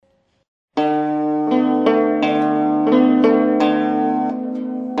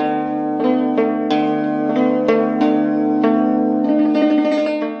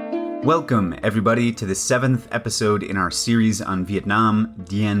Welcome, everybody, to the 7th episode in our series on Vietnam,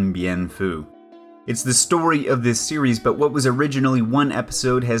 Dien Bien Phu. It's the story of this series, but what was originally one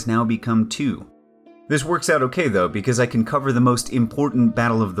episode has now become two. This works out okay, though, because I can cover the most important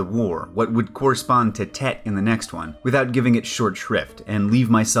battle of the war, what would correspond to Tet in the next one, without giving it short shrift, and leave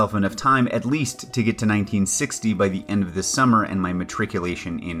myself enough time at least to get to 1960 by the end of the summer and my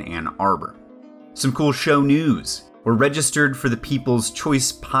matriculation in Ann Arbor. Some cool show news. We're registered for the People's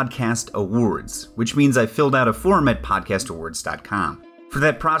Choice Podcast Awards, which means I filled out a form at podcastawards.com. For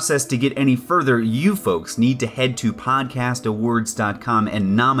that process to get any further, you folks need to head to podcastawards.com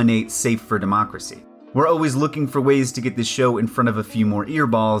and nominate Safe for Democracy. We're always looking for ways to get this show in front of a few more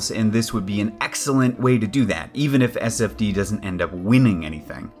earballs, and this would be an excellent way to do that, even if SFD doesn't end up winning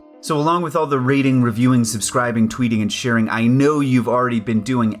anything. So along with all the rating, reviewing, subscribing, tweeting, and sharing I know you've already been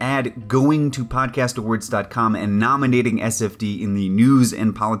doing, add going to podcastawards.com and nominating SFD in the news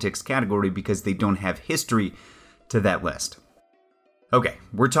and politics category because they don't have history to that list. Okay,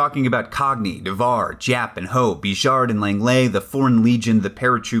 we're talking about Cagny, Navarre, Giap and Ho, Bijard and Langley, the Foreign Legion, the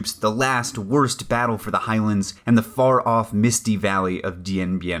paratroops, the last worst battle for the Highlands, and the far-off misty valley of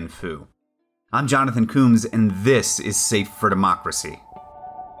Dien Bien Phu. I'm Jonathan Coombs, and this is Safe for Democracy.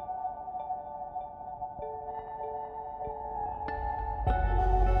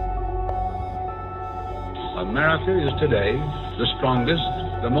 America is today the strongest,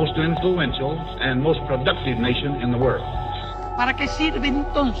 the most influential, and most productive nation in the world. ¿Para qué sirve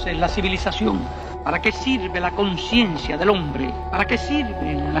entonces la civilización? ¿Para qué sirve la conciencia del hombre? ¿Para qué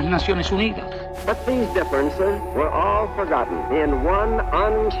sirven las Naciones Unidas? But these differences were all forgotten in one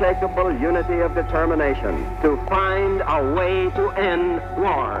unshakable unity of determination to find a way to end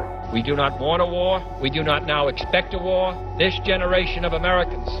war. We do not want a war. We do not now expect a war. This generation of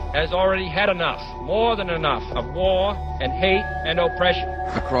Americans has already had enough, more than enough, of war and hate and oppression.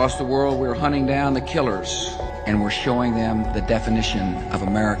 Across the world, we're hunting down the killers, and we're showing them the definition of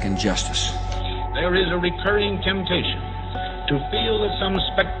American justice. There is a recurring temptation to feel that some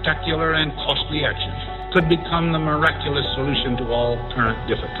spectacular and costly action could become the miraculous solution to all current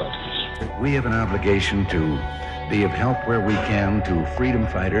difficulties. We have an obligation to be of help where we can to freedom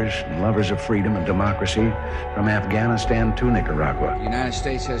fighters and lovers of freedom and democracy from Afghanistan to Nicaragua. The United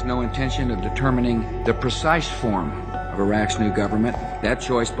States has no intention of determining the precise form of Iraq's new government. That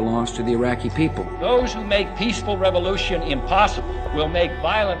choice belongs to the Iraqi people. Those who make peaceful revolution impossible will make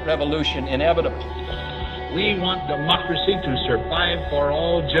violent revolution inevitable. We want democracy to survive for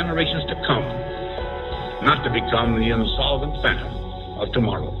all generations to come, not to become the insolvent phantom of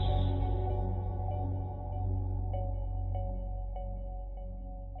tomorrow.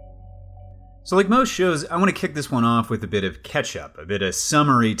 So like most shows, I want to kick this one off with a bit of catch-up, a bit of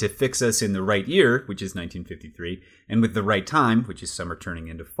summary to fix us in the right year, which is 1953, and with the right time, which is summer turning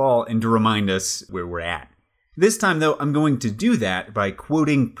into fall, and to remind us where we're at. This time, though, I'm going to do that by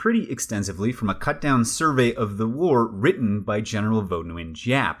quoting pretty extensively from a cut-down survey of the war written by General Vo Nguyen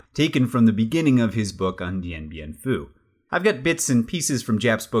Giap, taken from the beginning of his book on Dien Bien Phu. I've got bits and pieces from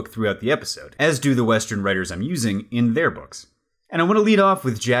Giap's book throughout the episode, as do the Western writers I'm using in their books. And I want to lead off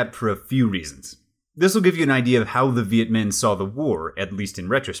with Giap for a few reasons. This will give you an idea of how the Viet Minh saw the war, at least in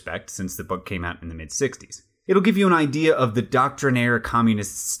retrospect, since the book came out in the mid-60s. It'll give you an idea of the doctrinaire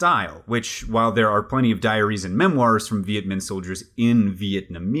communist style, which, while there are plenty of diaries and memoirs from Viet Minh soldiers in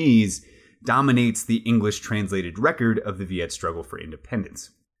Vietnamese, dominates the English-translated record of the Viet struggle for independence.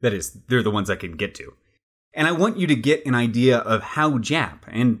 That is, they're the ones I can get to. And I want you to get an idea of how Giap,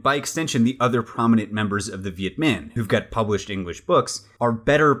 and by extension the other prominent members of the Viet Minh, who've got published English books, are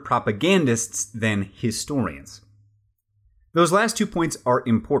better propagandists than historians. Those last 2 points are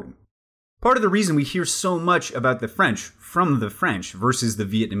important. Part of the reason we hear so much about the French from the French versus the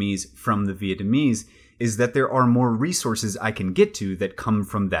Vietnamese from the Vietnamese is that there are more resources I can get to that come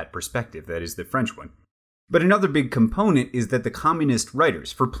from that perspective, that is the French one. But another big component is that the communist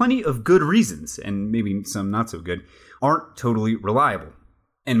writers, for plenty of good reasons, and maybe some not so good, aren't totally reliable.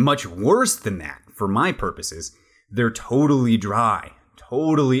 And much worse than that, for my purposes, they're totally dry,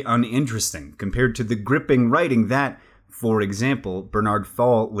 totally uninteresting compared to the gripping writing that, for example, Bernard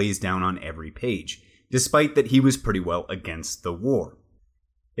Fall lays down on every page, despite that he was pretty well against the war.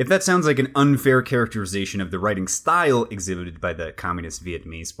 If that sounds like an unfair characterization of the writing style exhibited by the communist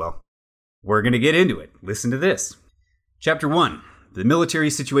Vietnamese, well, we're going to get into it. Listen to this. Chapter 1. The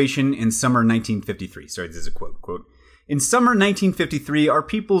military situation in summer 1953. Sorry, this is a quote. In summer 1953, our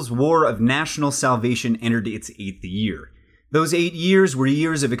people's war of national salvation entered its 8th year. Those 8 years were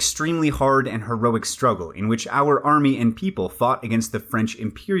years of extremely hard and heroic struggle, in which our army and people fought against the French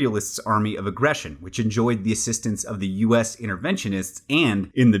imperialists' army of aggression, which enjoyed the assistance of the U.S. interventionists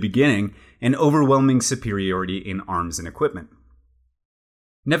and, in the beginning, an overwhelming superiority in arms and equipment.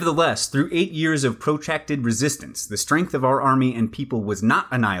 Nevertheless, through 8 years of protracted resistance, the strength of our army and people was not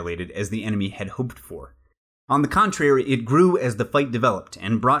annihilated as the enemy had hoped for. On the contrary, it grew as the fight developed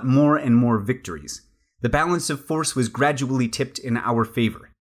and brought more and more victories. The balance of force was gradually tipped in our favor.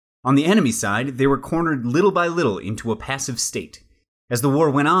 On the enemy side, they were cornered little by little into a passive state. As the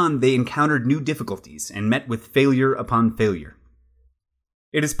war went on, they encountered new difficulties and met with failure upon failure.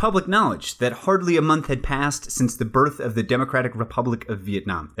 It is public knowledge that hardly a month had passed since the birth of the Democratic Republic of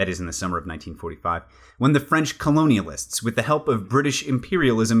Vietnam, that is in the summer of 1945, when the French colonialists, with the help of British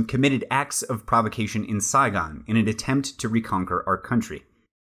imperialism, committed acts of provocation in Saigon in an attempt to reconquer our country.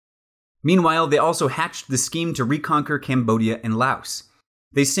 Meanwhile, they also hatched the scheme to reconquer Cambodia and Laos.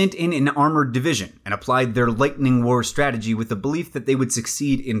 They sent in an armored division and applied their lightning war strategy with the belief that they would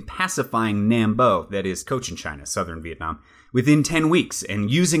succeed in pacifying Nam Bo, that is Cochin China, southern Vietnam, within 10 weeks and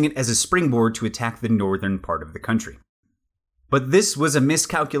using it as a springboard to attack the northern part of the country. But this was a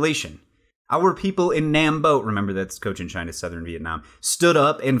miscalculation. Our people in Nam Bo, remember that's Cochin China, southern Vietnam, stood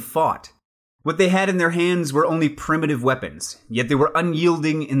up and fought. What they had in their hands were only primitive weapons, yet they were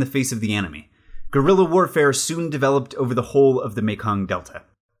unyielding in the face of the enemy. Guerrilla warfare soon developed over the whole of the Mekong Delta.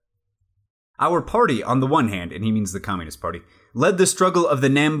 Our party, on the one hand, and he means the Communist Party, led the struggle of the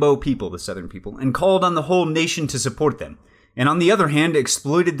Nam Bo people, the southern people, and called on the whole nation to support them, and on the other hand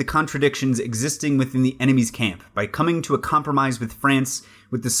exploited the contradictions existing within the enemy's camp by coming to a compromise with France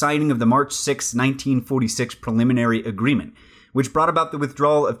with the signing of the March 6, 1946 preliminary agreement, which brought about the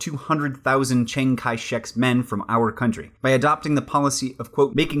withdrawal of 200,000 Chiang Kai-shek's men from our country, by adopting the policy of,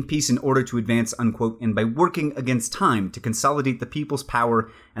 quote, making peace in order to advance, unquote, and by working against time to consolidate the people's power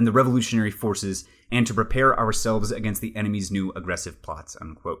and the revolutionary forces, and to prepare ourselves against the enemy's new aggressive plots,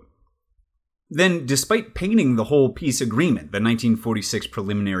 unquote. Then, despite painting the whole peace agreement, the 1946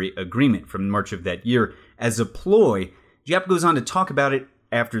 preliminary agreement from March of that year, as a ploy, Giap goes on to talk about it,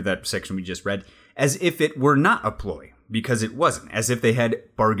 after that section we just read, as if it were not a ploy, because it wasn't, as if they had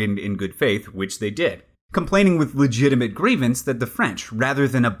bargained in good faith, which they did, complaining with legitimate grievance that the French, rather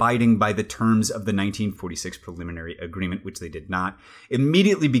than abiding by the terms of the 1946 preliminary agreement, which they did not,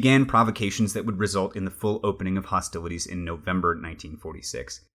 immediately began provocations that would result in the full opening of hostilities in November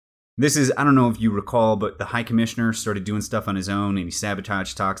 1946. This is, I don't know if you recall, but the High Commissioner started doing stuff on his own, and he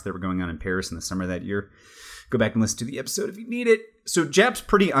sabotaged talks that were going on in Paris in the summer of that year. Go back and listen to the episode if you need it. So Giap's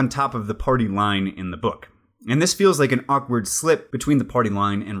pretty on top of the party line in the book. And this feels like an awkward slip between the party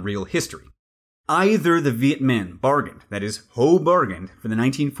line and real history. Either the Viet Minh bargained, that is, Ho bargained, for the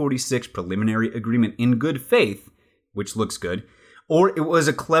 1946 preliminary agreement in good faith, which looks good, or it was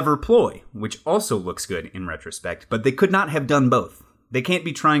a clever ploy, which also looks good in retrospect, but they could not have done both. They can't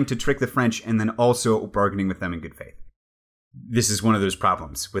be trying to trick the French and then also bargaining with them in good faith. This is one of those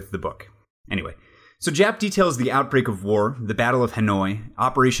problems with the book. Anyway, so Giap details the outbreak of war, the Battle of Hanoi,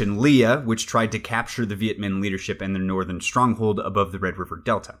 Operation Leah, which tried to capture the Viet Minh leadership and their northern stronghold above the Red River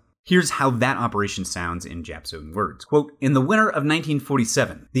Delta. Here's how that operation sounds in Giap's own words. Quote, in the winter of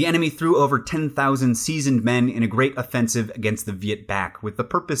 1947, the enemy threw over 10,000 seasoned men in a great offensive against the Viet Bac with the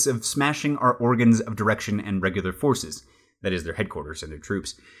purpose of smashing our organs of direction and regular forces, that is their headquarters and their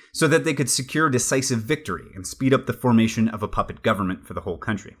troops, so that they could secure decisive victory and speed up the formation of a puppet government for the whole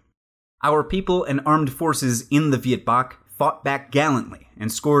country. Our people and armed forces in the Viet Bac fought back gallantly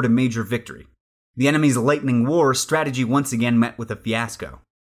and scored a major victory. The enemy's lightning war strategy once again met with a fiasco.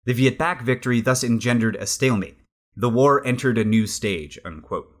 The Viet Bac victory thus engendered a stalemate. The war entered a new stage,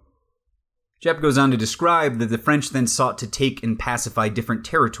 unquote. Giap goes on to describe that the French then sought to take and pacify different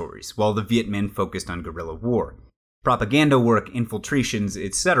territories, while the Viet Minh focused on guerrilla war, propaganda work, infiltrations,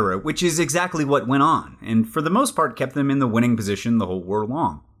 etc., which is exactly what went on, and for the most part kept them in the winning position the whole war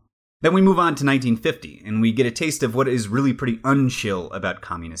long. Then we move on to 1950, and we get a taste of what is really pretty unchill about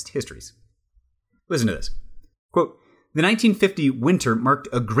communist histories. Listen to this. Quote, the 1950 winter marked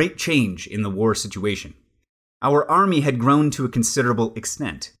a great change in the war situation. Our army had grown to a considerable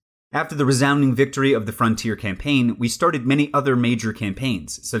extent. After the resounding victory of the Frontier Campaign, we started many other major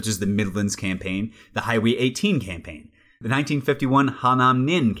campaigns, such as the Midlands Campaign, the Highway 18 Campaign, the 1951 Ha Nam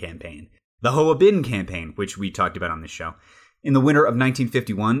Ninh Campaign, the Hoa Binh Campaign, which we talked about on this show, in the winter of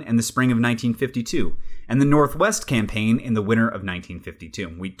 1951 and the spring of 1952, and the Northwest Campaign in the winter of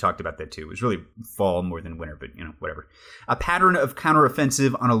 1952. We talked about that too. It was really fall more than winter, but whatever. A pattern of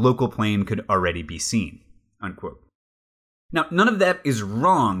counteroffensive on a local plane could already be seen, unquote. Now, none of that is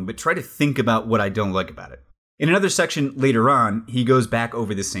wrong, but try to think about what I don't like about it. In another section later on, he goes back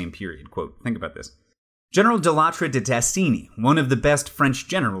over the same period. Quote, think about this. General de Lattre de Tassigny, one of the best French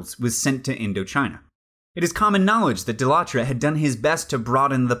generals, was sent to Indochina. It is common knowledge that de Lattre had done his best to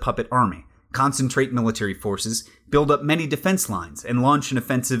broaden the puppet army, concentrate military forces, build up many defense lines, and launch an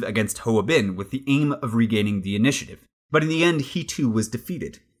offensive against Hoa Binh with the aim of regaining the initiative. But in the end, he too was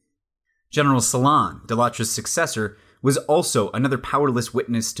defeated. General Salan, de Lattre's successor, was also another powerless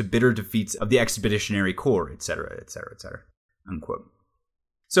witness to bitter defeats of the Expeditionary Corps, etc., etc., etc., unquote.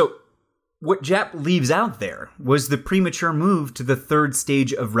 So, what Giap leaves out there was the premature move to the third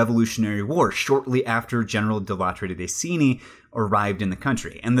stage of Revolutionary War shortly after General de Lattre de Tassigny arrived in the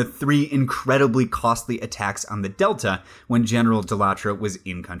country, and the 3 incredibly costly attacks on the Delta when General de Lattre was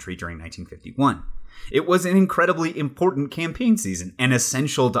in country during 1951. It was an incredibly important campaign season and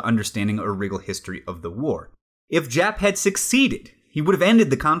essential to understanding a real history of the war. If Giap had succeeded, he would have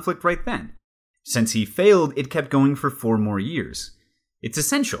ended the conflict right then. Since he failed, it kept going for 4 more years. It's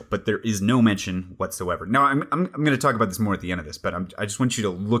essential, but there is no mention whatsoever. Now, I'm going to talk about this more at the end of this, but I just want you to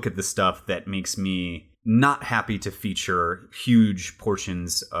look at the stuff that makes me not happy to feature huge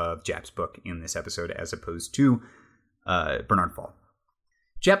portions of Giap's book in this episode as opposed to Bernard Fall.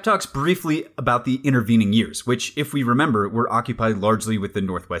 Giap talks briefly about the intervening years, which, if we remember, were occupied largely with the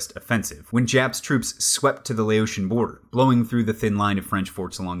Northwest Offensive, when Giap's troops swept to the Laotian border, blowing through the thin line of French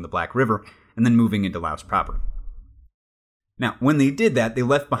forts along the Black River, and then moving into Laos proper. Now, when they did that, they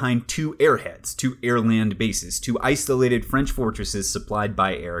left behind 2 airheads, 2 air-land bases, 2 isolated French fortresses supplied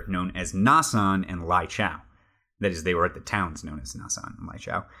by air known as Nha San and Lai Chau. That is, they were at the towns known as Nha San and Lai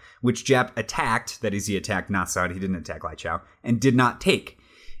Chau, which Giap attacked, that is, he attacked Nha San, he didn't attack Lai Chau, and did not take,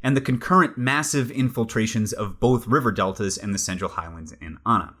 and the concurrent massive infiltrations of both river deltas and the Central Highlands in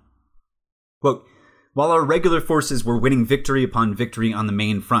Annam. Quote, while our regular forces were winning victory upon victory on the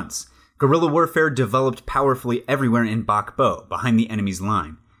main fronts, guerrilla warfare developed powerfully everywhere in Bac Bo, behind the enemy's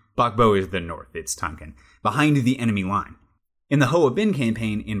line. Bac Bo is the north, it's Tonkin, behind the enemy line. In the Hoa Binh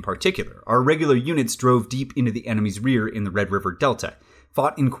campaign in particular, our regular units drove deep into the enemy's rear in the Red River Delta,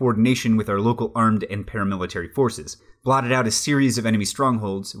 fought in coordination with our local armed and paramilitary forces, blotted out a series of enemy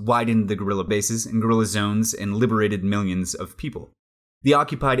strongholds, widened the guerrilla bases and guerrilla zones, and liberated millions of people. The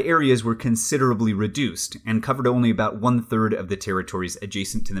occupied areas were considerably reduced and covered only about 1/3 of the territories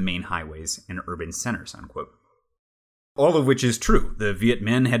adjacent to the main highways and urban centers, unquote. All of which is true. The Viet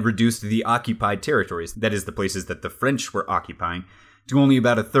Minh had reduced the occupied territories, that is, the places that the French were occupying, to only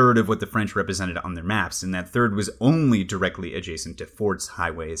about 1/3 of what the French represented on their maps, and that third was only directly adjacent to forts,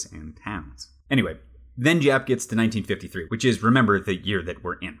 highways, and towns. Anyway, then Giap gets to 1953, which is, remember, the year that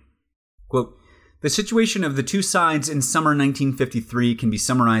we're in. Quote, the situation of the 2 sides in summer 1953 can be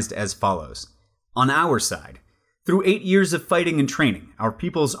summarized as follows. On our side, through 8 years of fighting and training, our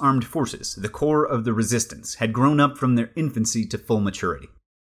people's armed forces, the core of the resistance, had grown up from their infancy to full maturity.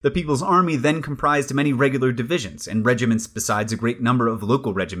 The People's Army then comprised many regular divisions and regiments besides a great number of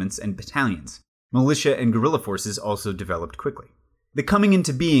local regiments and battalions. Militia and guerrilla forces also developed quickly. The coming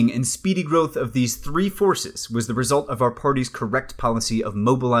into being and speedy growth of these 3 forces was the result of our party's correct policy of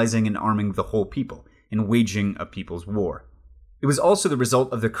mobilizing and arming the whole people and waging a people's war. It was also the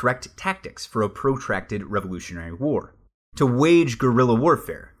result of the correct tactics for a protracted revolutionary war. To wage guerrilla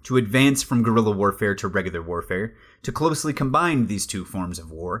warfare, to advance from guerrilla warfare to regular warfare, to closely combine these 2 forms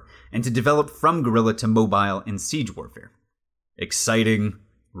of war, and to develop from guerrilla to mobile and siege warfare. Exciting,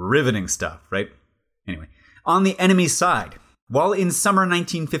 riveting stuff, right? Anyway, on the enemy's side, while in summer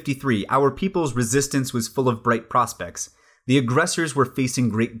 1953 our people's resistance was full of bright prospects, the aggressors were facing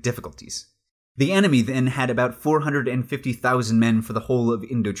great difficulties. The enemy then had about 450,000 men for the whole of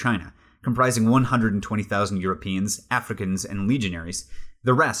Indochina, comprising 120,000 Europeans, Africans, and legionaries.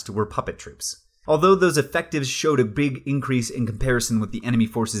 The rest were puppet troops. Although those effectives showed a big increase in comparison with the enemy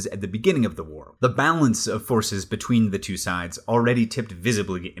forces at the beginning of the war, the balance of forces between the 2 sides already tipped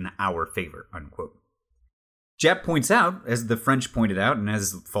visibly in our favor, unquote. Giap points out, as the French pointed out, and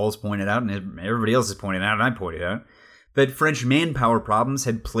as Falls pointed out, and everybody else has pointed out, and I pointed out, that French manpower problems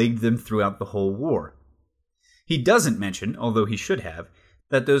had plagued them throughout the whole war. He doesn't mention, although he should have,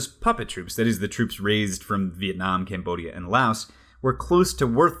 that those puppet troops, that is, the troops raised from Vietnam, Cambodia, and Laos, were close to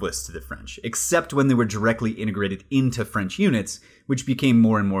worthless to the French, except when they were directly integrated into French units, which became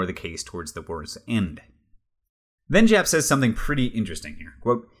more and more the case towards the war's end. Then Giap says something pretty interesting here.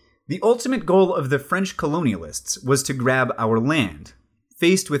 Quote, the ultimate goal of the French colonialists was to grab our land.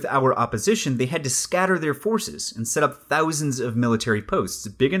 Faced with our opposition, they had to scatter their forces and set up thousands of military posts,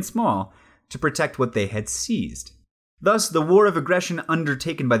 big and small, to protect what they had seized. Thus, the war of aggression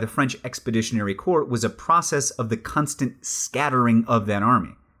undertaken by the French Expeditionary Corps was a process of the constant scattering of that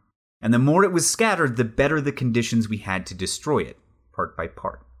army. and the more it was scattered, the better the conditions we had to destroy it, part by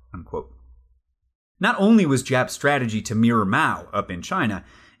part," unquote. Not only was Giap's strategy to mirror Mao up in China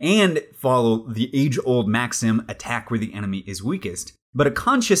and follow the age-old maxim, attack where the enemy is weakest, but a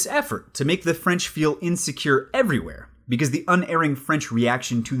conscious effort to make the French feel insecure everywhere, because the unerring French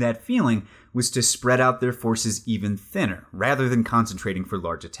reaction to that feeling was to spread out their forces even thinner, rather than concentrating for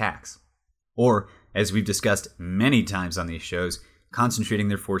large attacks. Or, as we've discussed many times on these shows, concentrating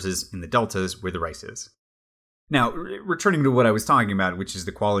their forces in the deltas where the rice is. Now, returning to what I was talking about, which is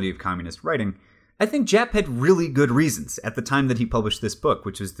the quality of communist writing, I think Giap had really good reasons at the time that he published this book,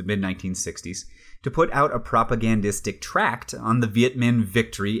 which was the mid-1960s, to put out a propagandistic tract on the Viet Minh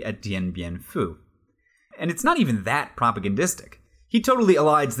victory at Dien Bien Phu. And it's not even that propagandistic. He totally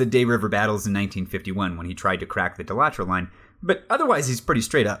elides the Day River battles in 1951 when he tried to crack the De Latre line, but otherwise he's pretty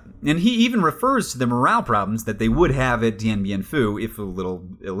straight up. And he even refers to the morale problems that they would have at Dien Bien Phu, if a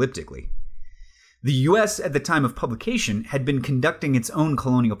little elliptically. The U.S. at the time of publication had been conducting its own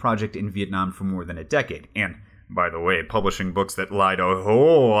colonial project in Vietnam for more than a decade, and, by the way, publishing books that lied a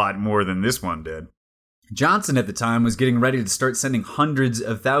whole lot more than this one did. Johnson at the time was getting ready to start sending hundreds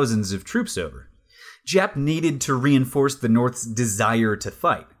of thousands of troops over. Giap needed to reinforce the North's desire to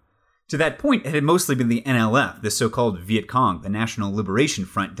fight. To that point, it had mostly been the NLF, the so-called Viet Cong, the National Liberation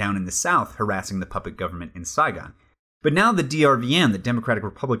Front down in the south, harassing the puppet government in Saigon. But now the DRVN, the Democratic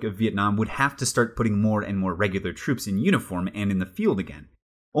Republic of Vietnam, would have to start putting more and more regular troops in uniform and in the field again.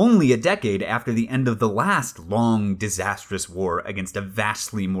 Only a decade after the end of the last long, disastrous war against a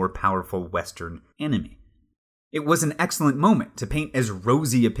vastly more powerful Western enemy. It was an excellent moment to paint as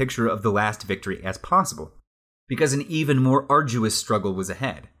rosy a picture of the last victory as possible, because an even more arduous struggle was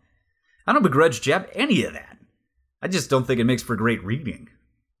ahead. I don't begrudge Giap any of that. I just don't think it makes for great reading.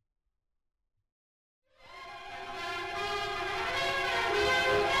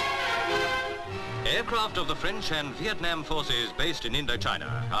 Aircraft of the French and Vietnam forces based in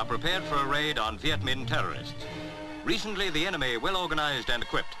Indochina are prepared for a raid on Viet Minh terrorists. Recently, the enemy, well organized and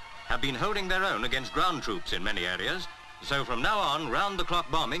equipped, have been holding their own against ground troops in many areas, so from now on,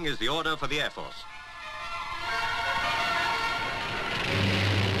 round-the-clock bombing is the order for the Air Force.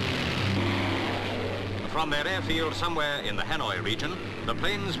 From their airfield somewhere in the Hanoi region, the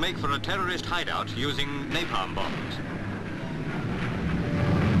planes make for a terrorist hideout using napalm bombs.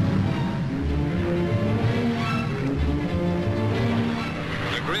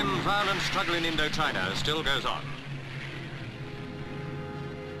 The grim, violent struggle in Indochina still goes on.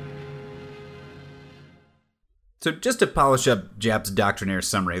 So just to polish up Giap's doctrinaire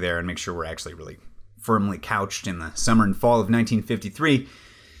summary there and make sure we're actually really firmly couched in the summer and fall of 1953.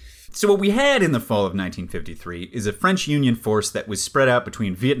 So what we had in the fall of 1953 is a French Union force that was spread out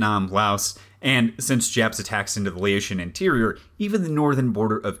between Vietnam, Laos, and, since Giap's attacks into the Laotian interior, even the northern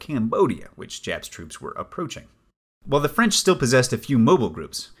border of Cambodia, which Giap's troops were approaching. While the French still possessed a few mobile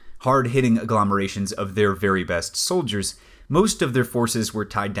groups, hard-hitting agglomerations of their very best soldiers, most of their forces were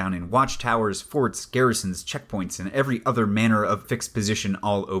tied down in watchtowers, forts, garrisons, checkpoints, and every other manner of fixed position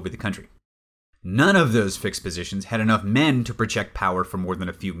all over the country. None of those fixed positions had enough men to project power for more than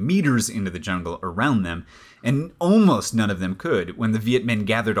a few meters into the jungle around them, and almost none of them could, when the Viet Minh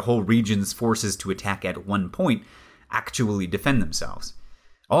gathered a whole region's forces to attack at one point, actually defend themselves.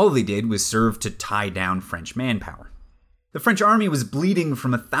 All they did was serve to tie down French manpower. The French army was bleeding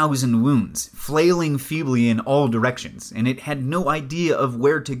from 1,000 wounds, flailing feebly in all directions, and it had no idea of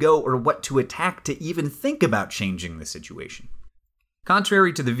where to go or what to attack to even think about changing the situation.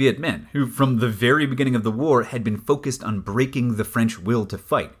 Contrary to the Viet Minh, who from the very beginning of the war had been focused on breaking the French will to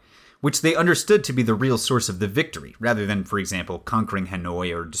fight, which they understood to be the real source of the victory, rather than, for example, conquering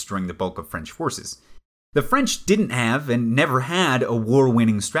Hanoi or destroying the bulk of French forces. The French didn't have and never had a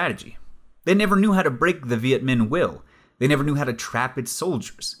war-winning strategy. They never knew how to break the Viet Minh will. They never knew how to trap its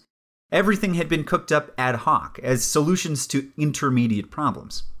soldiers. Everything had been cooked up ad hoc as solutions to intermediate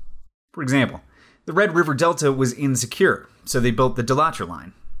problems. For example, the Red River Delta was insecure, so they built the De Latre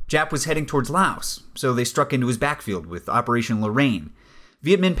line. Giap was heading towards Laos, so they struck into his backfield with Operation Lorraine.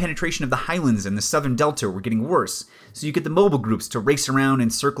 Viet Minh penetration of the highlands and the southern delta were getting worse, so you get the mobile groups to race around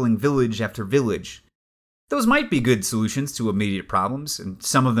encircling village after village. Those might be good solutions to immediate problems, and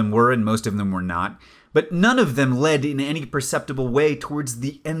some of them were and most of them were not, but none of them led in any perceptible way towards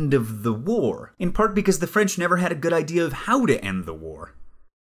the end of the war, in part because the French never had a good idea of how to end the war.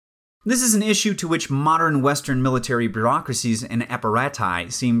 This is an issue to which modern Western military bureaucracies and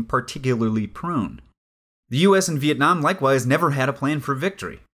apparati seem particularly prone. The US and Vietnam likewise never had a plan for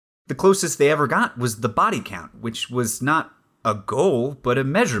victory. The closest they ever got was the body count, which was not a goal, but a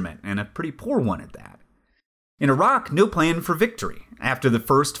measurement, and a pretty poor one at that. In Iraq, no plan for victory, after the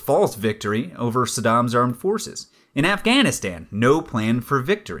first false victory over Saddam's armed forces. In Afghanistan, no plan for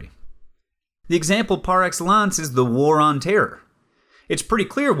victory. The example par excellence is the War on Terror. It's pretty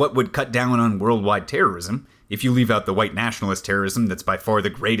clear what would cut down on worldwide terrorism, if you leave out the white nationalist terrorism that's by far the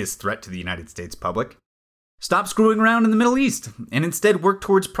greatest threat to the United States public. Stop screwing around in the Middle East, and instead work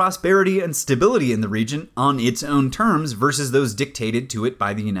towards prosperity and stability in the region on its own terms versus those dictated to it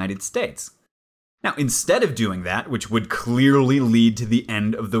by the United States. Now, instead of doing that, which would clearly lead to the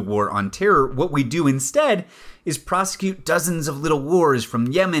end of the War on Terror, what we do instead is prosecute dozens of little wars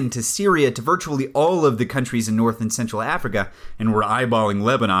from Yemen to Syria to virtually all of the countries in North and Central Africa, and we're eyeballing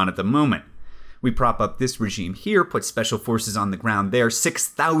Lebanon at the moment. We prop up this regime here, put special forces on the ground there,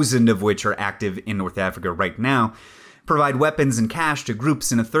 6,000 of which are active in North Africa right now, provide weapons and cash to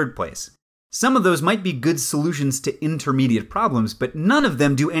groups in a third place. Some of those might be good solutions to intermediate problems, but none of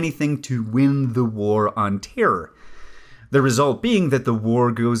them do anything to win the war on terror. The result being that the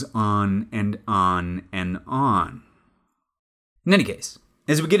war goes on and on and on. In any case,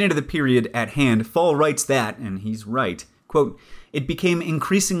 as we get into the period at hand, Fall writes that, and he's right, quote, "It became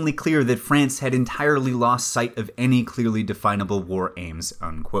increasingly clear that France had entirely lost sight of any clearly definable war aims,"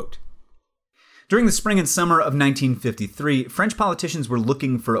 unquote. During the spring and summer of 1953, French politicians were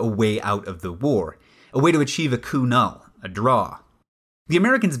looking for a way out of the war, a way to achieve a coup nul, a draw. The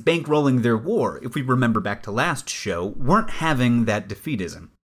Americans bankrolling their war, if we remember back to last show, weren't having that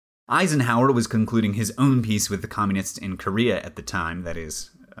defeatism. Eisenhower was concluding his own peace with the communists in Korea at the time, that is,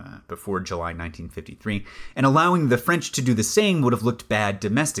 before July 1953, and allowing the French to do the same would have looked bad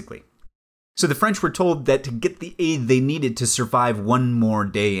domestically. So the French were told that to get the aid they needed to survive one more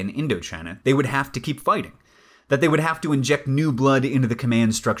day in Indochina, they would have to keep fighting, that they would have to inject new blood into the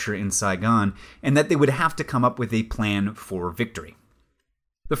command structure in Saigon, and that they would have to come up with a plan for victory.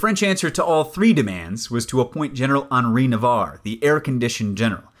 The French answer to all three demands was to appoint General Henri Navarre, the air-conditioned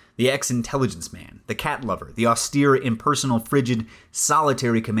general, the ex-intelligence man, the cat lover, the austere, impersonal, frigid,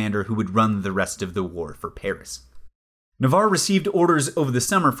 solitary commander who would run the rest of the war for Paris. Navarre received orders over the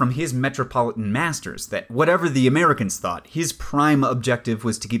summer from his metropolitan masters that whatever the Americans thought, his prime objective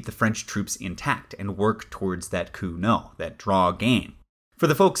was to keep the French troops intact and work towards that coup nul, that draw game. For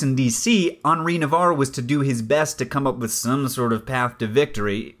the folks in D.C., Henri Navarre was to do his best to come up with some sort of path to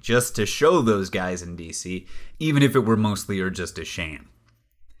victory just to show those guys in D.C., even if it were mostly or just a sham.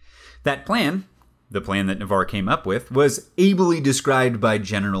 That plan, the plan that Navarre came up with, was ably described by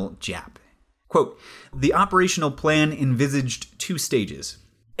General Giap. Quote, "The operational plan envisaged two stages.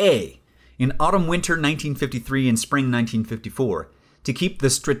 A, in autumn-winter 1953 and spring 1954, to keep the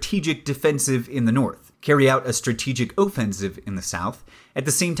strategic defensive in the north, carry out a strategic offensive in the south, at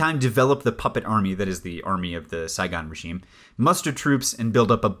the same time develop the puppet army, that is the army of the Saigon regime, muster troops, and build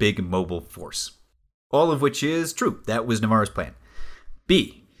up a big mobile force." All of which is true. That was Navarre's plan.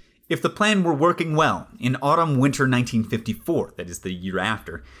 B, if the plan were working well, in autumn-winter 1954, that is the year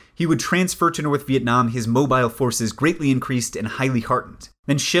after, he would transfer to North Vietnam his mobile forces greatly increased and highly heartened,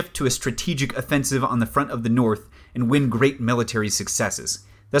 then shift to a strategic offensive on the front of the North and win great military successes,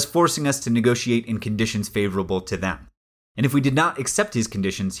 thus forcing us to negotiate in conditions favorable to them. And if we did not accept his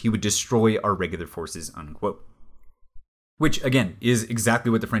conditions, he would destroy our regular forces, unquote. Which, again, is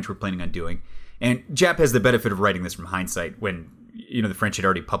exactly what the French were planning on doing. And Giap has the benefit of writing this from hindsight when, the French had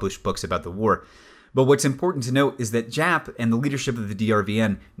already published books about the war. But what's important to note is that Giap and the leadership of the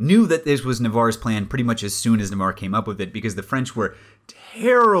DRVN knew that this was Navarre's plan pretty much as soon as Navarre came up with it, because the French were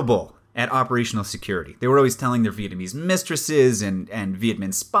terrible at operational security. They were always telling their Vietnamese mistresses and Viet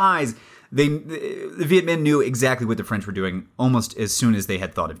Minh spies. The Viet Minh knew exactly what the French were doing almost as soon as they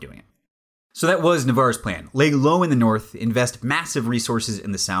had thought of doing it. So that was Navarre's plan. Lay low in the north, invest massive resources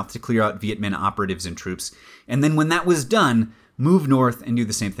in the south to clear out Viet Minh operatives and troops, and then when that was done, move north and do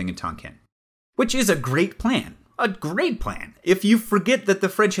the same thing in Tonkin. Which is a great plan. A great plan. If you forget that the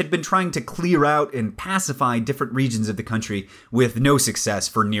French had been trying to clear out and pacify different regions of the country with no success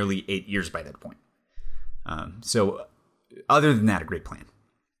for nearly 8 years by that point. So other than that, a great plan.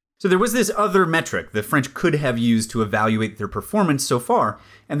 So there was this other metric the French could have used to evaluate their performance so far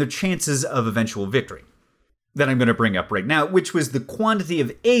and their chances of eventual victory that I'm going to bring up right now, which was the quantity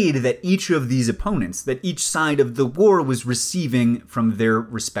of aid that each of these opponents, that each side of the war was receiving from their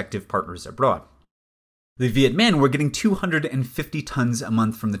respective partners abroad. The Viet Minh were getting 250 tons a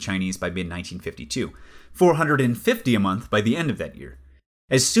month from the Chinese by mid-1952, 450 a month by the end of that year.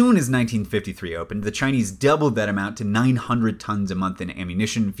 As soon as 1953 opened, the Chinese doubled that amount to 900 tons a month in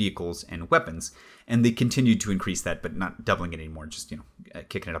ammunition, vehicles, and weapons, and they continued to increase that, but not doubling it anymore, just,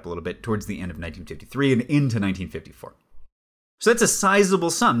 kicking it up a little bit towards the end of 1953 and into 1954. So that's a sizable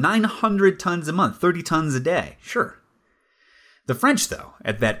sum, 900 tons a month, 30 tons a day, sure. The French, though,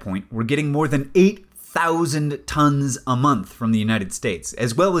 at that point, were getting more than 8,000 tons a month from the United States,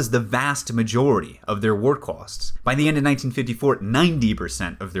 as well as the vast majority of their war costs. By the end of 1954,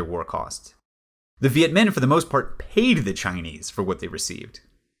 90% of their war costs. The Viet Minh, for the most part, paid the Chinese for what they received.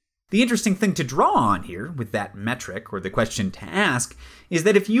 The interesting thing to draw on here, with that metric, or the question to ask, is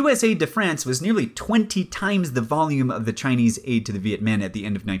that if U.S. aid to France was nearly 20 times the volume of the Chinese aid to the Viet Minh at the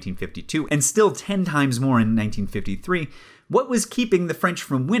end of 1952, and still 10 times more in 1953, what was keeping the French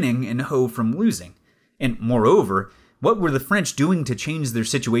from winning and Ho from losing? And moreover, what were the French doing to change their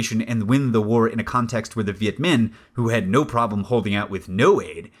situation and win the war in a context where the Viet Minh, who had no problem holding out with no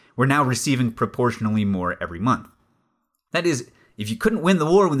aid, were now receiving proportionally more every month? That is, if you couldn't win the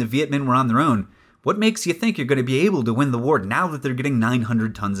war when the Viet Minh were on their own, what makes you think you're going to be able to win the war now that they're getting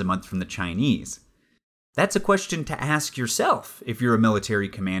 900 tons a month from the Chinese? That's a question to ask yourself if you're a military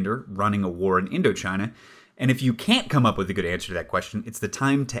commander running a war in Indochina, and if you can't come up with a good answer to that question, it's the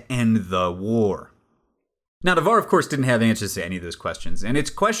time to end the war. Now, Navarre, of course, didn't have answers to any of those questions, and it's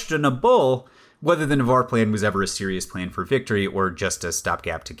questionable whether the Navarre plan was ever a serious plan for victory or just a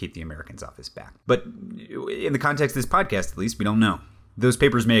stopgap to keep the Americans off his back. But in the context of this podcast, at least, we don't know. Those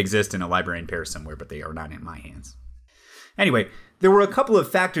papers may exist in a library in Paris somewhere, but they are not in my hands. Anyway, there were a couple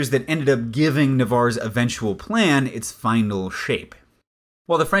of factors that ended up giving Navarre's eventual plan its final shape.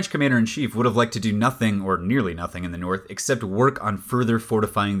 While the French commander-in-chief would have liked to do nothing or nearly nothing in the north except work on further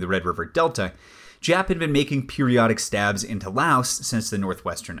fortifying the Red River Delta, Giap had been making periodic stabs into Laos since the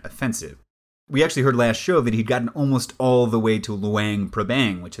northwestern offensive. We actually heard last show that he'd gotten almost all the way to Luang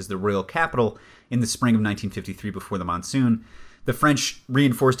Prabang, which is the royal capital, in the spring of 1953 before the monsoon. The French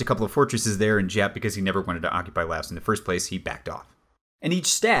reinforced a couple of fortresses there, and Giap, because he never wanted to occupy Laos in the first place, he backed off. And each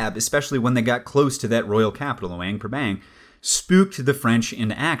stab, especially when they got close to that royal capital, Luang Prabang, spooked the French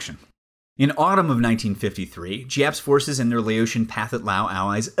into action. In autumn of 1953, Giap's forces and their Laotian Pathet Lao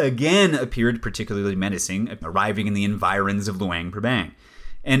allies again appeared particularly menacing, arriving in the environs of Luang Prabang,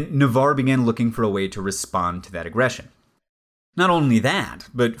 and Navarre began looking for a way to respond to that aggression. Not only that,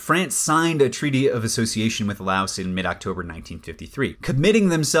 but France signed a treaty of association with Laos in mid-October 1953, committing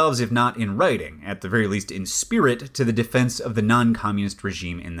themselves, if not in writing, at the very least in spirit, to the defense of the non-communist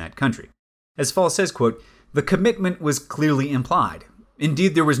regime in that country. As Fall says, quote, "The commitment was clearly implied.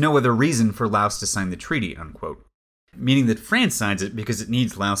 Indeed, there was no other reason for Laos to sign the treaty," unquote. Meaning that France signs it because it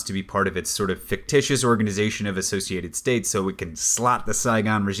needs Laos to be part of its sort of fictitious organization of associated states so it can slot the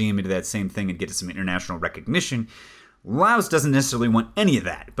Saigon regime into that same thing and get some international recognition. Laos doesn't necessarily want any of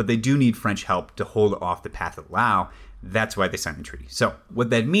that, but they do need French help to hold off the Pathet Lao. That's why they signed the treaty. So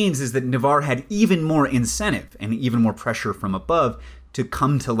what that means is that Navarre had even more incentive and even more pressure from above to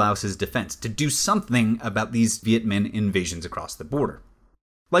come to Laos's defense, to do something about these Viet Minh invasions across the border.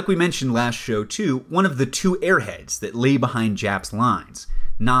 Like we mentioned last show too, one of the two airheads that lay behind Giap's lines,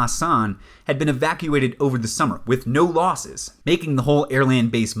 Na San, had been evacuated over the summer with no losses, making the whole airland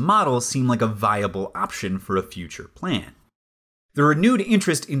base model seem like a viable option for a future plan. The renewed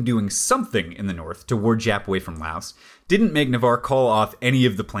interest in doing something in the north to ward Giap away from Laos didn't make Navarre call off any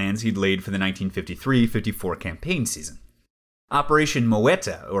of the plans he'd laid for the 1953-54 campaign season. Operation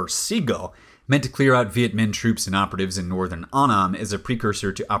Moeta, or Seagull, meant to clear out Viet Minh troops and operatives in northern Annam as a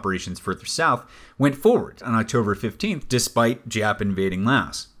precursor to operations further south, went forward on October 15th despite Giap invading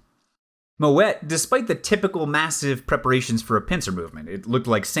Laos. Moet, despite the typical massive preparations for a pincer movement, it looked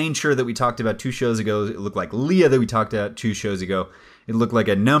like Sainture that we talked about 2 shows ago, it looked like Leah that we talked about 2 shows ago, it looked like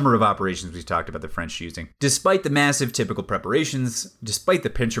a number of operations we talked about the French using. Despite the massive typical preparations, despite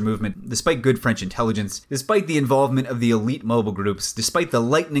the pincer movement, despite good French intelligence, despite the involvement of the elite mobile groups, despite the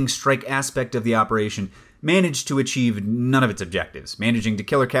lightning strike aspect of the operation, managed to achieve none of its objectives, managing to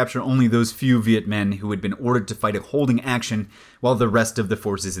kill or capture only those few Viet Minh who had been ordered to fight a holding action while the rest of the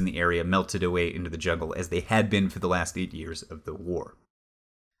forces in the area melted away into the jungle as they had been for the last 8 years of the war.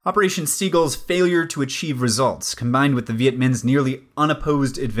 Operation Seagull's failure to achieve results, combined with the Viet Minh's nearly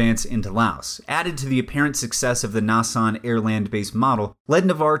unopposed advance into Laos, added to the apparent success of the Na San air-land-based model, led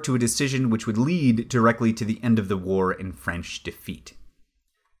Navarre to a decision which would lead directly to the end of the war and French defeat.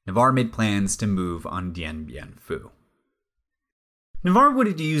 Navarre made plans to move on Dien Bien Phu. Navarre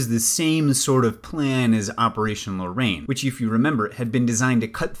wanted to use the same sort of plan as Operation Lorraine, which, if you remember, had been designed to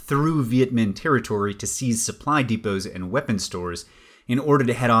cut through Viet Minh territory to seize supply depots and weapon stores in order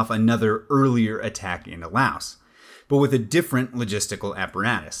to head off another earlier attack into Laos, but with a different logistical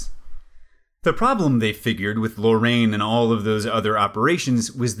apparatus. The problem, they figured, with Lorraine and all of those other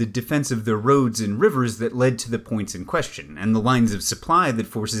operations was the defense of the roads and rivers that led to the points in question, and the lines of supply that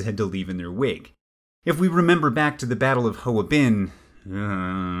forces had to leave in their wake. If we remember back to the Battle of Hoa Binh,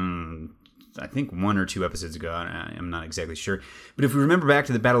 I think 1 or 2 episodes ago, I'm not exactly sure, but if we remember back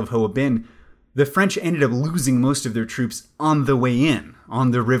to the Battle of Hoa Binh, the French ended up losing most of their troops on the way in,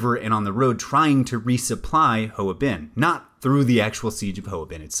 on the river and on the road, trying to resupply Hoa Binh, not through the actual siege of Hoa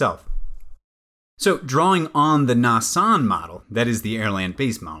Binh itself. So, drawing on the Na San model, that is the airland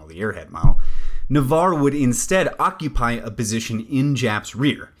base model, the airhead model, Navarre would instead occupy a position in Jap's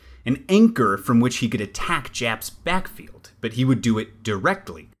rear, an anchor from which he could attack Jap's backfield, but he would do it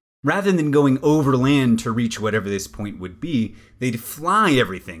directly. Rather than going overland to reach whatever this point would be, they'd fly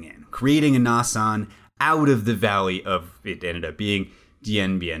everything in, creating a Na San out of the valley of, it ended up being,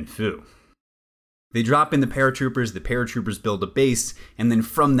 Dien Bien Phu. They drop in the paratroopers build a base, and then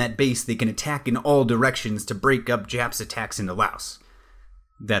from that base they can attack in all directions to break up Jap's attacks into Laos.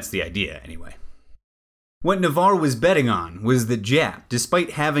 That's the idea, anyway. What Navarre was betting on was that Jap,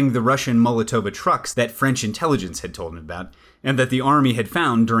 despite having the Russian Molotova trucks that French intelligence had told him about, and that the army had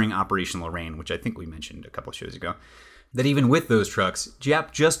found during Operation Lorraine, which I think we mentioned a couple shows ago, that even with those trucks,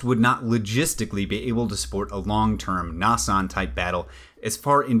 Jap just would not logistically be able to support a long-term Na San-type battle as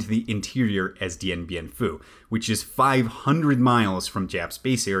far into the interior as Dien Bien Phu, which is 500 miles from Jap's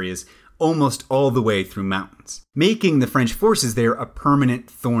base areas, almost all the way through mountains, making the French forces there a permanent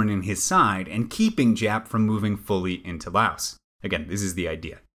thorn in his side and keeping Jap from moving fully into Laos. Again, this is the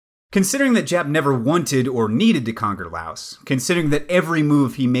idea. Considering that Jap never wanted or needed to conquer Laos, considering that every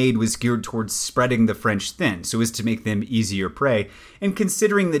move he made was geared towards spreading the French thin so as to make them easier prey, and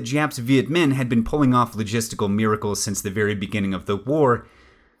considering that Jap's Viet Minh had been pulling off logistical miracles since the very beginning of the war,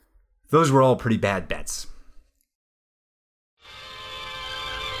 those were all pretty bad bets.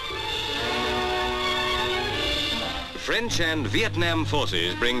 French and Vietnam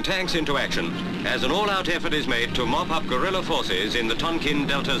forces bring tanks into action as an all-out effort is made to mop up guerrilla forces in the Tonkin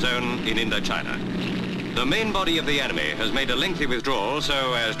Delta zone in Indochina. The main body of the enemy has made a lengthy withdrawal,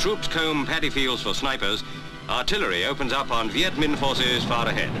 so as troops comb paddy fields for snipers, artillery opens up on Viet Minh forces far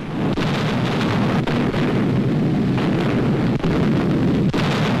ahead.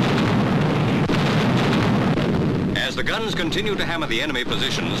 As the guns continue to hammer the enemy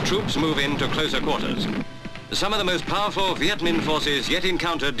positions, troops move into closer quarters. Some of the most powerful Viet Minh forces yet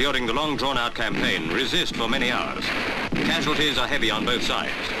encountered during the long drawn-out campaign resist for many hours. Casualties are heavy on both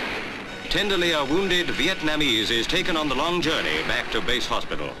sides. Tenderly a wounded Vietnamese is taken on the long journey back to base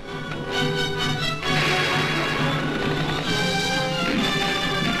hospital.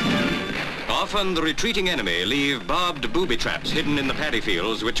 Often the retreating enemy leave barbed booby traps hidden in the paddy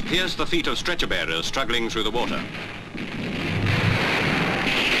fields which pierce the feet of stretcher bearers struggling through the water.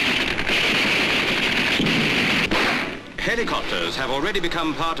 Helicopters have already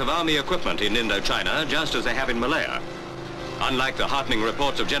become part of army equipment in Indochina, just as they have in Malaya. Unlike the heartening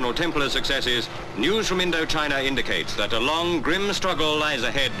reports of General Templer's successes, news from Indochina indicates that a long, grim struggle lies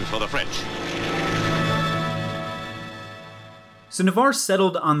ahead for the French. So Navarre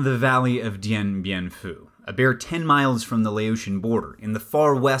settled on the valley of Dien Bien Phu, a bare 10 miles from the Laotian border, in the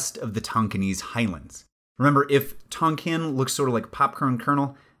far west of the Tonkinese highlands. Remember, if Tonkin looks sort of like popcorn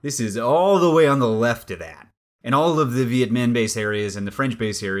kernel, this is all the way on the left of that. And all of the Viet Minh base areas and the French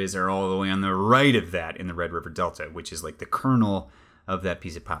base areas are all the way on the right of that in the Red River Delta, which is like the kernel of that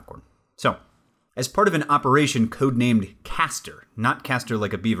piece of popcorn. So, as part of an operation codenamed Castor, not Castor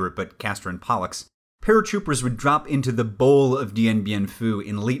like a beaver, but Castor and Pollux, paratroopers would drop into the bowl of Dien Bien Phu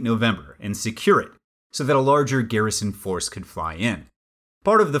in late November and secure it so that a larger garrison force could fly in.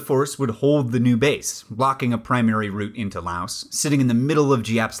 Part of the force would hold the new base, blocking a primary route into Laos, sitting in the middle of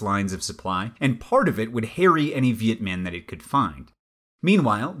Jap's lines of supply, and part of it would harry any Viet Minh that it could find.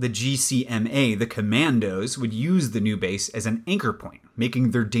 Meanwhile, the GCMA, the commandos, would use the new base as an anchor point,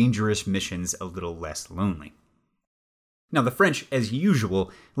 making their dangerous missions a little less lonely. Now, the French, as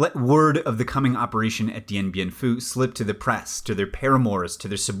usual, let word of the coming operation at Dien Bien Phu slip to the press, to their paramours, to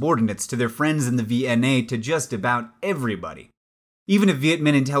their subordinates, to their friends in the VNA, to just about everybody. Even if Viet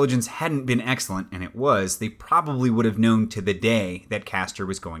Minh intelligence hadn't been excellent, and it was, they probably would have known to the day that Castor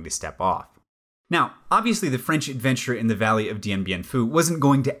was going to step off. Now, obviously the French adventure in the valley of Dien Bien Phu wasn't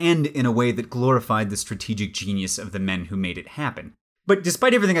going to end in a way that glorified the strategic genius of the men who made it happen. But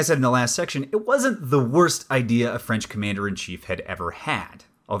despite everything I said in the last section, it wasn't the worst idea a French commander-in-chief had ever had,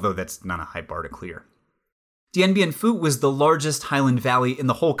 although that's not a high bar to clear. Dien Bien Phu was the largest highland valley in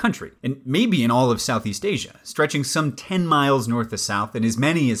the whole country, and maybe in all of Southeast Asia, stretching some 10 miles north to south and as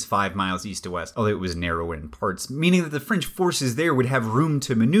many as 5 miles east to west, although it was narrow in parts, meaning that the French forces there would have room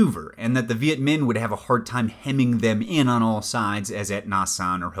to maneuver, and that the Viet Minh would have a hard time hemming them in on all sides as at Na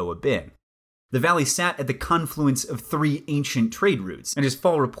San or Hoa Binh. The valley sat at the confluence of 3 ancient trade routes, and as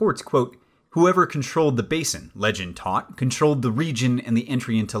Fall reports, quote, Whoever controlled the basin, legend taught, controlled the region and the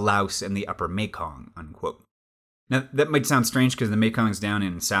entry into Laos and the upper Mekong, unquote. Now, that might sound strange because the Mekong's down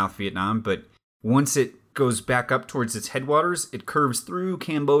in South Vietnam, but once it goes back up towards its headwaters, it curves through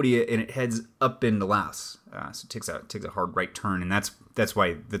Cambodia and it heads up into Laos. So it takes a hard right turn, and that's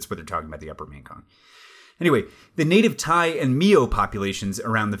what they're talking about, the upper Mekong. Anyway, the native Thai and Mio populations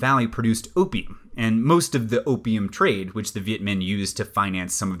around the valley produced opium, and most of the opium trade, which the Viet Minh used to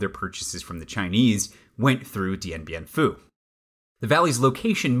finance some of their purchases from the Chinese, went through Dien Bien Phu. The valley's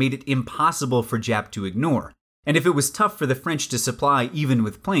location made it impossible for Giap to ignore, and if it was tough for the French to supply even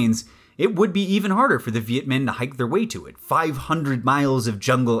with planes, it would be even harder for the Viet Minh to hike their way to it, 500 miles of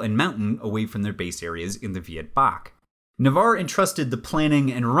jungle and mountain away from their base areas in the Viet Bac. Navarre entrusted the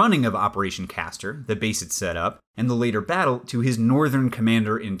planning and running of Operation Castor, the base it set up, and the later battle to his northern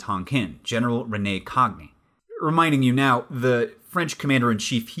commander in Tonkin, General René Cogny. Reminding you now, the French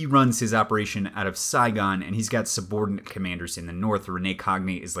commander-in-chief, he runs his operation out of Saigon, and he's got subordinate commanders in the north. René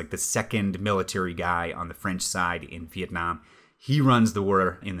Cogny is like the second military guy on the French side in Vietnam. He runs the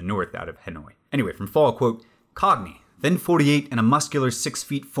war in the north out of Hanoi. Anyway, from Fall, quote, Cogny, then 48 and a muscular 6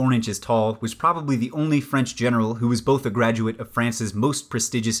 feet 4 inches tall, was probably the only French general who was both a graduate of France's most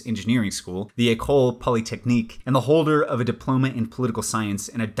prestigious engineering school, the École Polytechnique, and the holder of a diploma in political science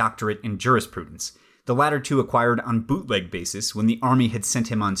and a doctorate in jurisprudence. The latter two acquired on bootleg basis when the army had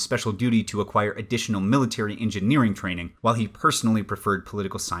sent him on special duty to acquire additional military engineering training, while he personally preferred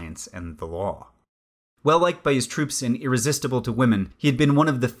political science and the law. Well-liked by his troops and irresistible to women, he had been one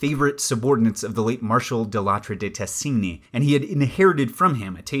of the favorite subordinates of the late Marshal de Lattre de Tassigny, and he had inherited from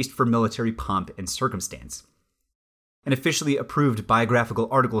him a taste for military pomp and circumstance. An officially approved biographical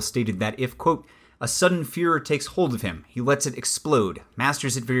article stated that if, quote, a sudden furor takes hold of him, he lets it explode,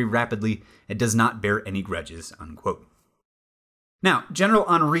 masters it very rapidly, and does not bear any grudges, unquote. Now, General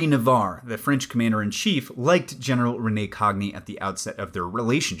Henri Navarre, the French commander-in-chief, liked General René Cogny at the outset of their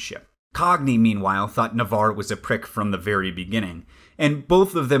relationship. Cogny, meanwhile, thought Navarre was a prick from the very beginning, and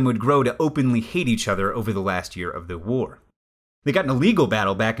both of them would grow to openly hate each other over the last year of the war. They got in a legal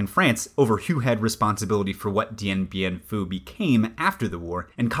battle back in France over who had responsibility for what Dien Bien Phu became after the war,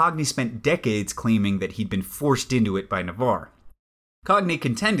 and Cogny spent decades claiming that he'd been forced into it by Navarre. Cogny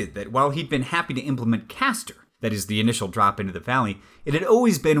contended that while he'd been happy to implement Castor, that is, the initial drop into the valley, it had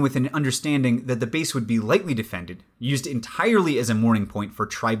always been with an understanding that the base would be lightly defended, used entirely as a mooring point for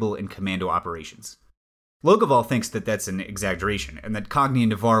tribal and commando operations. Logoval thinks that that's an exaggeration, and that Cogny and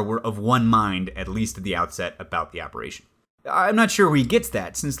Navarre were of one mind, at least at the outset, about the operation. I'm not sure where he gets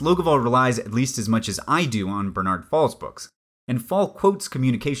that, since Logoval relies at least as much as I do on Bernard Fall's books, and Fall quotes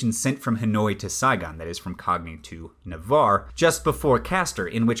communications sent from Hanoi to Saigon, that is, from Cogny to Navarre, just before Castor,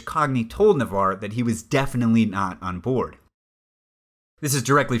 in which Cogny told Navarre that he was definitely not on board. This is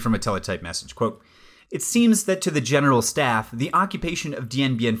directly from a teletype message, quote, it seems that to the general staff, the occupation of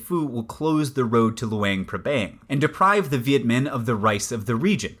Dien Bien Phu will close the road to Luang Prabang and deprive the Viet Minh of the rice of the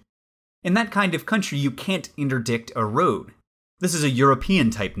region. In that kind of country, you can't interdict a road. This is a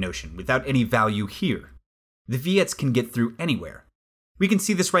European-type notion without any value here. The Viets can get through anywhere. We can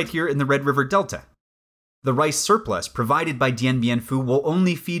see this right here in the Red River Delta. The rice surplus provided by Dien Bien Phu will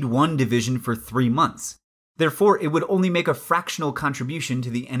only feed one division for 3 months. Therefore, it would only make a fractional contribution to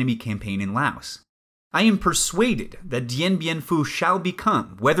the enemy campaign in Laos. I am persuaded that Dien Bien Phu shall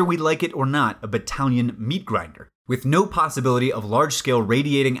become, whether we like it or not, a battalion meat grinder, with no possibility of large-scale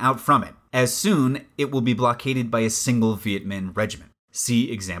radiating out from it. As soon, it will be blockaded by a single Viet Minh regiment. See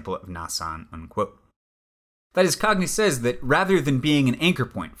example of Na San, unquote. That is, Cogny says that rather than being an anchor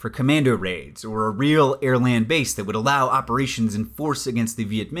point for commando raids or a real air-land base that would allow operations in force against the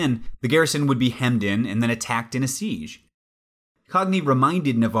Viet Minh, the garrison would be hemmed in and then attacked in a siege. Cogny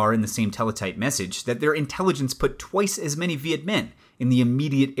reminded Navarre in the same teletype message that their intelligence put twice as many Viet Minh in the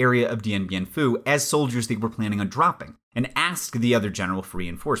immediate area of Dien Bien Phu as soldiers they were planning on dropping, and asked the other general for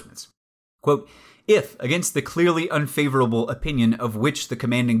reinforcements. Quote, if, against the clearly unfavorable opinion of which the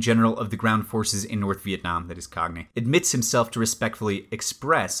commanding general of the ground forces in North Vietnam, that is Cogny, admits himself to respectfully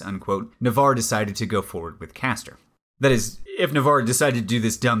express, unquote, Navarre decided to go forward with Castor. That is, if Navarre decided to do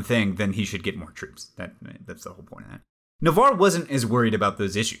this dumb thing, then he should get more troops. That's the whole point of that. Navarre wasn't as worried about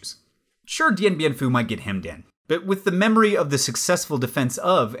those issues. Sure, Dien Bien Phu might get hemmed in, but with the memory of the successful defense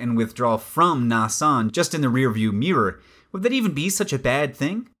of and withdrawal from Na San just in the rearview mirror, would that even be such a bad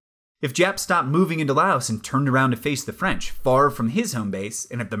thing? If Giap stopped moving into Laos and turned around to face the French, far from his home base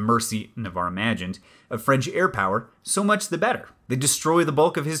and at the mercy, Navarre imagined, of French air power, so much the better. They destroy the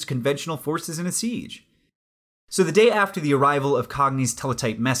bulk of his conventional forces in a siege. So the day after the arrival of Cagni's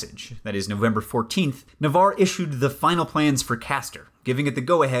teletype message, that is November 14th, Navarre issued the final plans for Castor, giving it the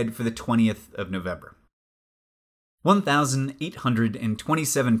go-ahead for the 20th of November.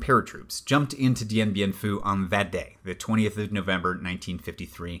 1,827 paratroops jumped into Dien Bien Phu on that day, the 20th of November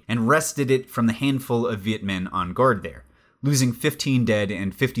 1953, and wrested it from the handful of Viet Minh on guard there, losing 15 dead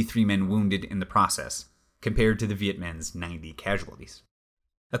and 53 men wounded in the process, compared to the Viet Minh's 90 casualties.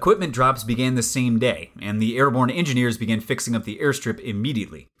 Equipment drops began the same day, and the airborne engineers began fixing up the airstrip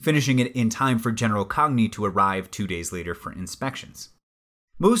immediately, finishing it in time for General Cagni to arrive 2 days later for inspections.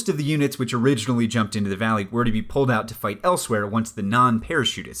 Most of the units which originally jumped into the valley were to be pulled out to fight elsewhere once the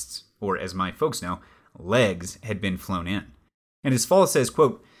non-parachutists, or as my folks know, legs, had been flown in. And as Fall says,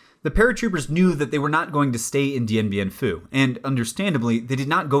 quote, "The paratroopers knew that they were not going to stay in Dien Bien Phu, and understandably, they did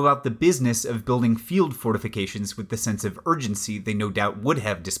not go about the business of building field fortifications with the sense of urgency they no doubt would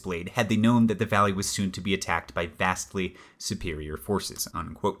have displayed had they known that the valley was soon to be attacked by vastly superior forces,"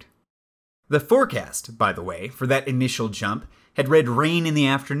 unquote. The forecast, by the way, for that initial jump had read rain in the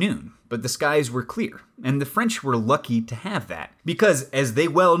afternoon, but the skies were clear, and the French were lucky to have that, because, as they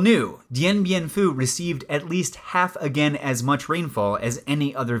well knew, Dien Bien Phu received at least half again as much rainfall as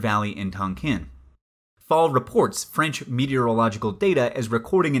any other valley in Tonkin. Fall reports French meteorological data as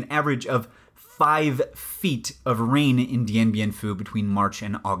recording an average of 5 feet of rain in Dien Bien Phu between March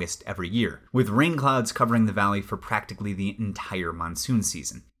and August every year, with rain clouds covering the valley for practically the entire monsoon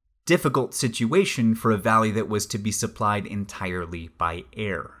season. Difficult situation for a valley that was to be supplied entirely by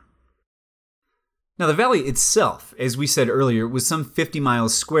air. Now, the valley itself, as we said earlier, was some 50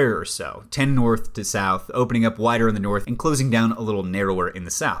 miles square or so, 10 north to south, opening up wider in the north and closing down a little narrower in the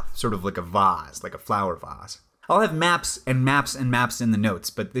south, sort of like a vase, like a flower vase. I'll have maps and maps and maps in the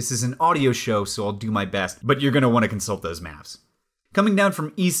notes, but this is an audio show, so I'll do my best, but you're going to want to consult those maps. Coming down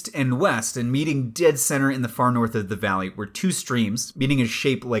from east and west and meeting dead center in the far north of the valley were two streams, meeting a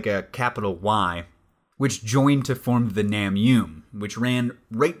shape like a capital Y, which joined to form the Nam Yum, which ran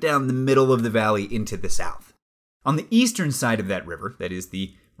right down the middle of the valley into the south. On the eastern side of that river, that is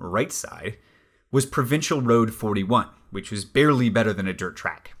the right side, was Provincial Road 41, which was barely better than a dirt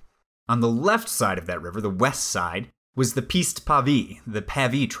track. On the left side of that river, the west side, was the Piste Pavie, the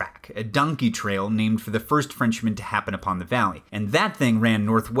Pavie track, a donkey trail named for the first Frenchman to happen upon the valley, and that thing ran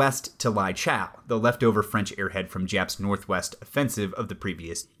northwest to Lai Chau, the leftover French airhead from Giap's northwest offensive of the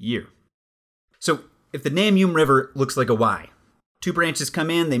previous year. So, if the Nam Yum River looks like a Y, two branches come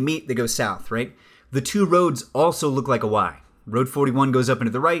in, they meet, they go south, right? The two roads also look like a Y. Road 41 goes up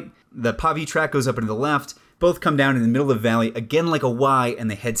into the right, the Pavie track goes up into the left, both come down in the middle of the valley, again like a Y, and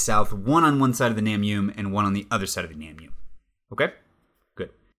they head south, one on one side of the Nam Yum and one on the other side of the Nam Yum. Okay?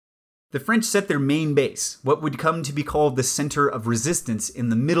 Good. The French set their main base, what would come to be called the center of resistance, in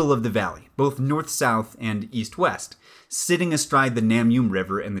the middle of the valley, both north-south and east-west, sitting astride the Nam Yum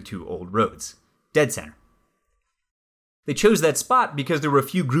River and the two old roads. Dead center. They chose that spot because there were a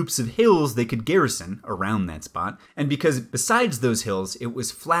few groups of hills they could garrison around that spot, and because besides those hills, it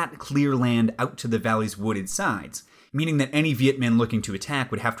was flat, clear land out to the valley's wooded sides, meaning that any Viet Minh looking to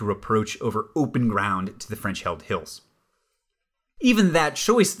attack would have to approach over open ground to the French-held hills. Even that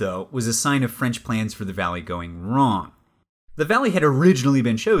choice, though, was a sign of French plans for the valley going wrong. The valley had originally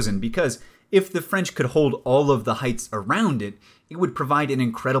been chosen because if the French could hold all of the heights around it, it would provide an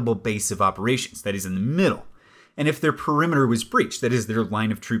incredible base of operations, that is, in the middle. And if their perimeter was breached, that is, their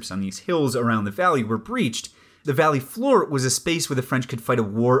line of troops on these hills around the valley were breached, the valley floor was a space where the French could fight a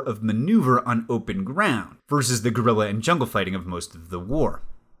war of maneuver on open ground, versus the guerrilla and jungle fighting of most of the war.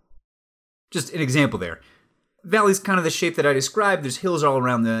 Just an example there. Valley's kind of the shape that I described. There's hills all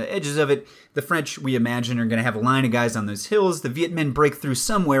around the edges of it. The French, we imagine, are going to have a line of guys on those hills. The Viet Minh break through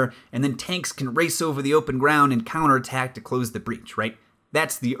somewhere, and then tanks can race over the open ground and counterattack to close the breach, right?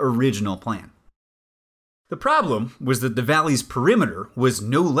 That's the original plan. The problem was that the valley's perimeter was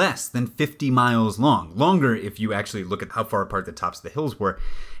no less than 50 miles long, longer if you actually look at how far apart the tops of the hills were.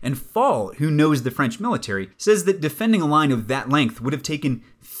 And Fall, who knows the French military, says that defending a line of that length would have taken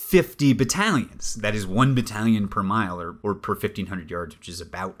 50 battalions, that is 1 battalion per mile, or per 1,500 yards, which is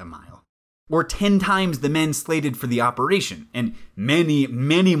about a mile. Or 10 times the men slated for the operation, and many,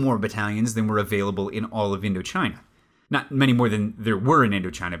 many more battalions than were available in all of Indochina. Not many more than there were in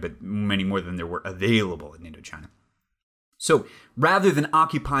Indochina, but many more than there were available in Indochina. So, rather than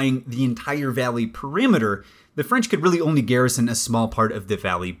occupying the entire valley perimeter, the French could really only garrison a small part of the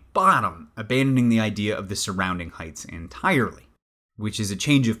valley bottom, abandoning the idea of the surrounding heights entirely, which is a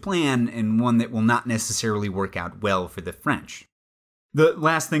change of plan and one that will not necessarily work out well for the French. The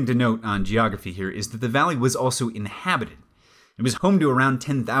last thing to note on geography here is that the valley was also inhabited. It was home to around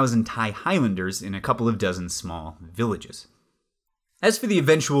 10,000 Thai Highlanders in a couple of dozen small villages. As for the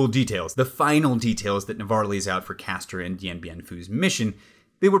eventual details, the final details that Navarre lays out for Castor and Dien Bien Phu's mission,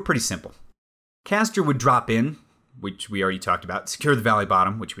 they were pretty simple. Castor would drop in, which we already talked about, secure the valley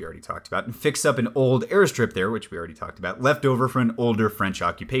bottom, which we already talked about, and fix up an old airstrip there, which we already talked about, left over from an older French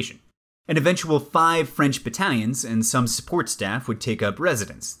occupation. An eventual 5 French battalions and some support staff would take up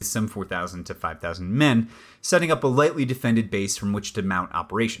residence, some 4,000 to 5,000 men, setting up a lightly defended base from which to mount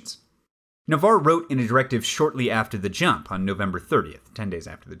operations. Navarre wrote in a directive shortly after the jump, on November 30th, 10 days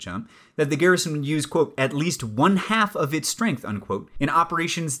after the jump, that the garrison would use, quote, at least 1/2 of its strength, unquote, in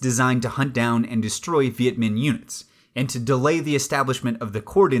operations designed to hunt down and destroy Viet Minh units, and to delay the establishment of the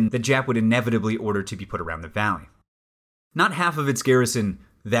cordon that Giap would inevitably order to be put around the valley. Not half of its garrison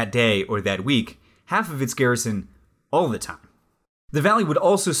that day or that week, half of its garrison all the time. The valley would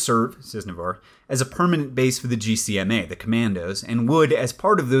also serve, says Navarre, as a permanent base for the GCMA, the commandos, and would, as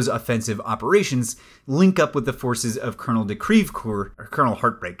part of those offensive operations, link up with the forces of Colonel de Crèvecoeur, or Colonel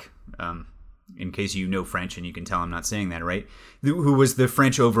Heartbreak, in case you know French and you can tell I'm not saying that right, who was the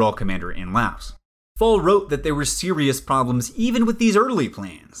French overall commander in Laos. Fall wrote that there were serious problems even with these early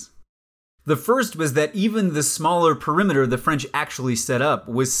plans. The first was that even the smaller perimeter the French actually set up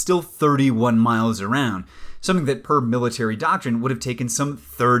was still 31 miles around, something that per military doctrine would have taken some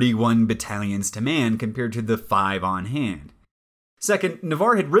 31 battalions to man compared to the 5 on hand. Second,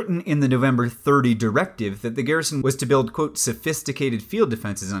 Navarre had written in the November 30 directive that the garrison was to build, quote, sophisticated field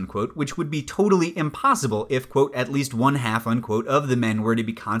defenses, unquote, which would be totally impossible if, quote, at least 1/2, unquote, of the men were to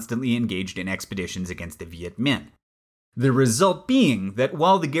be constantly engaged in expeditions against the Viet Minh. The result being that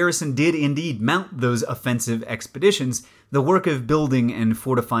while the garrison did indeed mount those offensive expeditions, the work of building and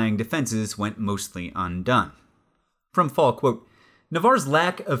fortifying defenses went mostly undone. From Fall, quote, Navarre's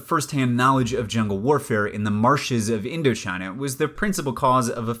lack of first-hand knowledge of jungle warfare in the marshes of Indochina was the principal cause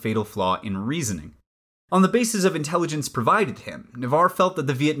of a fatal flaw in reasoning. On the basis of intelligence provided him, Navarre felt that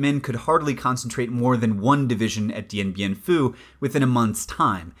the Viet Minh could hardly concentrate more than 1 division at Dien Bien Phu within a month's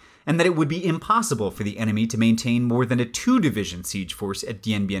time, and that it would be impossible for the enemy to maintain more than a 2-division siege force at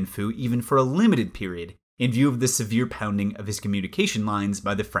Dien Bien Phu even for a limited period, in view of the severe pounding of his communication lines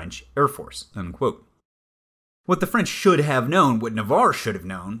by the French Air Force, unquote. What the French should have known, what Navarre should have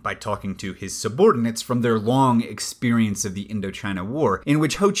known, by talking to his subordinates from their long experience of the Indochina War, in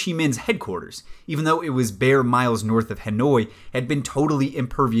which Ho Chi Minh's headquarters, even though it was bare miles north of Hanoi, had been totally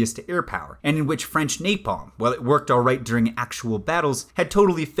impervious to air power, and in which French napalm, while it worked alright during actual battles, had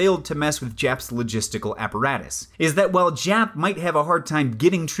totally failed to mess with Giap's logistical apparatus, is that while Giap might have a hard time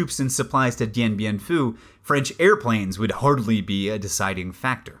getting troops and supplies to Dien Bien Phu, French airplanes would hardly be a deciding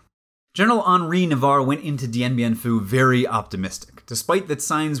factor. General Henri Navarre went into Dien Bien Phu very optimistic, despite that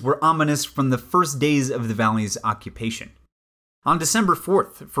signs were ominous from the first days of the valley's occupation. On December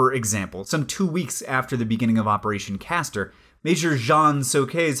 4th, for example, some 2 weeks after the beginning of Operation Castor, Major Jean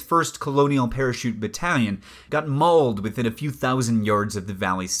Soquet's 1st Colonial Parachute Battalion got mauled within a few thousand yards of the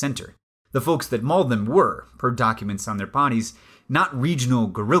valley's center. The folks that mauled them were, per documents on their bodies, not regional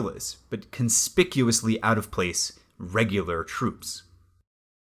guerrillas, but conspicuously out of place regular troops.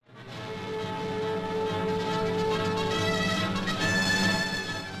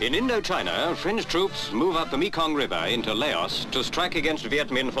 In Indochina, French troops move up the Mekong River into Laos to strike against Viet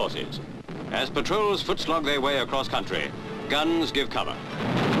Minh forces. As patrols footslog their way across country, guns give cover.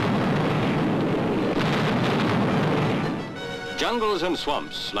 Jungles and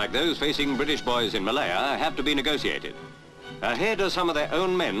swamps, like those facing British boys in Malaya, have to be negotiated. Ahead are some of their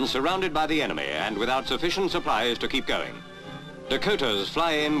own men surrounded by the enemy and without sufficient supplies to keep going. Dakotas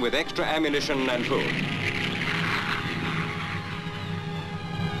fly in with extra ammunition and food.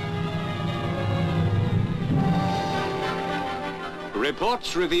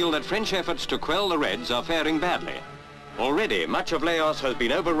 Reports reveal that French efforts to quell the Reds are faring badly. Already, much of Laos has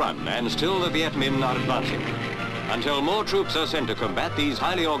been overrun, and still the Viet Minh are advancing. Until more troops are sent to combat these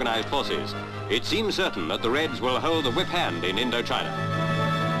highly organized forces, it seems certain that the Reds will hold the whip hand in Indochina.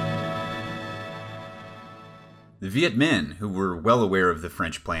 The Viet Minh, who were well aware of the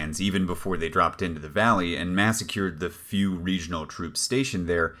French plans even before they dropped into the valley and massacred the few regional troops stationed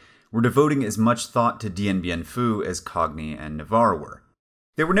there, were devoting as much thought to Dien Bien Phu as Cogni and Navarre were.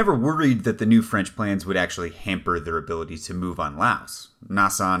 They were never worried that the new French plans would actually hamper their ability to move on Laos. Nha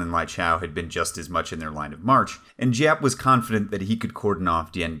San and Lai Chau had been just as much in their line of march, and Giap was confident that he could cordon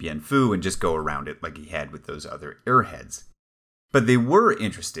off Dien Bien Phu and just go around it like he had with those other airheads. But they were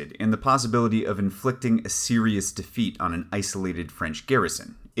interested in the possibility of inflicting a serious defeat on an isolated French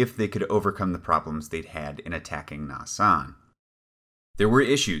garrison, if they could overcome the problems they'd had in attacking Nha San. There were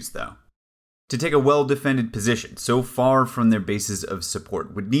issues, though. To take a well-defended position so far from their bases of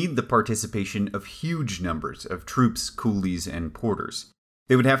support would need the participation of huge numbers of troops, coolies, and porters.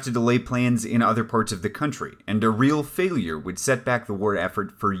 They would have to delay plans in other parts of the country, and a real failure would set back the war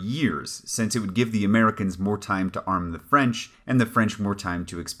effort for years, since it would give the Americans more time to arm the French, and the French more time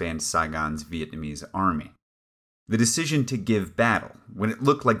to expand Saigon's Vietnamese army. The decision to give battle, when it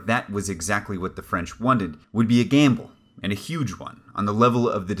looked like that was exactly what the French wanted, would be a gamble, and a huge one, on the level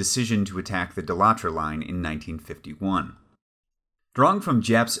of the decision to attack the De Lattre line in 1951. Drawing from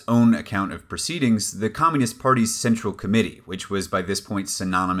Giap's own account of proceedings, the Communist Party's Central Committee, which was by this point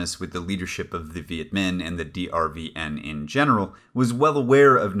synonymous with the leadership of the Viet Minh and the DRVN in general, was well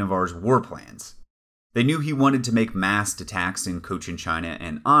aware of Navarre's war plans. They knew he wanted to make massed attacks in Cochin China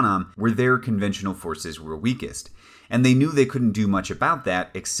and Annam, where their conventional forces were weakest, and they knew they couldn't do much about that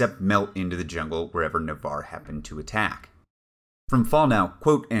except melt into the jungle wherever Navarre happened to attack. From Falnau,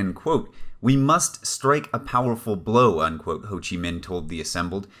 quote, end quote, "We must strike a powerful blow," unquote, Ho Chi Minh told the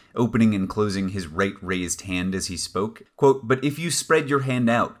assembled, opening and closing his right raised hand as he spoke. Quote, "But if you spread your hand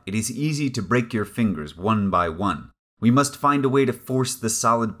out, it is easy to break your fingers one by one. We must find a way to force the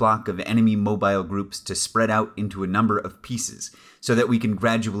solid block of enemy mobile groups to spread out into a number of pieces, so that we can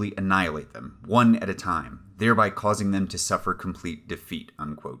gradually annihilate them, one at a time, thereby causing them to suffer complete defeat,"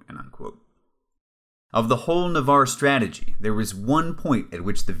 unquote and unquote. Of the whole Navarre strategy, there was one point at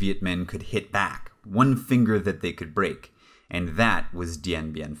which the Viet Minh could hit back, one finger that they could break, and that was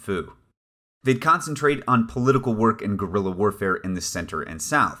Dien Bien Phu. They'd concentrate on political work and guerrilla warfare in the center and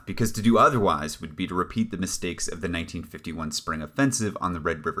south, because to do otherwise would be to repeat the mistakes of the 1951 spring offensive on the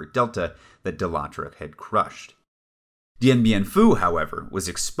Red River Delta that De Lattre had crushed. Dien Bien Phu, however, was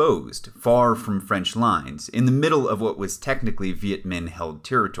exposed, far from French lines, in the middle of what was technically Viet Minh-held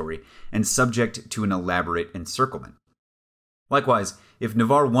territory, and subject to an elaborate encirclement. Likewise, if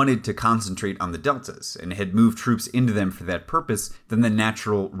Navarre wanted to concentrate on the deltas, and had moved troops into them for that purpose, then the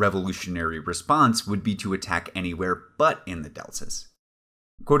natural revolutionary response would be to attack anywhere but in the deltas.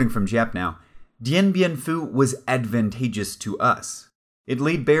 Quoting from Giap now, "Dien Bien Phu was advantageous to us. It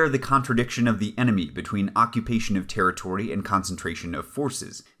laid bare the contradiction of the enemy between occupation of territory and concentration of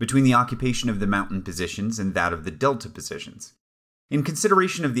forces, between the occupation of the mountain positions and that of the delta positions. In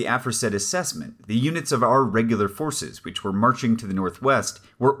consideration of the aforesaid assessment, the units of our regular forces, which were marching to the northwest,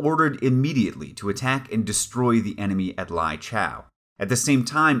 were ordered immediately to attack and destroy the enemy at Lai Chau. At the same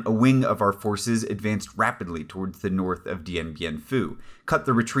time, a wing of our forces advanced rapidly towards the north of Dien Bien Phu, cut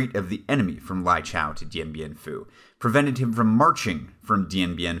the retreat of the enemy from Lai Chau to Dien Bien Phu, prevented him from marching from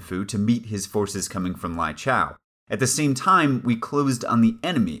Dien Bien Phu to meet his forces coming from Lai Chau. At the same time, we closed on the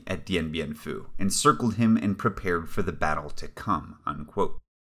enemy at Dien Bien Phu, encircled him and prepared for the battle to come," unquote.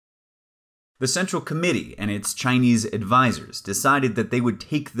 The Central Committee and its Chinese advisors decided that they would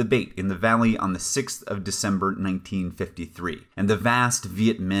take the bait in the valley on the 6th of December 1953, and the vast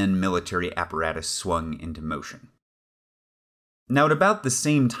Viet Minh military apparatus swung into motion. Now, at about the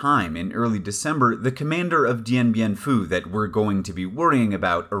same time, in early December, the commander of Dien Bien Phu that we're going to be worrying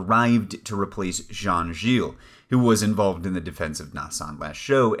about arrived to replace Jean Gilles, who was involved in the defense of Nha San last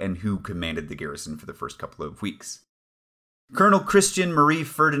show and who commanded the garrison for the first couple of weeks. Colonel Christian Marie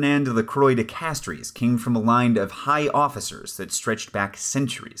Ferdinand de Lacroix de Castries came from a line of high officers that stretched back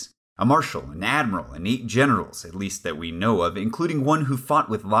centuries. A marshal, an admiral, and 8 generals, at least that we know of, including one who fought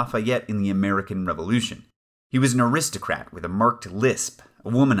with Lafayette in the American Revolution. He was an aristocrat with a marked lisp, a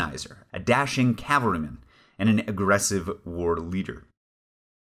womanizer, a dashing cavalryman, and an aggressive war leader.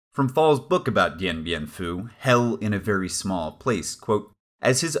 From Fall's book about Dien Bien Phu, Hell in a Very Small Place, quote,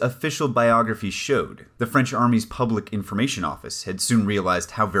 "As his official biography showed, the French Army's Public Information Office had soon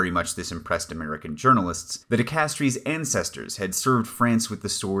realized how very much this impressed American journalists that de Castries' ancestors had served France with the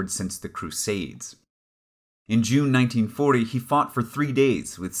sword since the Crusades. In June 1940, he fought for 3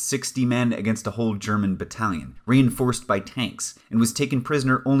 days with 60 men against a whole German battalion, reinforced by tanks, and was taken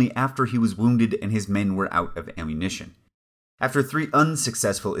prisoner only after he was wounded and his men were out of ammunition. After 3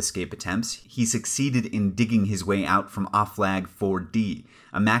 unsuccessful escape attempts, he succeeded in digging his way out from Aflag 4D,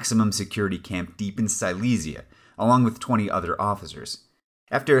 a maximum security camp deep in Silesia, along with 20 other officers.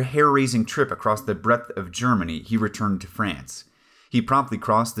 After a hair-raising trip across the breadth of Germany, he returned to France. He promptly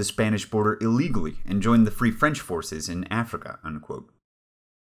crossed the Spanish border illegally and joined the Free French forces in Africa," unquote.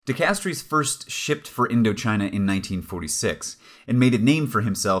 De Castries first shipped for Indochina in 1946 and made a name for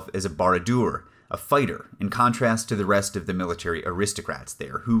himself as a baradeur, a fighter, in contrast to the rest of the military aristocrats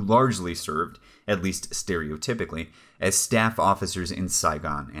there, who largely served, at least stereotypically, as staff officers in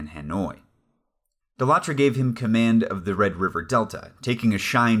Saigon and Hanoi. Delattre gave him command of the Red River Delta, taking a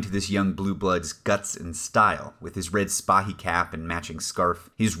shine to this young blue blood's guts and style, with his red Spahi cap and matching scarf,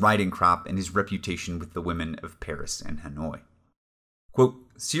 his riding crop, and his reputation with the women of Paris and Hanoi. Quote,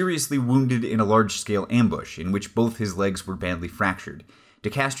 seriously wounded in a large-scale ambush in which both his legs were badly fractured, De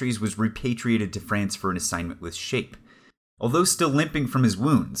Castries was repatriated to France for an assignment with Shape. Although still limping from his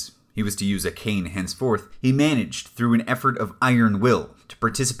wounds, he was to use a cane henceforth, he managed, through an effort of iron will, to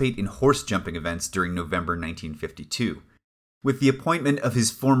participate in horse-jumping events during November 1952. With the appointment of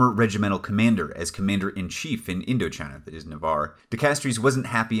his former regimental commander as commander-in-chief in Indochina, that is Navarre, De Castries wasn't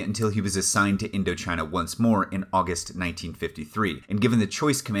happy until he was assigned to Indochina once more in August 1953, and given the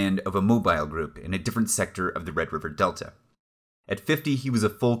choice command of a mobile group in a different sector of the Red River Delta. At 50, he was a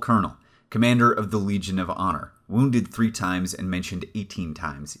full colonel, commander of the Legion of Honor, wounded 3 times and mentioned 18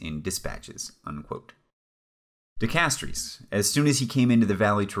 times in dispatches, unquote. De Castries, as soon as he came into the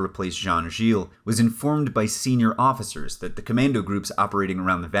valley to replace Jean Gilles, was informed by senior officers that the commando groups operating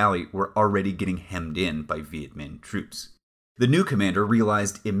around the valley were already getting hemmed in by Viet Minh troops. The new commander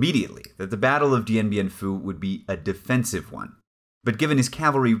realized immediately that the Battle of Dien Bien Phu would be a defensive one. But given his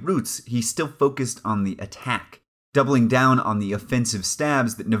cavalry roots, he still focused on the attack, doubling down on the offensive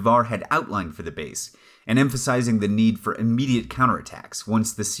stabs that Navarre had outlined for the base, and emphasizing the need for immediate counterattacks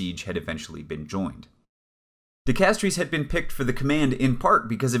once the siege had eventually been joined. De Castries had been picked for the command in part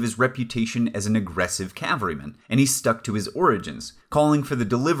because of his reputation as an aggressive cavalryman, and he stuck to his origins, calling for the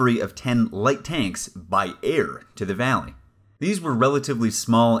delivery of 10 light tanks by air to the valley. These were relatively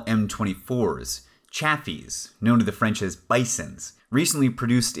small M24s, Chaffies, known to the French as Bisons, recently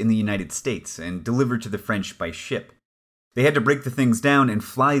produced in the United States and delivered to the French by ship. They had to break the things down and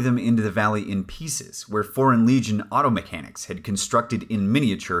fly them into the valley in pieces, where Foreign Legion automechanics had constructed in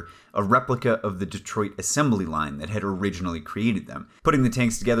miniature a replica of the Detroit assembly line that had originally created them, putting the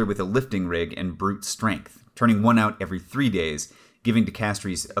tanks together with a lifting rig and brute strength, turning one out every 3 days, giving De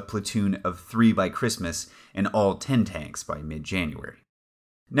Castries a platoon of 3 by Christmas and all 10 tanks by mid-January.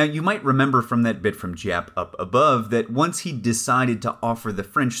 Now, you might remember from that bit from Giap up above that once he decided to offer the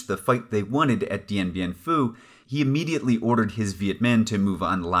French the fight they wanted at Dien Bien Phu, he immediately ordered his Viet Minh to move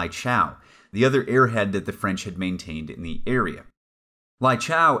on Lai Chau, the other airhead that the French had maintained in the area. Lai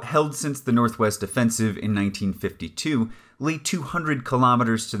Chau, held since the Northwest Offensive in 1952, lay 200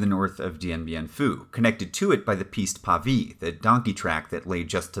 kilometers to the north of Dien Bien Phu, connected to it by the Piste Pavie, the donkey track that lay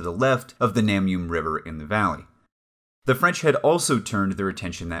just to the left of the Nam Yum River in the valley. The French had also turned their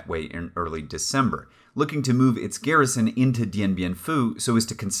attention that way in early December, looking to move its garrison into Dien Bien Phu so as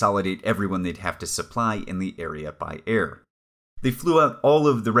to consolidate everyone they'd have to supply in the area by air. They flew out all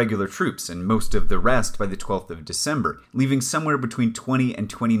of the regular troops and most of the rest by the 12th of December, leaving somewhere between 20 and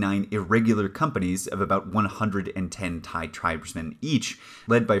 29 irregular companies of about 110 Thai tribesmen each,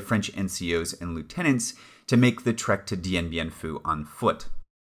 led by French NCOs and lieutenants, to make the trek to Dien Bien Phu on foot.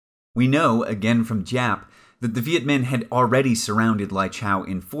 We know, again from Giap, that the Viet Minh had already surrounded Lai Chau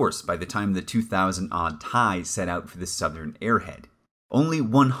in force by the time the 2,000-odd Thai set out for the southern airhead. Only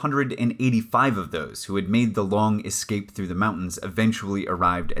 185 of those who had made the long escape through the mountains eventually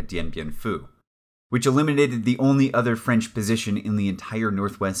arrived at Dien Bien Phu, which eliminated the only other French position in the entire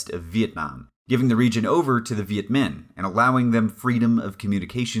northwest of Vietnam, giving the region over to the Viet Minh and allowing them freedom of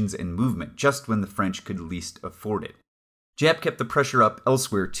communications and movement just when the French could least afford it. Giap kept the pressure up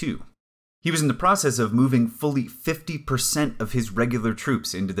elsewhere too. He was in the process of moving fully 50% of his regular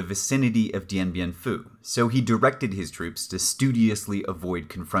troops into the vicinity of Dien Bien Phu, so he directed his troops to studiously avoid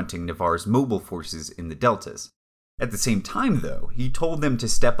confronting Navarre's mobile forces in the deltas. At the same time, though, he told them to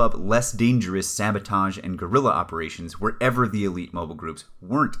step up less dangerous sabotage and guerrilla operations wherever the elite mobile groups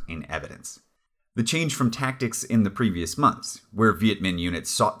weren't in evidence. The change from tactics in the previous months, where Viet Minh units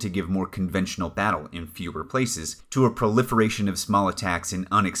sought to give more conventional battle in fewer places, to a proliferation of small attacks in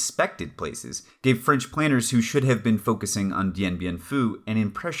unexpected places, gave French planners who should have been focusing on Dien Bien Phu an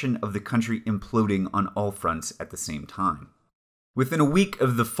impression of the country imploding on all fronts at the same time. Within a week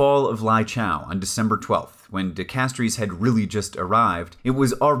of the fall of Lai Chau on December 12th, when De Castries had really just arrived, it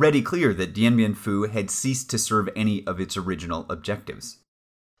was already clear that Dien Bien Phu had ceased to serve any of its original objectives.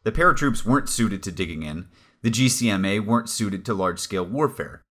 The paratroops weren't suited to digging in, the GCMA weren't suited to large-scale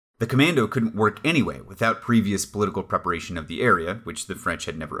warfare. The commando couldn't work anyway without previous political preparation of the area, which the French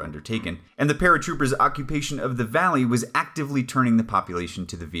had never undertaken, and the paratroopers' occupation of the valley was actively turning the population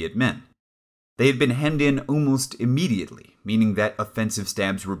to the Viet Minh. They had been hemmed in almost immediately, meaning that offensive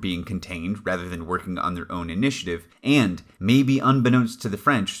stabs were being contained rather than working on their own initiative, and, maybe unbeknownst to the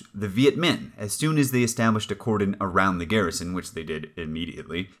French, the Viet Minh, as soon as they established a cordon around the garrison, which they did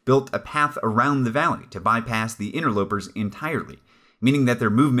immediately, built a path around the valley to bypass the interlopers entirely, meaning that their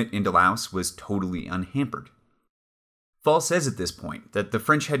movement into Laos was totally unhampered. Fall says at this point that the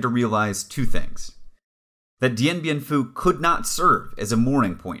French had to realize two things. That Dien Bien Phu could not serve as a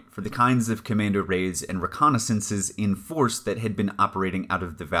mooring point for the kinds of commando raids and reconnaissances in force that had been operating out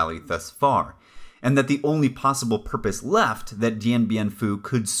of the valley thus far, and that the only possible purpose left that Dien Bien Phu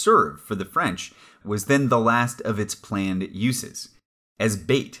could serve for the French was then the last of its planned uses, as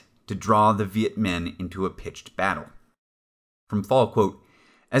bait to draw the Viet Minh into a pitched battle. From Fall, quote,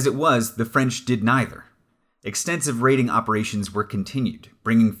 "As it was, the French did neither. Extensive raiding operations were continued,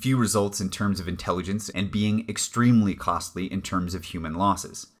 bringing few results in terms of intelligence and being extremely costly in terms of human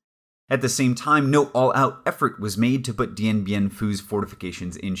losses. At the same time, no all-out effort was made to put Dien Bien Phu's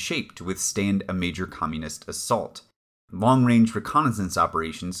fortifications in shape to withstand a major communist assault. Long-range reconnaissance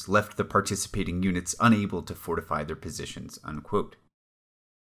operations left the participating units unable to fortify their positions," unquote.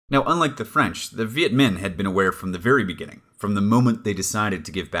 Now, unlike the French, the Viet Minh had been aware from the very beginning, from the moment they decided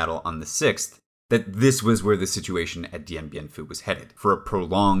to give battle on the 6th, that this was where the situation at Dien Bien Phu was headed, for a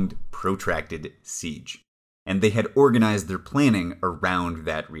prolonged, protracted siege. And they had organized their planning around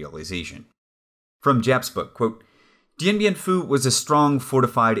that realization. From Japp's book, quote, "Dien Bien Phu was a strong,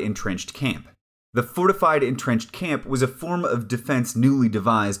 fortified, entrenched camp. The fortified, entrenched camp was a form of defense newly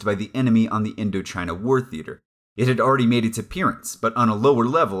devised by the enemy on the Indochina War Theater. It had already made its appearance, but on a lower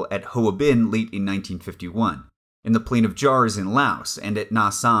level at Hoa Binh late in 1951. In the Plain of Jars in Laos, and at Na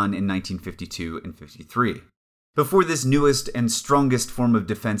San in 1952 and 53. Before this newest and strongest form of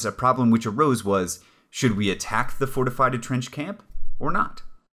defense, a problem which arose was, should we attack the fortified entrenched camp or not?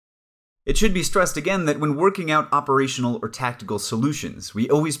 It should be stressed again that when working out operational or tactical solutions, we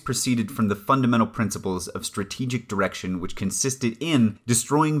always proceeded from the fundamental principles of strategic direction, which consisted in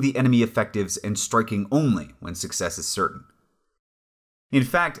destroying the enemy effectives and striking only when success is certain. In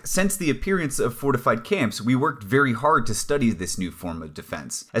fact, since the appearance of fortified camps, we worked very hard to study this new form of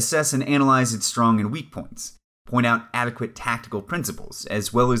defense, assess and analyze its strong and weak points, point out adequate tactical principles,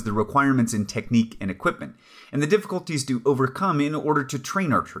 as well as the requirements in technique and equipment, and the difficulties to overcome in order to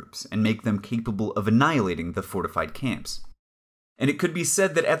train our troops and make them capable of annihilating the fortified camps. And it could be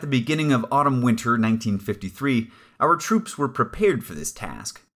said that at the beginning of autumn-winter 1953, our troops were prepared for this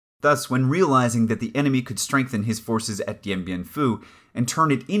task. Thus, when realizing that the enemy could strengthen his forces at Dien Bien Phu and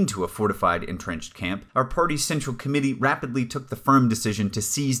turn it into a fortified, entrenched camp, our party's Central Committee rapidly took the firm decision to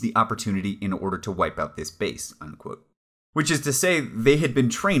seize the opportunity in order to wipe out this base," unquote. Which is to say, they had been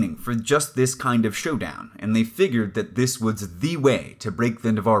training for just this kind of showdown, and they figured that this was the way to break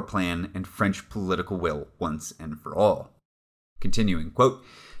the Navarre Plan and French political will once and for all. Continuing, quote,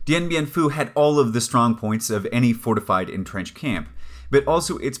 "Dien Bien Phu had all of the strong points of any fortified, entrenched camp, but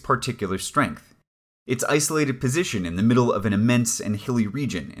also its particular strength. Its isolated position in the middle of an immense and hilly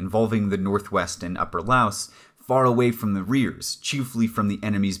region involving the northwest and upper Laos, far away from the rears, chiefly from the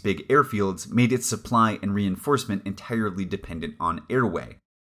enemy's big airfields, made its supply and reinforcement entirely dependent on airway.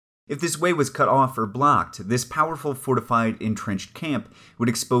 If this way was cut off or blocked, this powerful fortified entrenched camp would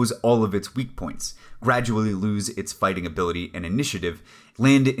expose all of its weak points, gradually lose its fighting ability and initiative,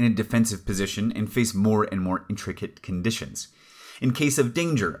 land in a defensive position, and face more and more intricate conditions. In case of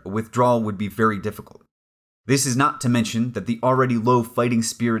danger, a withdrawal would be very difficult. This is not to mention that the already low fighting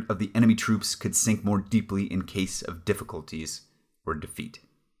spirit of the enemy troops could sink more deeply in case of difficulties or defeat."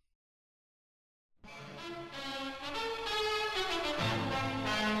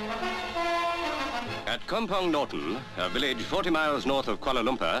 At Kompong Norton, a village 40 miles north of Kuala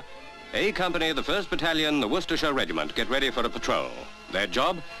Lumpur, A Company of the 1st Battalion, the Worcestershire Regiment, get ready for a patrol. Their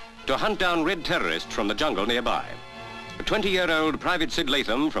job? To hunt down red terrorists from the jungle nearby. 20-year-old Private Sid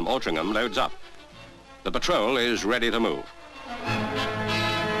Latham from Altrincham loads up. The patrol is ready to move.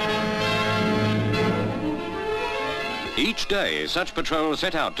 Each day, such patrols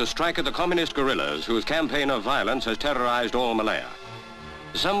set out to strike at the communist guerrillas whose campaign of violence has terrorized all Malaya.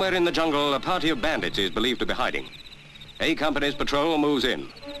 Somewhere in the jungle, a party of bandits is believed to be hiding. A Company's patrol moves in.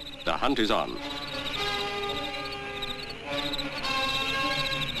 The hunt is on.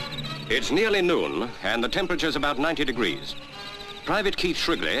 It's nearly noon, and the temperature's about 90 degrees. Private Keith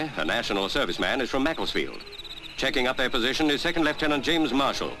Shrigley, a National Serviceman, is from Macclesfield. Checking up their position is Second Lieutenant James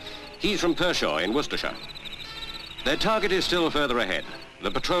Marshall. He's from Pershaw in Worcestershire. Their target is still further ahead.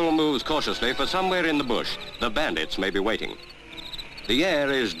 The patrol moves cautiously, for somewhere in the bush, the bandits may be waiting. The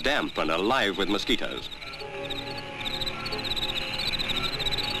air is damp and alive with mosquitoes.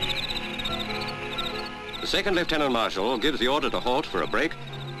 The Second Lieutenant Marshall gives the order to halt for a break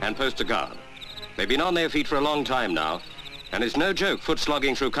and posts a guard. They've been on their feet for a long time now, and it's no joke foot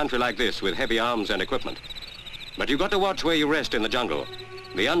slogging through country like this with heavy arms and equipment. But you've got to watch where you rest in the jungle.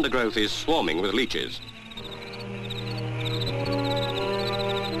 The undergrowth is swarming with leeches.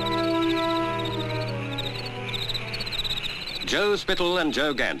 Joe Spittle and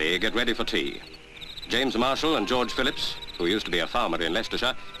Joe Gandy get ready for tea. James Marshall and George Phillips, who used to be a farmer in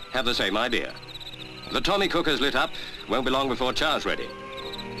Leicestershire, have the same idea. The Tommy cooker's lit up. Won't be long before cha's ready.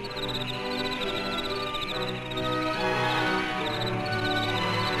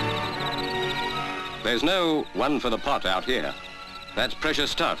 There's no one for the pot out here. That's precious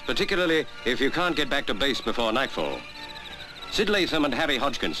stuff, particularly if you can't get back to base before nightfall. Sid Latham and Harry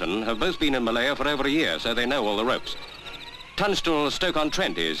Hodgkinson have both been in Malaya for over a year, so they know all the ropes. Tunstall,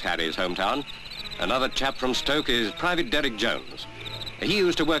 Stoke-on-Trent is Harry's hometown. Another chap from Stoke is Private Derek Jones. He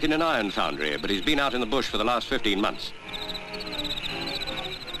used to work in an iron foundry, but he's been out in the bush for the last 15 months.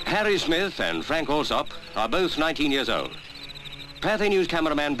 Harry Smith and Frank Alsop are both 19 years old. Pathé News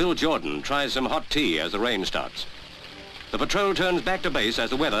cameraman Bill Jordan tries some hot tea as the rain starts. The patrol turns back to base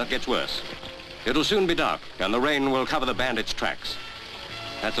as the weather gets worse. It'll soon be dark, and the rain will cover the bandits' tracks.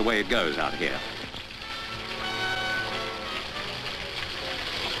 That's the way it goes out here.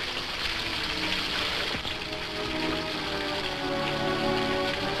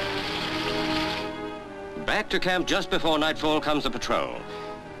 Back to camp just before nightfall comes the patrol.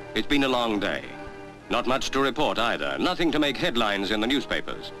 It's been a long day. Not much to report either. Nothing to make headlines in the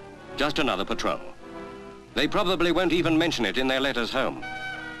newspapers. Just another patrol. They probably won't even mention it in their letters home.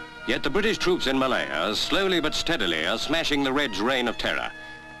 Yet the British troops in Malaya, slowly but steadily, are smashing the Reds' reign of terror.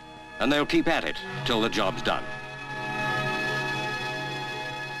 And they'll keep at it till the job's done.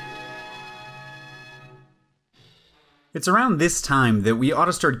 It's around this time that we ought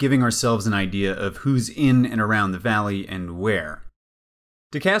to start giving ourselves an idea of who's in and around the valley and where.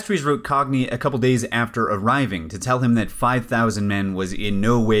 De Castries wrote Cagni a couple days after arriving to tell him that 5,000 men was in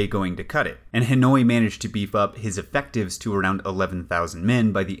no way going to cut it, and Hanoi managed to beef up his effectives to around 11,000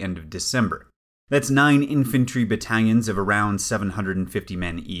 men by the end of December. That's 9 infantry battalions of around 750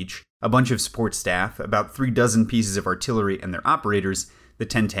 men each, a bunch of support staff, about 36 pieces of artillery and their operators, the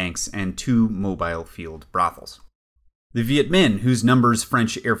 10 tanks, and 2 mobile field brothels. The Viet Minh, whose numbers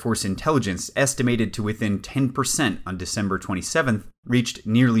French Air Force intelligence estimated to within 10% on December 27th, reached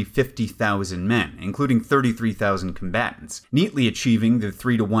nearly 50,000 men, including 33,000 combatants, neatly achieving the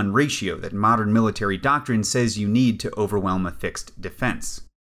 3-to-1 ratio that modern military doctrine says you need to overwhelm a fixed defense.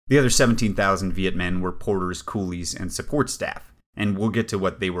 The other 17,000 Viet Minh were porters, coolies, and support staff, and we'll get to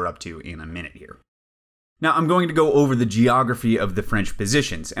what they were up to in a minute here. Now, I'm going to go over the geography of the French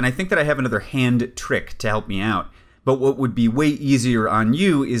positions, and I think that I have another hand trick to help me out. But what would be way easier on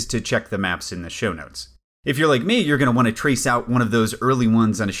you is to check the maps in the show notes. If you're like me, you're going to want to trace out one of those early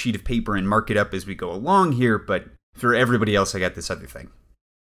ones on a sheet of paper and mark it up as we go along here, but for everybody else, I got this other thing.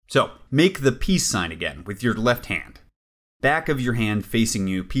 So, make the peace sign again with your left hand. Back of your hand facing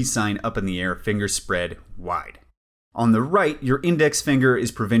you, peace sign up in the air, fingers spread wide. On the right, your index finger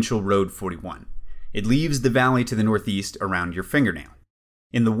is Provincial Road 41. It leaves the valley to the northeast around your fingernail.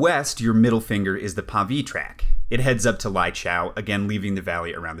 In the west, your middle finger is the Pavie track. It heads up to Lai Chau, again leaving the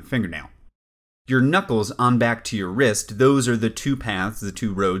valley around the fingernail. Your knuckles on back to your wrist, those are the 2 paths, the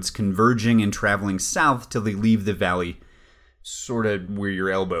 2 roads, converging and traveling south till they leave the valley, sort of where your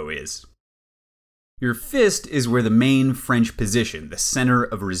elbow is. Your fist is where the main French position, the center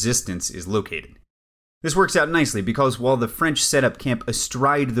of resistance, is located. This works out nicely because while the French set up camp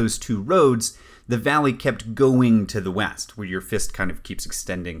astride those 2 roads, the valley kept going to the west, where your fist kind of keeps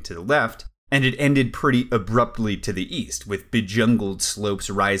extending to the left, and it ended pretty abruptly to the east, with bejungled slopes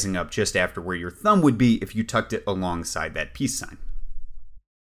rising up just after where your thumb would be if you tucked it alongside that peace sign.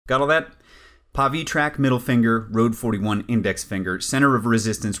 Got all that? Pavie track, middle finger, Road 41, index finger, center of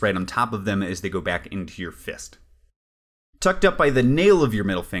resistance right on top of them as they go back into your fist. Tucked up by the nail of your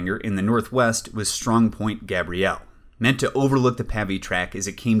middle finger in the northwest was Strong Point Gabriel, meant to overlook the Pavie track as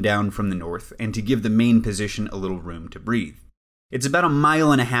it came down from the north and to give the main position a little room to breathe. It's about 1.5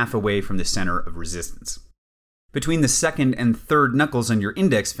 miles away from the center of resistance. Between the second and third knuckles on your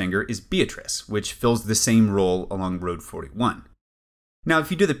index finger is Beatrice, which fills the same role along Road 41. Now,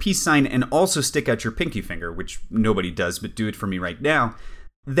 if you do the peace sign and also stick out your pinky finger, which nobody does, but do it for me right now,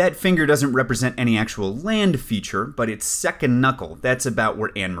 that finger doesn't represent any actual land feature, but its second knuckle, that's about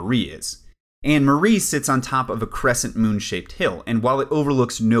where Anne-Marie is. Anne-Marie sits on top of a crescent moon-shaped hill, and while it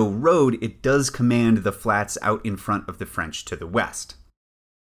overlooks no road, it does command the flats out in front of the French to the west.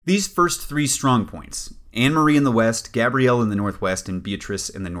 These first 3 strong points, Anne-Marie in the west, Gabrielle in the northwest, and Beatrice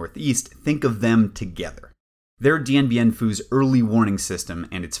in the northeast, think of them together. They're Dien Bien Phu's early warning system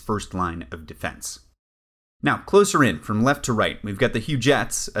and its first line of defense. Now, closer in, from left to right, we've got the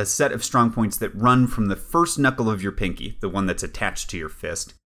Huguettes, a set of strong points that run from the first knuckle of your pinky, the one that's attached to your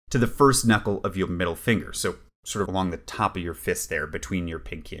fist, to the first knuckle of your middle finger, so sort of along the top of your fist there, between your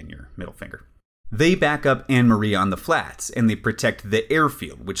pinky and your middle finger. They back up Anne-Marie on the flats, and they protect the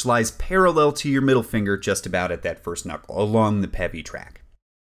airfield, which lies parallel to your middle finger just about at that first knuckle, along the Pavie track.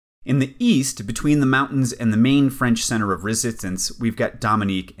 In the east, between the mountains and the main French center of resistance, we've got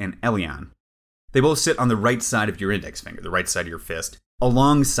Dominique and Eliane. They both sit on the right side of your index finger, the right side of your fist,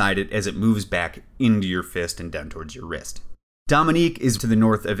 alongside it as it moves back into your fist and down towards your wrist. Dominique is to the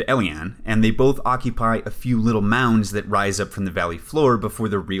north of Eliane, and they both occupy a few little mounds that rise up from the valley floor before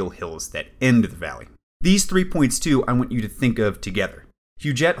the real hills that end the valley. These 3 points, too, I want you to think of together.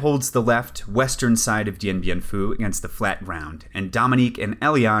 Huguette holds the left, western side of Dien Bien Phu against the flat ground, and Dominique and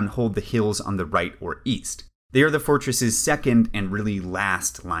Eliane hold the hills on the right or east. They are the fortress's second and really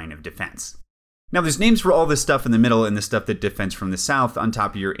last line of defense. Now, there's names for all this stuff in the middle and the stuff that defends from the south on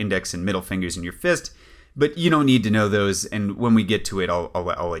top of your index and middle fingers in your fist, but you don't need to know those, and when we get to it,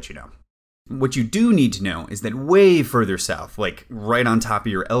 I'll let you know. What you do need to know is that way further south, like right on top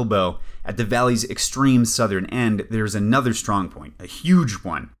of your elbow, at the valley's extreme southern end, there's another strong point, a huge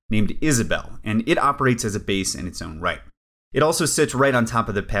one, named Isabelle, and it operates as a base in its own right. It also sits right on top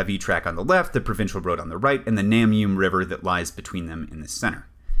of the Pavie track on the left, the provincial road on the right, and the Nam Yum River that lies between them in the center.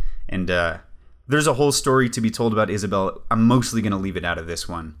 And there's a whole story to be told about Isabelle. I'm mostly going to leave it out of this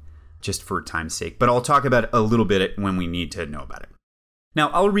one, just for time's sake, but I'll talk about it a little bit when we need to know about it. Now,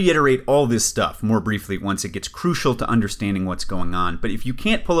 I'll reiterate all this stuff more briefly once it gets crucial to understanding what's going on, but if you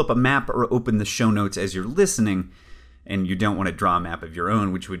can't pull up a map or open the show notes as you're listening, and you don't want to draw a map of your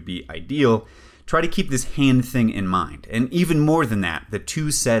own, which would be ideal, try to keep this hand thing in mind, and even more than that, the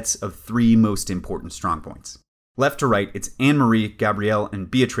two sets of 3 most important strongpoints. Left to right, it's Anne-Marie, Gabrielle, and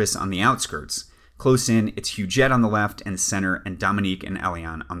Beatrice on the outskirts. Close in, it's Huguette on the left and center, and Dominique and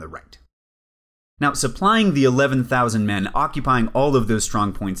Eliane on the right. Now, supplying the 11,000 men occupying all of those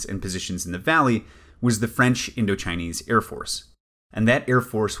strong points and positions in the valley was the French Indochinese Air Force. And that Air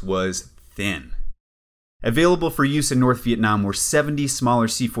Force was thin. Available for use in North Vietnam were 70 smaller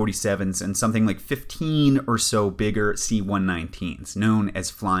C-47s and something like 15 or so bigger C-119s, known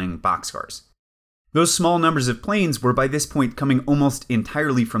as flying boxcars. Those small numbers of planes were by this point coming almost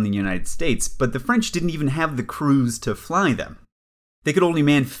entirely from the United States, but the French didn't even have the crews to fly them. They could only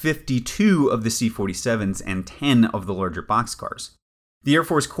man 52 of the C-47s and 10 of the larger boxcars. The Air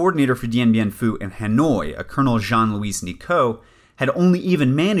Force coordinator for Dien Bien Phu and Hanoi, a Colonel Jean-Louis Nicot, had only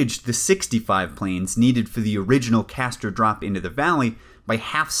even managed the 65 planes needed for the original Castor drop into the valley by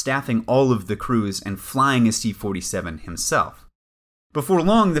half-staffing all of the crews and flying a C-47 himself. Before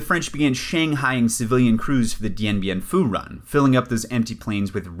long, the French began shanghaiing civilian crews for the Dien Bien Phu run, filling up those empty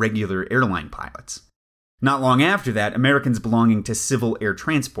planes with regular airline pilots. Not long after that, Americans belonging to Civil Air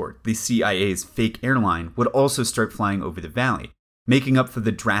Transport, the CIA's fake airline, would also start flying over the valley, making up for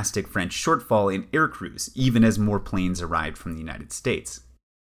the drastic French shortfall in air crews, even as more planes arrived from the United States.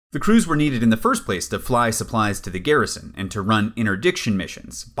 The crews were needed in the first place to fly supplies to the garrison and to run interdiction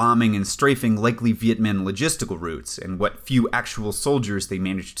missions, bombing and strafing likely Viet Minh logistical routes and what few actual soldiers they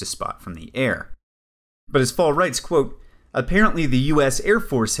managed to spot from the air. But as Fall writes, quote, apparently the U.S. Air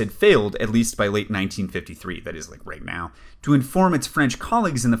Force had failed, at least by late 1953, that is like right now, to inform its French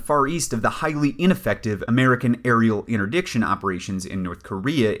colleagues in the Far East of the highly ineffective American aerial interdiction operations in North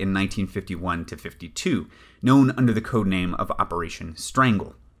Korea in 1951-52, known under the codename of Operation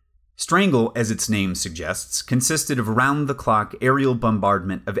Strangle. Strangle, as its name suggests, consisted of round-the-clock aerial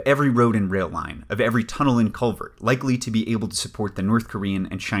bombardment of every road and rail line, of every tunnel and culvert, likely to be able to support the North Korean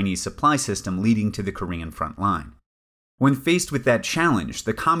and Chinese supply system leading to the Korean front line. When faced with that challenge,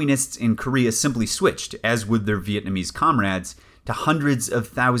 the communists in Korea simply switched, as would their Vietnamese comrades, to hundreds of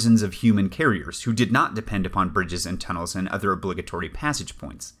thousands of human carriers who did not depend upon bridges and tunnels and other obligatory passage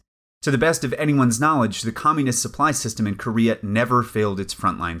points. To the best of anyone's knowledge, the communist supply system in Korea never failed its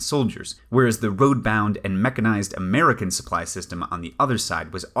frontline soldiers, whereas the road-bound and mechanized American supply system on the other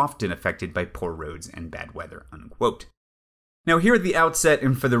side was often affected by poor roads and bad weather, unquote. Now here at the outset,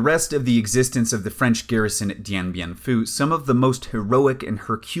 and for the rest of the existence of the French garrison at Dien Bien Phu, some of the most heroic and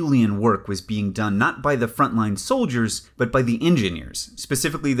Herculean work was being done not by the frontline soldiers, but by the engineers,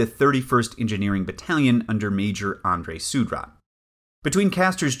 specifically the 31st Engineering Battalion under Major André Sudrat. Between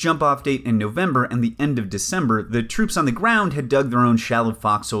Castor's jump-off date in November and the end of December, the troops on the ground had dug their own shallow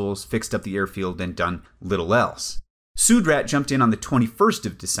foxholes, fixed up the airfield, and done little else. Sudrat jumped in on the 21st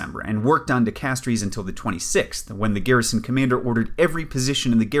of December and worked on De Castries until the 26th, when the garrison commander ordered every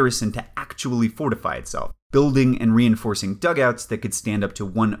position in the garrison to actually fortify itself, building and reinforcing dugouts that could stand up to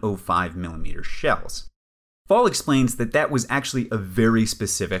 105mm shells. Fall explains that was actually a very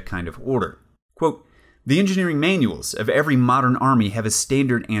specific kind of order. Quote, the engineering manuals of every modern army have a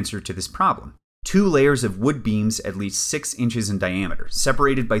standard answer to this problem. 2 layers of wood beams at least 6 inches in diameter,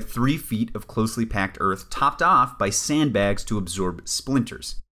 separated by 3 feet of closely packed earth, topped off by sandbags to absorb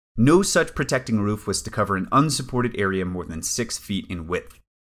splinters. No such protecting roof was to cover an unsupported area more than 6 feet in width.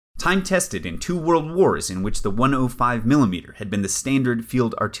 Time-tested in 2 world wars in which the 105mm had been the standard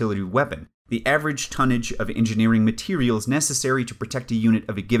field artillery weapon, the average tonnage of engineering materials necessary to protect a unit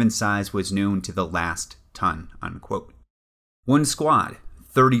of a given size was known to the last ton, unquote. 1 squad,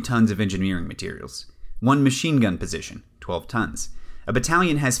 30 tons of engineering materials. 1 machine gun position, 12 tons. A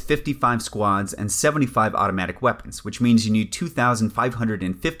battalion has 55 squads and 75 automatic weapons, which means you need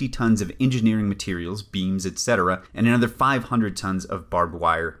 2,550 tons of engineering materials, beams, etc., and another 500 tons of barbed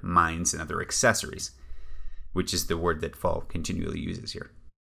wire, mines, and other accessories, which is the word that Fall continually uses here.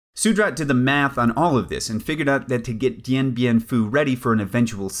 Sudrat did the math on all of this and figured out that to get Dien Bien Phu ready for an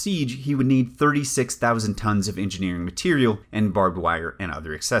eventual siege, he would need 36,000 tons of engineering material and barbed wire and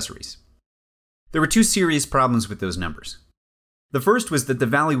other accessories. There were 2 serious problems with those numbers. The first was that the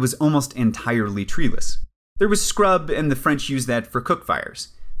valley was almost entirely treeless. There was scrub, and the French used that for cook fires.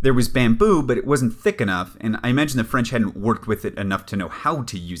 There was bamboo, but it wasn't thick enough, and I imagine the French hadn't worked with it enough to know how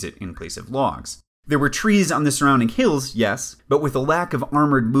to use it in place of logs. There were trees on the surrounding hills, yes, but with a lack of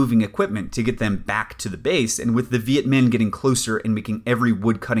armored moving equipment to get them back to the base, and with the Viet Minh getting closer and making every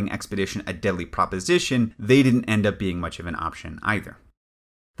wood-cutting expedition a deadly proposition, they didn't end up being much of an option either.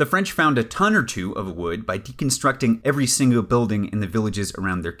 The French found a ton or 2 of wood by deconstructing every single building in the villages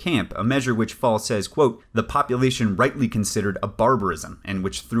around their camp, a measure which Fall says, quote, the population rightly considered a barbarism, and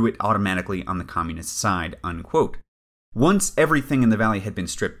which threw it automatically on the communist side, unquote. Once everything in the valley had been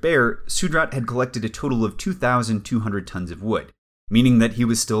stripped bare, Sudrat had collected a total of 2,200 tons of wood, meaning that he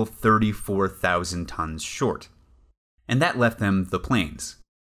was still 34,000 tons short. And that left them the planes.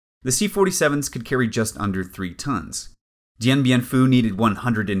 The C-47s could carry just under 3 tons. Dien Bien Phu needed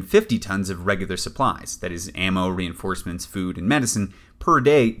 150 tons of regular supplies, that is, ammo, reinforcements, food, and medicine, per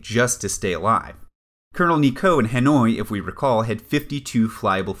day just to stay alive. Colonel Nicot in Hanoi, if we recall, had 52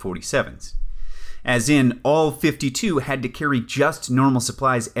 flyable 47s. As in, all 52 had to carry just normal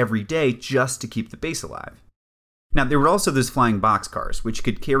supplies every day just to keep the base alive. Now, there were also those flying boxcars, which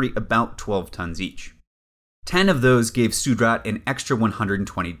could carry about 12 tons each. 10 of those gave Sudrat an extra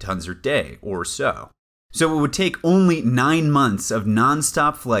 120 tons a day, or so. So it would take only 9 months of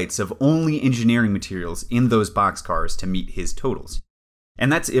non-stop flights of only engineering materials in those boxcars to meet his totals. And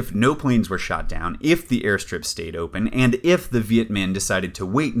that's if no planes were shot down, if the airstrip stayed open, and if the Viet Minh decided to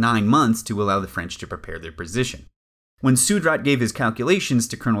wait 9 months to allow the French to prepare their position. When Sudrat gave his calculations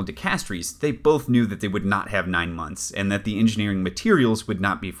to Colonel de Castries, they both knew that they would not have 9 months, and that the engineering materials would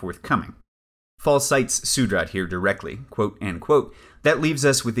not be forthcoming. Fall cites Sudrat here directly, quote, and quote, that leaves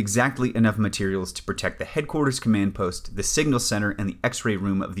us with exactly enough materials to protect the headquarters command post, the signal center, and the x-ray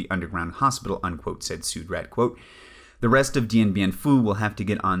room of the underground hospital, unquote, said Sudrat, quote. The rest of Dien Bien Phu will have to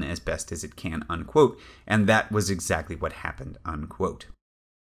get on as best as it can, unquote, and that was exactly what happened, unquote.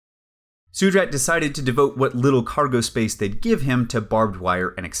 Sudrat decided to devote what little cargo space they'd give him to barbed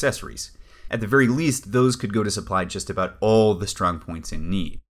wire and accessories. At the very least, those could go to supply just about all the strong points in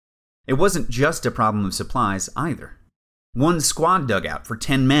need. It wasn't just a problem of supplies either. 1 squad dugout for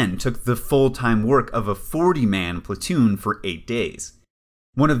 10 men took the full-time work of a 40-man platoon for 8 days.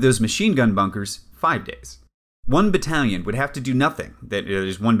 One of those machine gun bunkers, 5 days. 1 battalion would have to do nothing, that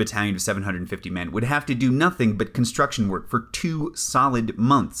is 1 battalion of 750 men, would have to do nothing but construction work for 2 solid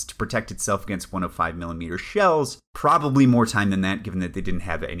months to protect itself against 105mm shells, probably more time than that given that they didn't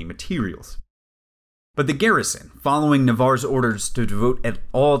have any materials. But the garrison, following Navarre's orders to devote at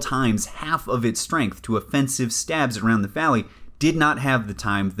all times half of its strength to offensive stabs around the valley, did not have the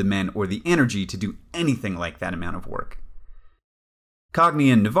time, the men, or the energy to do anything like that amount of work.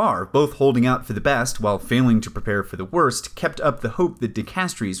 Cogny and Navarre, both holding out for the best while failing to prepare for the worst, kept up the hope that de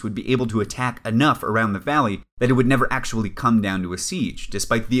Castries would be able to attack enough around the valley that it would never actually come down to a siege,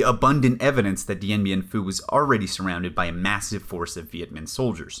 despite the abundant evidence that Dien Bien Phu was already surrounded by a massive force of Viet Minh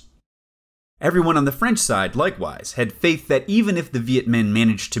soldiers. Everyone on the French side, likewise, had faith that even if the Viet Minh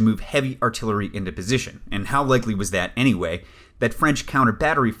managed to move heavy artillery into position, and how likely was that anyway, that French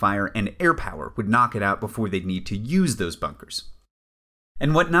counter-battery fire and air power would knock it out before they'd need to use those bunkers.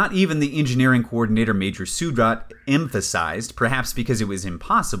 And what not even the engineering coordinator Major Sudrat emphasized, perhaps because it was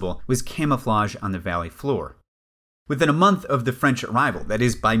impossible, was camouflage on the valley floor. Within a month of the French arrival, that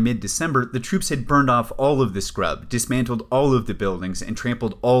is, by mid-December, the troops had burned off all of the scrub, dismantled all of the buildings, and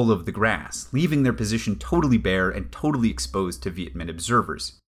trampled all of the grass, leaving their position totally bare and totally exposed to Viet Minh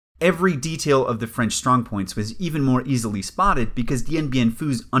observers. Every detail of the French strongpoints was even more easily spotted because Dien Bien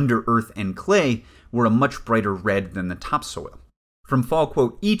Phu's under earth and clay were a much brighter red than the topsoil. From Fall,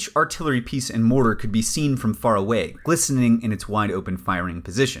 quote, each artillery piece and mortar could be seen from far away, glistening in its wide-open firing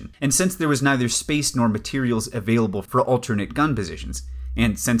position. And since there was neither space nor materials available for alternate gun positions,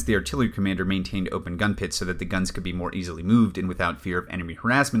 and since the artillery commander maintained open gun pits so that the guns could be more easily moved and without fear of enemy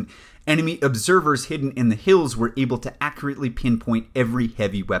harassment, enemy observers hidden in the hills were able to accurately pinpoint every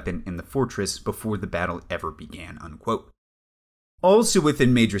heavy weapon in the fortress before the battle ever began, unquote. Also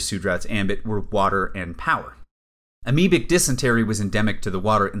within Major Sudrat's ambit were water and power. Amoebic dysentery was endemic to the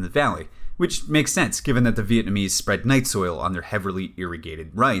water in the valley, which makes sense given that the Vietnamese spread night soil on their heavily irrigated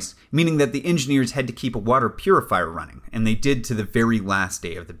rice, meaning that the engineers had to keep a water purifier running, and they did to the very last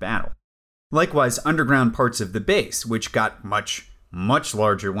day of the battle. Likewise, underground parts of the base, which got much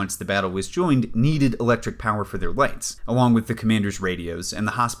larger once the battle was joined, needed electric power for their lights, along with the commander's radios and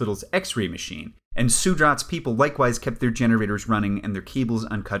the hospital's X-ray machine, and Sudrat's people likewise kept their generators running and their cables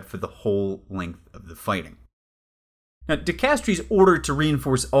uncut for the whole length of the fighting. Now, De Castries' order to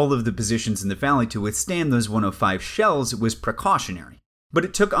reinforce all of the positions in the valley to withstand those 105 shells was precautionary, but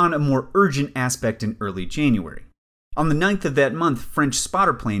it took on a more urgent aspect in early January. On the 9th of that month, French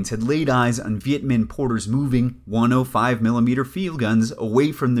spotter planes had laid eyes on Viet Minh porters moving 105mm field guns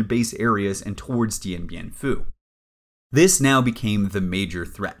away from their base areas and towards Dien Bien Phu. This now became the major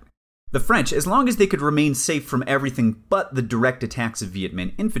threat. The French, as long as they could remain safe from everything but the direct attacks of Viet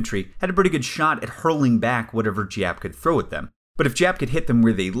Minh infantry, had a pretty good shot at hurling back whatever Giap could throw at them. But if Giap could hit them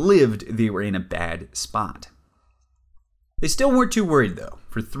where they lived, they were in a bad spot. They still weren't too worried, though,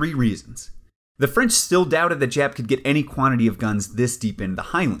 for 3 reasons. The French still doubted that Giap could get any quantity of guns this deep into the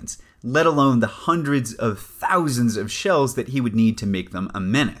highlands, let alone the hundreds of thousands of shells that he would need to make them a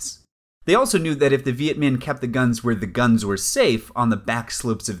menace. They also knew that if the Viet Minh kept the guns where the guns were safe, on the back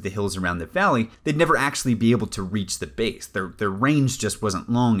slopes of the hills around the valley, they'd never actually be able to reach the base. Their range just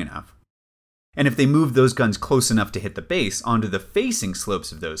wasn't long enough. And if they moved those guns close enough to hit the base onto the facing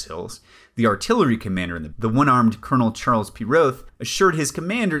slopes of those hills, the artillery commander, the one-armed Colonel Charles Piroth, assured his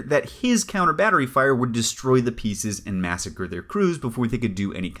commander that his counter-battery fire would destroy the pieces and massacre their crews before they could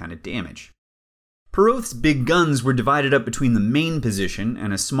do any kind of damage. Piroth's big guns were divided up between the main position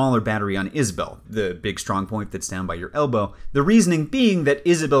and a smaller battery on Isabelle, the big strong point that's down by your elbow, the reasoning being that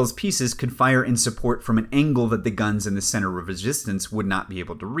Isabelle's pieces could fire in support from an angle that the guns in the center of resistance would not be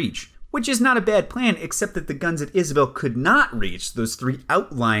able to reach. Which is not a bad plan, except that the guns at Isabelle could not reach those 3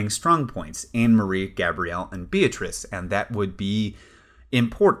 outlying strong points, Anne-Marie, Gabrielle, and Beatrice, and that would be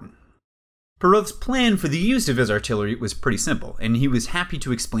important. Piroth's plan for the use of his artillery was pretty simple, and he was happy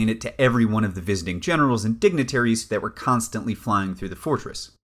to explain it to every one of the visiting generals and dignitaries that were constantly flying through the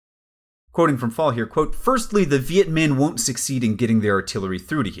fortress. Quoting from Fall here, quote, "Firstly, the Viet Minh won't succeed in getting their artillery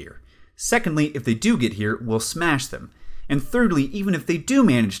through to here. Secondly, if they do get here, we'll smash them. And thirdly, even if they do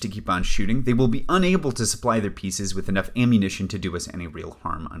manage to keep on shooting, they will be unable to supply their pieces with enough ammunition to do us any real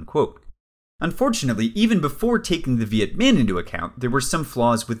harm," unquote. Unfortunately, even before taking the Viet Minh into account, there were some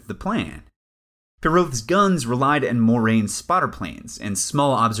flaws with the plan. Piroth's guns relied on Moraine's spotter planes and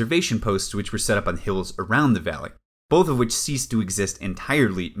small observation posts which were set up on hills around the valley, both of which ceased to exist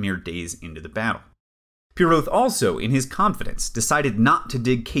entirely mere days into the battle. Piroth also, in his confidence, decided not to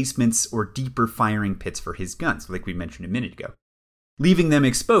dig casements or deeper firing pits for his guns, like we mentioned a minute ago. Leaving them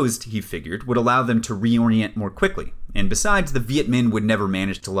exposed, he figured, would allow them to reorient more quickly, and besides, the Viet Minh would never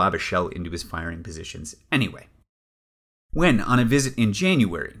manage to lob a shell into his firing positions anyway. When, on a visit in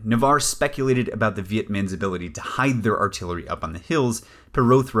January, Navarre speculated about the Viet Minh's ability to hide their artillery up on the hills,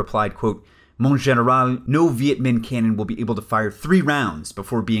 Piroth replied, quote, "Mon général, no Viet Minh cannon will be able to fire 3 rounds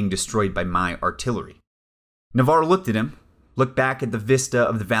before being destroyed by my artillery." Navarre looked at him, looked back at the vista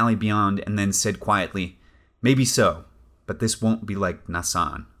of the valley beyond, and then said quietly, "Maybe so, but this won't be like Nha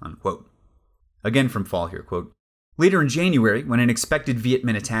San," unquote. Again from Fall here, quote, "Later in January, when an expected Viet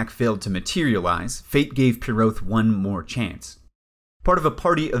Minh attack failed to materialize, fate gave Piroth one more chance. Part of a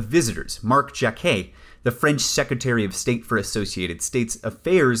party of visitors, Marc Jacquet, the French Secretary of State for Associated States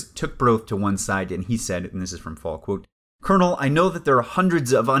Affairs, took Piroth to one side and he said, and this is from Fall, quote, "Colonel, I know that there are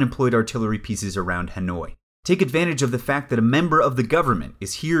hundreds of unemployed artillery pieces around Hanoi. Take advantage of the fact that a member of the government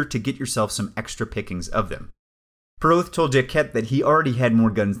is here to get yourself some extra pickings of them." Piroth told Jacquet that he already had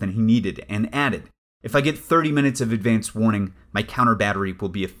more guns than he needed and added, "If I get 30 minutes of advance warning, my counter-battery will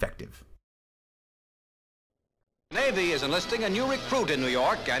be effective." The Navy is enlisting a new recruit in New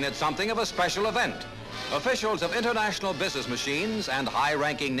York, and it's something of a special event. Officials of international business machines and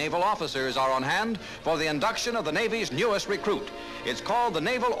high-ranking naval officers are on hand for the induction of the Navy's newest recruit. It's called the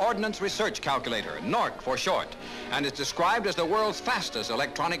Naval Ordnance Research Calculator, NORC for short, and it's described as the world's fastest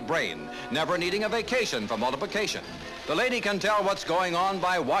electronic brain, never needing a vacation for multiplication. The lady can tell what's going on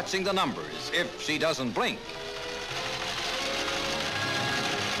by watching the numbers, if she doesn't blink.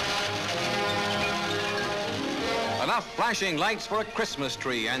 Enough flashing lights for a Christmas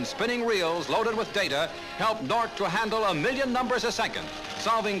tree and spinning reels loaded with data help Nork to handle 1 million numbers a second,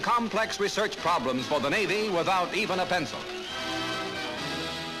 solving complex research problems for the Navy without even a pencil.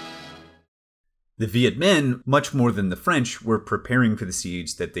 The Viet Minh, much more than the French, were preparing for the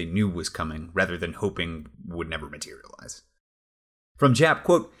siege that they knew was coming, rather than hoping would never materialize. From Giap,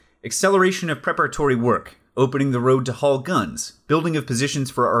 quote, acceleration of preparatory work, opening the road to haul guns, building of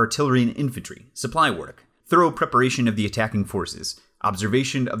positions for artillery and infantry, supply work, thorough preparation of the attacking forces,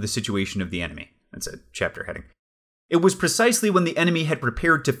 observation of the situation of the enemy. That's a chapter heading. It was precisely when the enemy had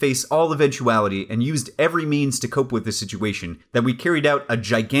prepared to face all eventuality and used every means to cope with the situation that we carried out a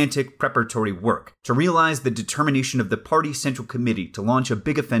gigantic preparatory work to realize the determination of the Party Central Committee to launch a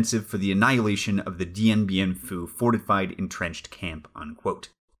big offensive for the annihilation of the Dien Bien Phu fortified entrenched camp, unquote.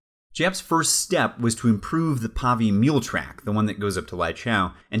 Giap's first step was to improve the Pavie mule track, the one that goes up to Lai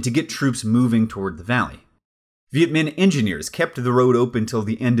Chau, and to get troops moving toward the valley. Viet Minh engineers kept the road open till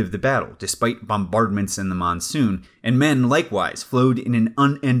the end of the battle, despite bombardments and the monsoon, and men likewise flowed in an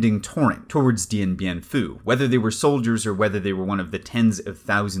unending torrent towards Dien Bien Phu, whether they were soldiers or whether they were one of the tens of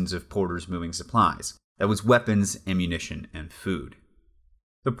thousands of porters moving supplies. That was weapons, ammunition, and food.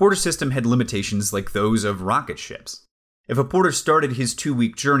 The porter system had limitations like those of rocket ships. If a porter started his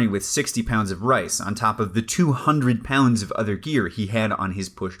 2-week journey with 60 pounds of rice on top of the 200 pounds of other gear he had on his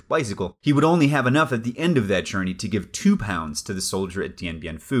pushed bicycle, he would only have enough at the end of that journey to give 2 pounds to the soldier at Dien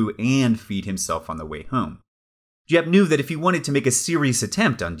Bien Phu and feed himself on the way home. Giap knew that if he wanted to make a serious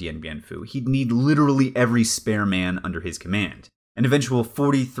attempt on Dien Bien Phu, he'd need literally every spare man under his command, an eventual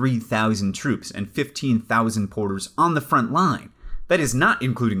 43,000 troops and 15,000 porters on the front line. That is not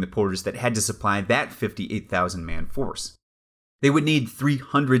including the porters that had to supply that 58,000-man force. They would need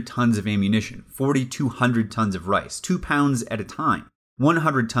 300 tons of ammunition, 4,200 tons of rice, 2 pounds at a time,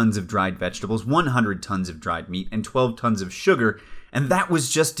 100 tons of dried vegetables, 100 tons of dried meat, and 12 tons of sugar, and that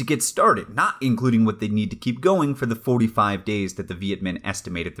was just to get started, not including what they'd need to keep going for the 45 days that the Viet Minh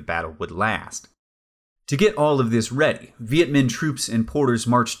estimated the battle would last. To get all of this ready, Viet Minh troops and porters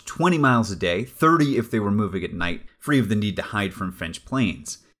marched 20 miles a day, 30 if they were moving at night, free of the need to hide from French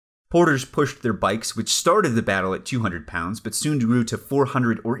planes. Porters pushed their bikes, which started the battle at 200 pounds, but soon grew to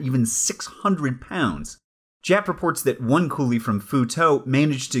 400 or even 600 pounds. Giap reports that one coolie from Phu To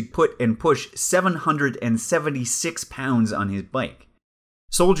managed to put and push 776 pounds on his bike.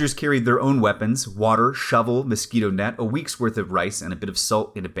 Soldiers carried their own weapons, water, shovel, mosquito net, a week's worth of rice, and a bit of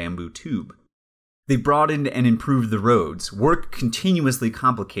salt in a bamboo tube. They broadened and improved the roads, work continuously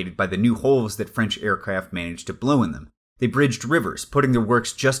complicated by the new holes that French aircraft managed to blow in them. They bridged rivers, putting their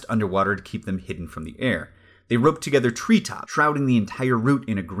works just underwater to keep them hidden from the air. They roped together treetops, shrouding the entire route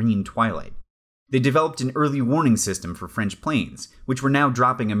in a green twilight. They developed an early warning system for French planes, which were now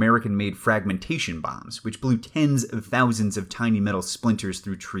dropping American-made fragmentation bombs, which blew tens of thousands of tiny metal splinters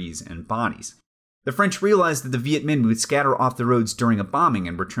through trees and bodies. The French realized that the Viet Minh would scatter off the roads during a bombing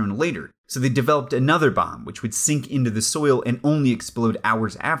and return later, so they developed another bomb which would sink into the soil and only explode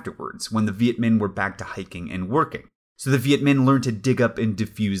hours afterwards when the Viet Minh were back to hiking and working. So the Viet Minh learned to dig up and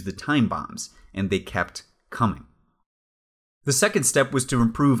defuse the time bombs, and they kept coming. The second step was to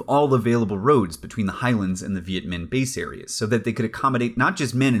improve all available roads between the highlands and the Viet Minh base areas so that they could accommodate not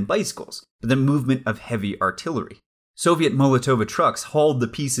just men and bicycles, but the movement of heavy artillery. Soviet Molotova trucks hauled the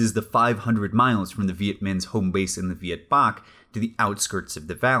pieces the 500 miles from the Viet Minh's home base in the Viet Bac to the outskirts of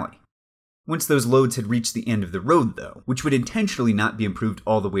the valley. Once those loads had reached the end of the road, though, which would intentionally not be improved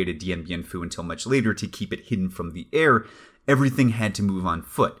all the way to Dien Bien Phu until much later to keep it hidden from the air, everything had to move on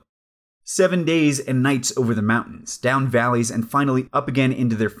foot. 7 days and nights over the mountains, down valleys, and finally up again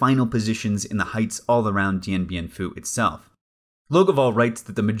into their final positions in the heights all around Dien Bien Phu itself. Logevall writes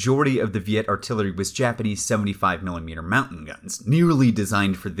that the majority of the Viet artillery was Japanese 75mm mountain guns, nearly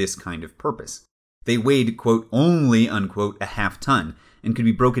designed for this kind of purpose. They weighed, quote, only, unquote, a half ton, and could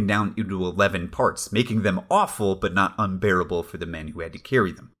be broken down into 11 parts, making them awful but not unbearable for the men who had to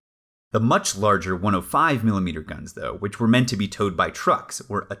carry them. The much larger 105mm guns, though, which were meant to be towed by trucks,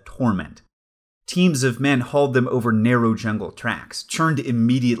 were a torment. Teams of men hauled them over narrow jungle tracks, churned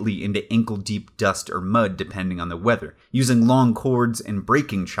immediately into ankle-deep dust or mud depending on the weather, using long cords and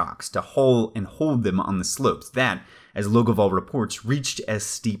braking chocks to haul and hold them on the slopes that, as Logevall reports, reached as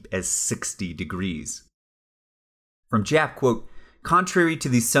steep as 60 degrees. From Giap, quote, contrary to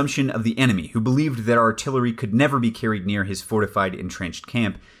the assumption of the enemy, who believed that artillery could never be carried near his fortified entrenched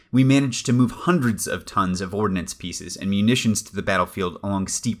camp, we managed to move hundreds of tons of ordnance pieces and munitions to the battlefield along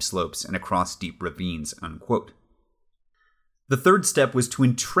steep slopes and across deep ravines, unquote. The third step was to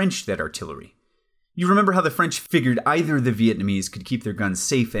entrench that artillery. You remember how the French figured either the Vietnamese could keep their guns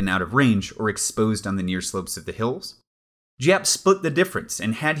safe and out of range or exposed on the near slopes of the hills? Giap split the difference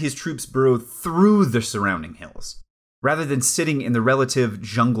and had his troops burrow through the surrounding hills. Rather than sitting in the relative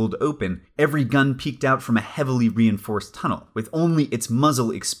jungled open, every gun peeked out from a heavily reinforced tunnel, with only its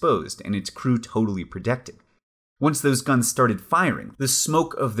muzzle exposed and its crew totally protected. Once those guns started firing, the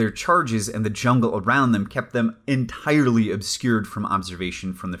smoke of their charges and the jungle around them kept them entirely obscured from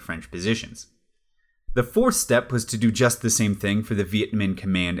observation from the French positions. The fourth step was to do just the same thing for the Viet Minh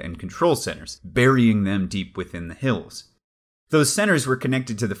command and control centers, burying them deep within the hills. Those centers were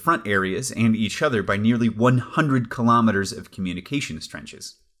connected to the front areas and each other by nearly 100 kilometers of communications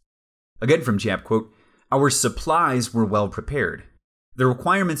trenches. Again from Giap, quote, "Our supplies were well prepared. The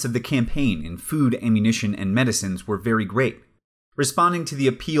requirements of the campaign in food, ammunition, and medicines were very great. Responding to the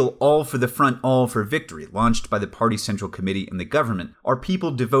appeal all for the front, all for victory, launched by the Party Central Committee and the government, our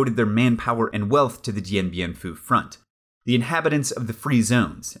people devoted their manpower and wealth to the Dien Bien Phu front. The inhabitants of the free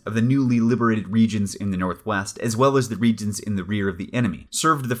zones, of the newly liberated regions in the northwest, as well as the regions in the rear of the enemy,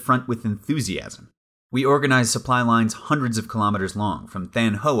 served the front with enthusiasm. We organized supply lines hundreds of kilometers long, from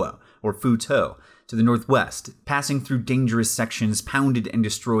Than Hoa, or Phu To, to the northwest, passing through dangerous sections pounded and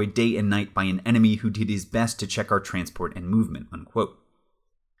destroyed day and night by an enemy who did his best to check our transport and movement," unquote.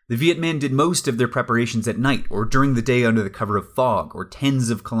 The Viet Minh did most of their preparations at night or during the day under the cover of fog or tens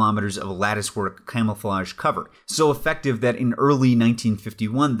of kilometers of latticework camouflage cover, so effective that in early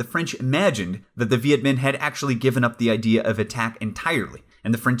 1951 the French imagined that the Viet Minh had actually given up the idea of attack entirely,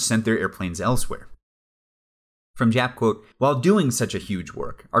 and the French sent their airplanes elsewhere. From Giap, quote, "While doing such a huge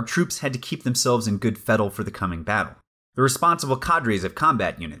work, our troops had to keep themselves in good fettle for the coming battle. The responsible cadres of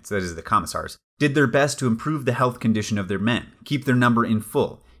combat units, that is the commissars, did their best to improve the health condition of their men, keep their number in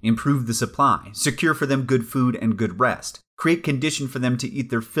full, improve the supply, secure for them good food and good rest, create condition for them to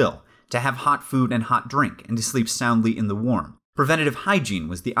eat their fill, to have hot food and hot drink, and to sleep soundly in the warm. Preventative hygiene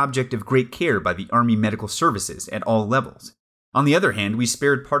was the object of great care by the Army medical services at all levels. On the other hand, we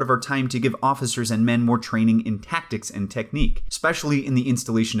spared part of our time to give officers and men more training in tactics and technique, especially in the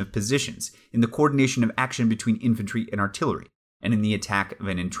installation of positions, in the coordination of action between infantry and artillery, and in the attack of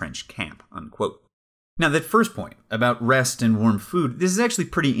an entrenched camp," unquote. Now, that first point, about rest and warm food, this is actually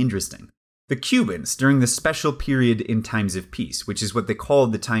pretty interesting. The Cubans, during the special period in times of peace, which is what they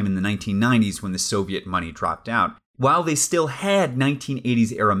called the time in the 1990s when the Soviet money dropped out, while they still had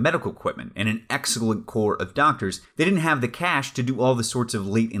 1980s-era medical equipment and an excellent corps of doctors, they didn't have the cash to do all the sorts of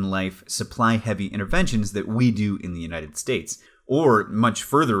late-in-life, supply-heavy interventions that we do in the United States, or, much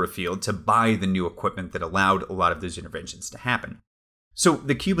further afield, to buy the new equipment that allowed a lot of those interventions to happen. So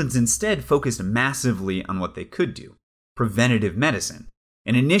the Cubans instead focused massively on what they could do, preventative medicine,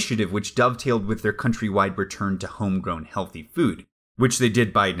 an initiative which dovetailed with their countrywide return to homegrown healthy food, which they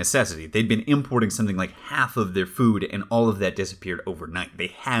did by necessity. They'd been importing something like half of their food, and all of that disappeared overnight. They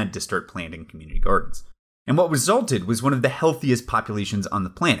had to start planting community gardens. And what resulted was one of the healthiest populations on the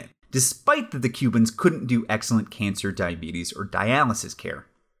planet, despite that the Cubans couldn't do excellent cancer, diabetes, or dialysis care.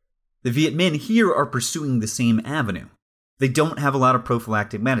 The Viet Minh here are pursuing the same avenue. They don't have a lot of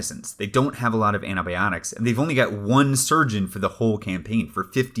prophylactic medicines, they don't have a lot of antibiotics, and they've only got one surgeon for the whole campaign for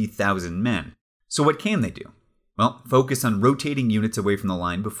 50,000 men. So what can they do? Well, focus on rotating units away from the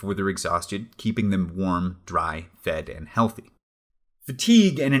line before they're exhausted, keeping them warm, dry, fed, and healthy.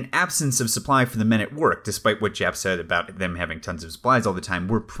 Fatigue and an absence of supply for the men at work, despite what Giap said about them having tons of supplies all the time,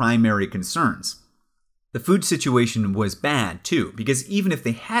 were primary concerns. The food situation was bad, too, because even if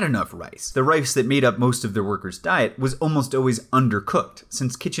they had enough rice, the rice that made up most of their workers' diet was almost always undercooked,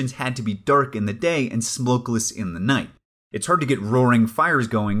 since kitchens had to be dark in the day and smokeless in the night. It's hard to get roaring fires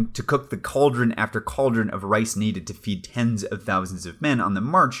going to cook the cauldron after cauldron of rice needed to feed tens of thousands of men on the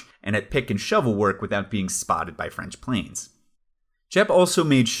march and at pick and shovel work without being spotted by French planes. Giap also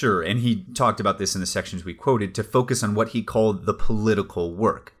made sure, and he talked about this in the sections we quoted, to focus on what he called the political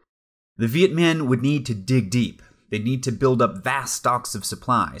work. The Viet Minh would need to dig deep. They'd need to build up vast stocks of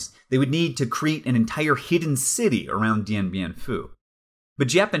supplies. They would need to create an entire hidden city around Dien Bien Phu. But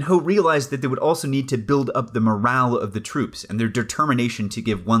Giap and Ho realized that they would also need to build up the morale of the troops and their determination to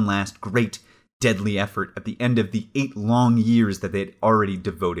give one last great, deadly effort at the end of the 8 long years that they had already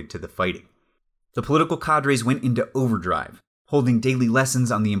devoted to the fighting. The political cadres went into overdrive, holding daily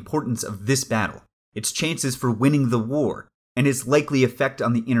lessons on the importance of this battle, its chances for winning the war, and its likely effect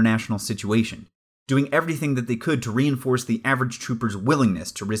on the international situation, doing everything that they could to reinforce the average trooper's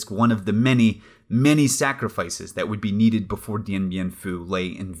willingness to risk one of the many, many sacrifices that would be needed before Dien Bien Phu lay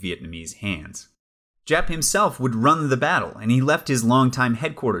in Vietnamese hands. Giap himself would run the battle, and he left his longtime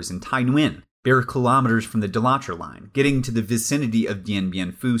headquarters in Tay Nguyen, bare kilometers from the De Latre line, getting to the vicinity of Dien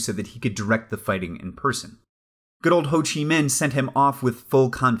Bien Phu so that he could direct the fighting in person. Good old Ho Chi Minh sent him off with full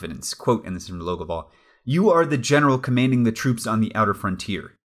confidence, quote, and this is from Logolval, You are the general commanding the troops on the outer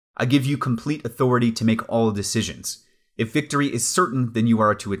frontier. I give you complete authority to make all decisions. If victory is certain, then you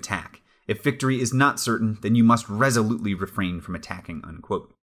are to attack. If victory is not certain, then you must resolutely refrain from attacking,"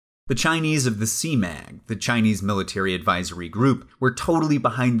 unquote. The Chinese of the CMAG, the Chinese Military Advisory Group, were totally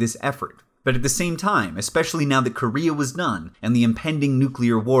behind this effort. But at the same time, especially now that Korea was done, and the impending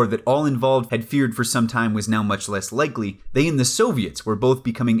nuclear war that all involved had feared for some time was now much less likely, they and the Soviets were both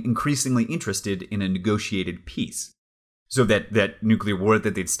becoming increasingly interested in a negotiated peace. So that nuclear war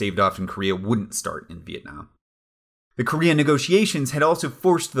that they'd staved off in Korea wouldn't start in Vietnam. The Korean negotiations had also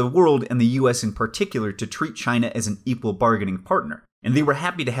forced the world, and the US in particular, to treat China as an equal bargaining partner, and they were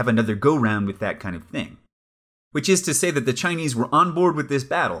happy to have another go-round with that kind of thing. Which is to say that the Chinese were on board with this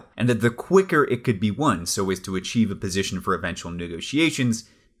battle, and that the quicker it could be won so as to achieve a position for eventual negotiations,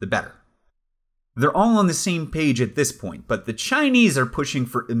 the better. They're all on the same page at this point, but the Chinese are pushing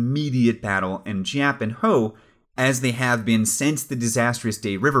for immediate battle, and Giap and Ho, as they have been since the disastrous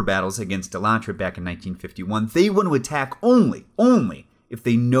Day River battles against Alatra back in 1951, they want to attack only if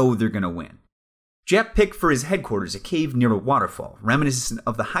they know they're going to win. Giap picked for his headquarters a cave near a waterfall, reminiscent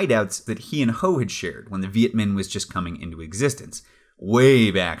of the hideouts that he and Ho had shared when the Viet Minh was just coming into existence,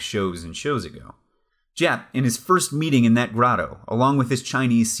 way back shows and shows ago. Giap, in his first meeting in that grotto, along with his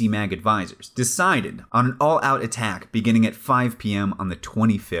Chinese CMAG advisors, decided on an all-out attack beginning at 5 p.m. on the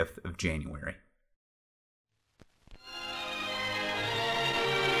 25th of January.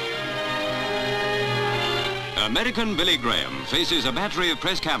 American Billy Graham faces a battery of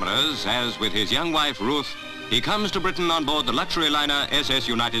press cameras as, with his young wife Ruth, he comes to Britain on board the luxury liner SS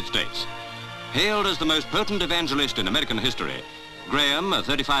United States. Hailed as the most potent evangelist in American history, Graham, a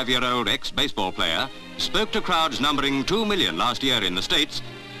 35-year-old ex-baseball player, spoke to crowds numbering 2 million last year in the States,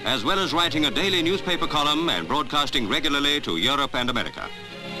 as well as writing a daily newspaper column and broadcasting regularly to Europe and America.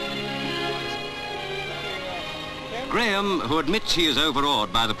 Graham, who admits he is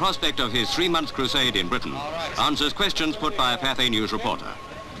overawed by the prospect of his 3-month crusade in Britain, answers questions put by a Pathé News reporter.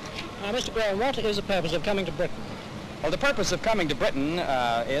 Mr. Graham, what is the purpose of coming to Britain? Well, the purpose of coming to Britain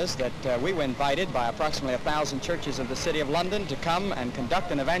is that we were invited by approximately 1,000 churches of the City of London to come and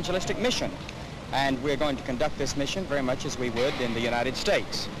conduct an evangelistic mission. And we're going to conduct this mission very much as we would in the United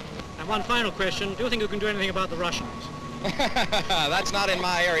States. And one final question. Do you think you can do anything about the Russians? That's not in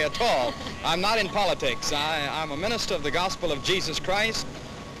my area at all. I'm not in politics. I'm a minister of the gospel of Jesus Christ,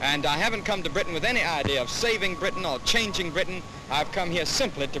 and I haven't come to Britain with any idea of saving Britain or changing Britain. I've come here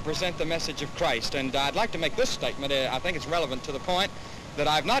simply to present the message of Christ, and I'd like to make this statement. I think it's relevant to the point that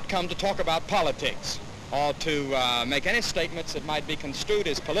I've not come to talk about politics or to make any statements that might be construed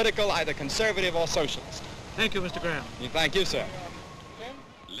as political, either conservative or socialist. Thank you, Mr. Graham. Thank you, sir.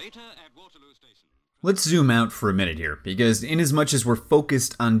 Later at Waterloo Station. Let's zoom out for a minute here, because inasmuch as we're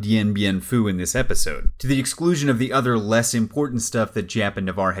focused on Dien Bien Phu in this episode, to the exclusion of the other less important stuff that Giap and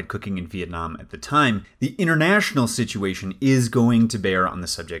Navarre had cooking in Vietnam at the time, the international situation is going to bear on the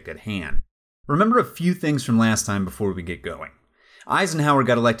subject at hand. Remember a few things from last time before we get going. Eisenhower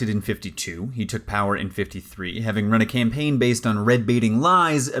got elected in 52, he took power in 53, having run a campaign based on red-baiting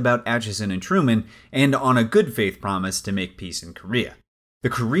lies about Acheson and Truman, and on a good faith promise to make peace in Korea. The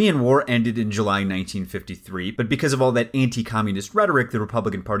Korean War ended in July 1953, but because of all that anti-communist rhetoric the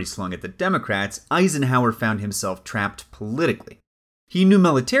Republican Party slung at the Democrats, Eisenhower found himself trapped politically. He knew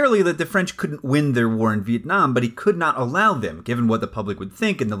militarily that the French couldn't win their war in Vietnam, but he could not allow them, given what the public would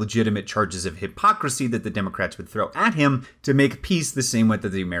think and the legitimate charges of hypocrisy that the Democrats would throw at him, to make peace the same way that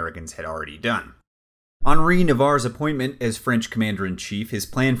the Americans had already done. Henri Navarre's appointment as French commander-in-chief, his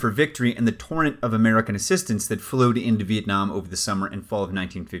plan for victory, and the torrent of American assistance that flowed into Vietnam over the summer and fall of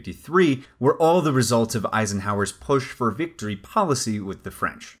 1953 were all the results of Eisenhower's push for victory policy with the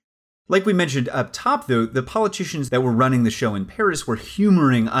French. Like we mentioned up top, though, the politicians that were running the show in Paris were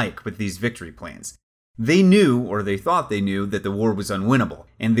humoring Ike with these victory plans. They knew, or they thought they knew, that the war was unwinnable,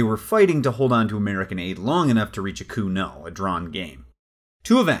 and they were fighting to hold on to American aid long enough to reach a coup nul, a drawn game.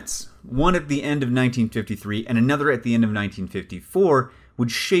 Two events, one at the end of 1953 and another at the end of 1954,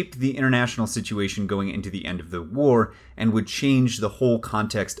 would shape the international situation going into the end of the war and would change the whole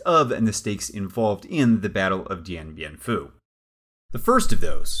context of and the stakes involved in the Battle of Dien Bien Phu. The first of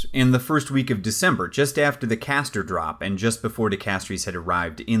those, in the first week of December, just after the Castor drop and just before the Castries had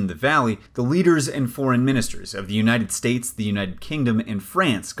arrived in the valley, the leaders and foreign ministers of the United States, the United Kingdom, and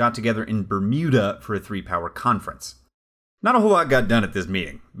France got together in Bermuda for a three-power conference. Not a whole lot got done at this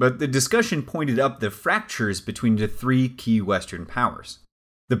meeting, but the discussion pointed up the fractures between the three key Western powers.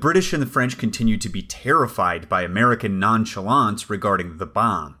 The British and the French continued to be terrified by American nonchalance regarding the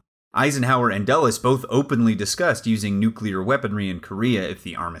bomb. Eisenhower and Dulles both openly discussed using nuclear weaponry in Korea if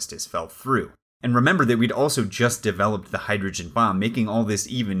the armistice fell through. And remember that we'd also just developed the hydrogen bomb, making all this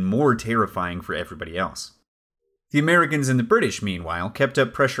even more terrifying for everybody else. The Americans and the British, meanwhile, kept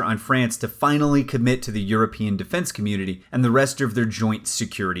up pressure on France to finally commit to the European defense community and the rest of their joint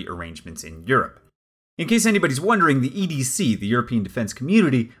security arrangements in Europe. In case anybody's wondering, the EDC, the European Defense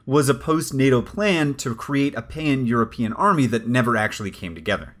Community, was a post-NATO plan to create a pan-European army that never actually came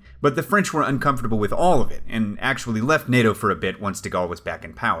together. But the French were uncomfortable with all of it, and actually left NATO for a bit once de Gaulle was back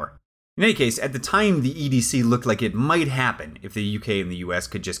in power. In any case, at the time, the EDC looked like it might happen if the UK and the US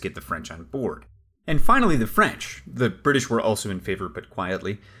could just get the French on board. And finally, the French, the British were also in favor but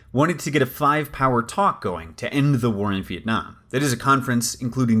quietly, wanted to get a 5-power talk going to end the war in Vietnam. That is a conference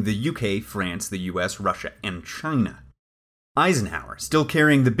including the UK, France, the US, Russia, and China. Eisenhower, still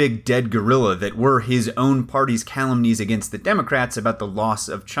carrying the big dead gorilla that were his own party's calumnies against the Democrats about the loss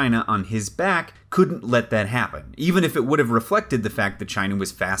of China on his back, couldn't let that happen, even if it would have reflected the fact that China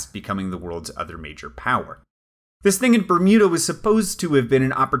was fast becoming the world's other major power. This thing in Bermuda was supposed to have been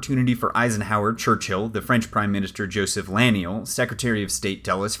an opportunity for Eisenhower, Churchill, the French Prime Minister Joseph Laniel, Secretary of State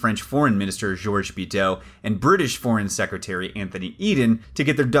Dulles, French Foreign Minister Georges Bidault, and British Foreign Secretary Anthony Eden to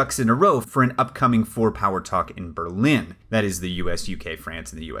get their ducks in a row for an upcoming 4-power talk in Berlin. That is the US, UK,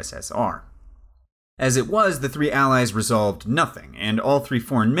 France, and the USSR. As it was, the three allies resolved nothing, and all three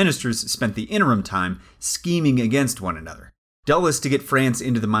foreign ministers spent the interim time scheming against one another. Dulles to get France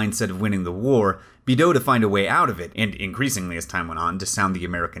into the mindset of winning the war, Bidault to find a way out of it, and increasingly as time went on, to sound the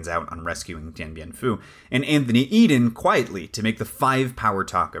Americans out on rescuing Dien Bien Phu, and Anthony Eden quietly to make the 5-power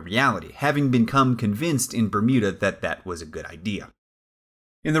talk a reality, having become convinced in Bermuda that that was a good idea.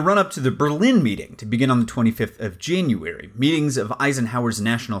 In the run-up to the Berlin meeting, to begin on the 25th of January, meetings of Eisenhower's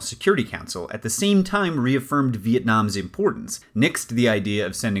National Security Council at the same time reaffirmed Vietnam's importance, nixed the idea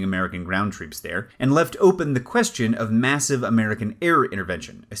of sending American ground troops there, and left open the question of massive American air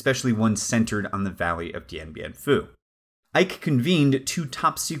intervention, especially one centered on the Valley of Dien Bien Phu. Ike convened 2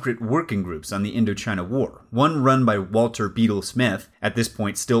 top-secret working groups on the Indochina War, one run by Walter Beadle Smith, at this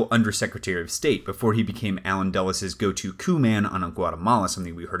point still Undersecretary of State before he became Allen Dulles' go-to coup man on Guatemala,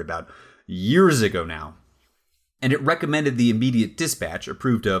 something we heard about years ago now. And it recommended the immediate dispatch,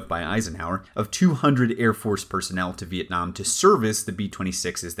 approved of by Eisenhower, of 200 Air Force personnel to Vietnam to service the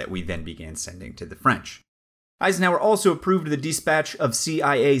B-26s that we then began sending to the French. Eisenhower also approved the dispatch of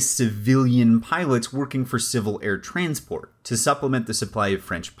CIA civilian pilots working for civil air transport to supplement the supply of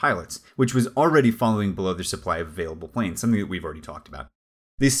French pilots, which was already falling below their supply of available planes, something that we've already talked about.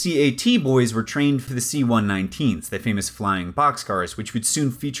 The CAT boys were trained for the C-119s, the famous flying boxcars, which would soon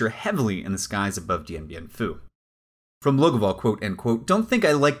feature heavily in the skies above Dien Bien Phu. From Logoval, quote, end quote, "Don't think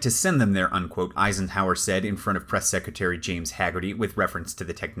I like to send them there," unquote, Eisenhower said in front of Press Secretary James Hagerty with reference to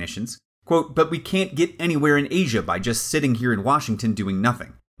the technicians. Quote, "But we can't get anywhere in Asia by just sitting here in Washington doing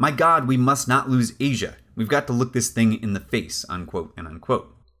nothing. My God, we must not lose Asia. We've got to look this thing in the face," unquote and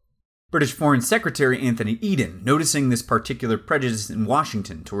unquote. British Foreign Secretary Anthony Eden, noticing this particular prejudice in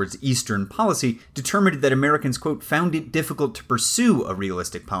Washington towards Eastern policy, determined that Americans, quote, "found it difficult to pursue a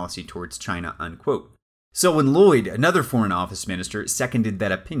realistic policy towards China," unquote. Selwyn Lloyd, another Foreign Office minister, seconded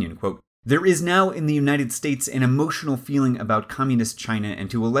that opinion, quote, "There is now in the United States an emotional feeling about communist China and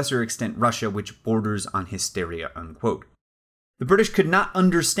to a lesser extent Russia which borders on hysteria," unquote. The British could not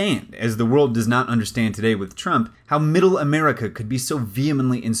understand, as the world does not understand today with Trump, how Middle America could be so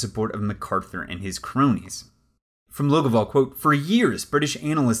vehemently in support of MacArthur and his cronies. From Logoval, quote, "For years, British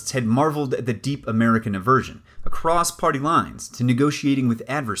analysts had marveled at the deep American aversion, across party lines, to negotiating with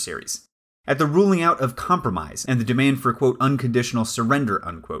adversaries. At the ruling out of compromise and the demand for, quote, unconditional surrender,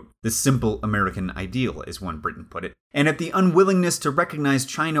 unquote, the simple American ideal, as one Briton put it, and at the unwillingness to recognize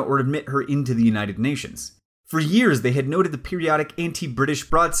China or admit her into the United Nations. For years, they had noted the periodic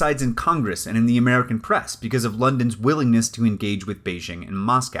anti-British broadsides in Congress and in the American press because of London's willingness to engage with Beijing and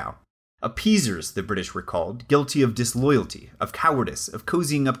Moscow. Appeasers, the British were called, guilty of disloyalty, of cowardice, of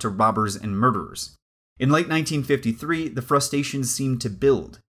cozying up to robbers and murderers. In late 1953, the frustrations seemed to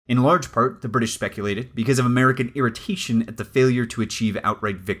build. In large part, the British speculated, because of American irritation at the failure to achieve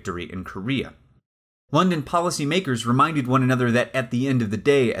outright victory in Korea. London policymakers reminded one another that at the end of the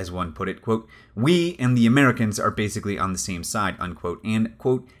day, as one put it, quote, "we and the Americans are basically on the same side," unquote, and,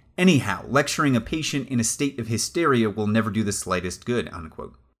 quote, "anyhow, lecturing a patient in a state of hysteria will never do the slightest good,"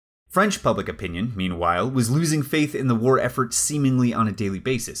 unquote. French public opinion, meanwhile, was losing faith in the war effort seemingly on a daily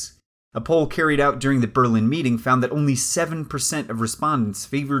basis. A poll carried out during the Berlin meeting found that only 7% of respondents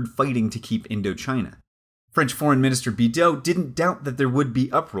favored fighting to keep Indochina. French Foreign Minister Bidault didn't doubt that there would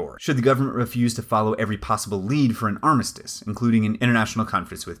be uproar should the government refuse to follow every possible lead for an armistice, including an international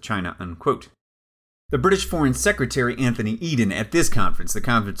conference with China, unquote. The British Foreign Secretary Anthony Eden at this conference, the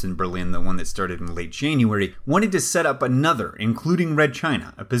conference in Berlin, the one that started in late January, wanted to set up another, including Red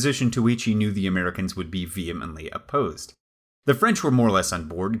China, a position to which he knew the Americans would be vehemently opposed. The French were more or less on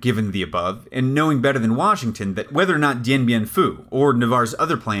board, given the above, and knowing better than Washington that whether or not Dien Bien Phu, or Navarre's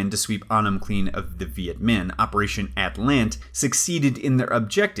other plan to sweep Annam clean of the Viet Minh, Operation Atlante, succeeded in their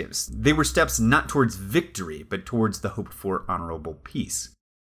objectives, they were steps not towards victory, but towards the hoped-for honorable peace.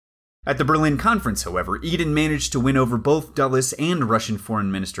 At the Berlin conference, however, Eden managed to win over both Dulles and Russian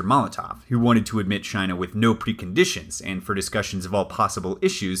Foreign Minister Molotov, who wanted to admit China with no preconditions and for discussions of all possible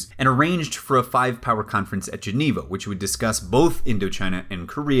issues, and arranged for a five-power conference at Geneva, which would discuss both Indochina and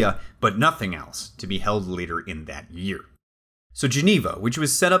Korea, but nothing else, to be held later in that year. So Geneva, which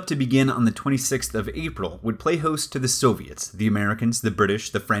was set up to begin on the 26th of April, would play host to the Soviets, the Americans, the British,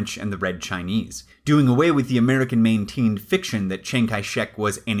 the French, and the Red Chinese, doing away with the American-maintained fiction that Chiang Kai-shek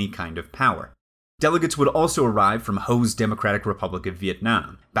was any kind of power. Delegates would also arrive from Ho's Democratic Republic of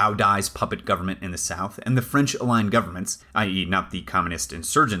Vietnam, Bao Dai's puppet government in the south, and the French-aligned governments, i.e. not the communist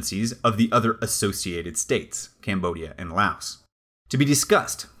insurgencies, of the other associated states, Cambodia and Laos. To be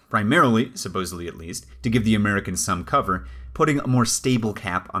discussed, primarily, supposedly at least, to give the Americans some cover, putting a more stable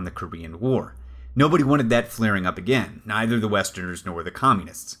cap on the Korean War. Nobody wanted that flaring up again, neither the Westerners nor the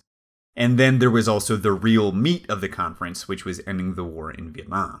communists. And then there was also the real meat of the conference, which was ending the war in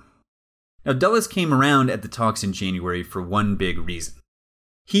Vietnam. Now, Dulles came around at the talks in January for one big reason.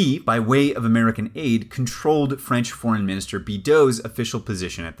 He, by way of American aid, controlled French Foreign Minister Bidault's official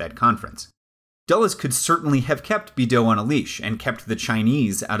position at that conference. Dulles could certainly have kept Bidault on a leash and kept the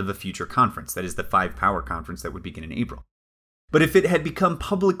Chinese out of a future conference, that is the five-power conference that would begin in April. But if it had become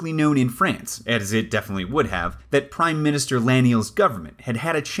publicly known in France, as it definitely would have, that Prime Minister Laniel's government had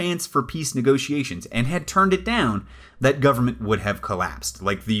had a chance for peace negotiations and had turned it down, that government would have collapsed,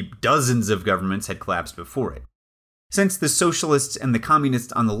 like the dozens of governments had collapsed before it. Since the socialists and the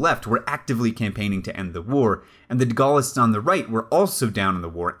communists on the left were actively campaigning to end the war, and the de Gaullists on the right were also down on the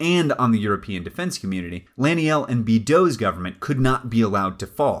war and on the European defense community, Laniel and Bidault's government could not be allowed to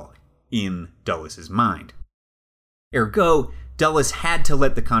fall, in Dulles' mind. Ergo, Dulles had to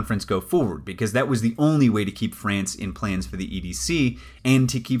let the conference go forward because that was the only way to keep France in plans for the EDC and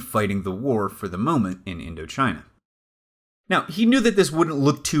to keep fighting the war for the moment in Indochina. Now, he knew that this wouldn't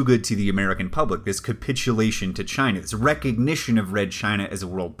look too good to the American public, this capitulation to China, this recognition of Red China as a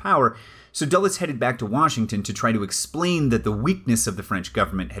world power, so Dulles headed back to Washington to try to explain that the weakness of the French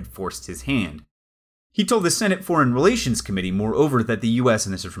government had forced his hand. He told the Senate Foreign Relations Committee, moreover, that the U.S.,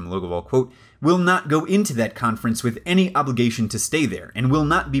 and this is from Logowall, quote, will not go into that conference with any obligation to stay there, and will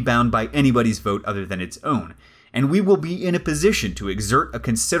not be bound by anybody's vote other than its own. And we will be in a position to exert a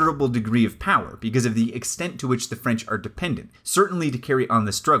considerable degree of power because of the extent to which the French are dependent, certainly to carry on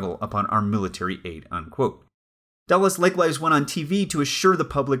the struggle upon our military aid, unquote. Dulles likewise went on TV to assure the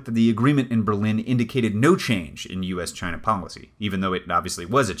public that the agreement in Berlin indicated no change in U.S.-China policy, even though it obviously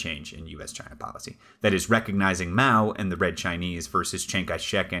was a change in U.S.-China policy. That is, recognizing Mao and the Red Chinese versus Chiang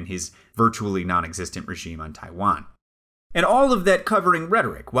Kai-shek and his virtually non-existent regime on Taiwan. And all of that covering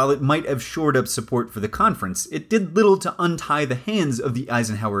rhetoric, while it might have shored up support for the conference, it did little to untie the hands of the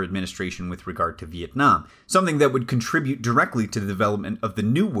Eisenhower administration with regard to Vietnam, something that would contribute directly to the development of the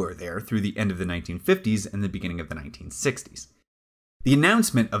new war there through the end of the 1950s and the beginning of the 1960s. The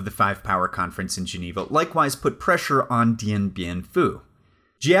announcement of the five-power conference in Geneva likewise put pressure on Dien Bien Phu.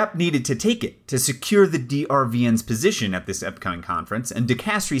 Giap needed to take it to secure the DRVN's position at this upcoming conference, and de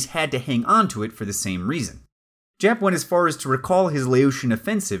Castries had to hang on to it for the same reason. Giap went as far as to recall his Laotian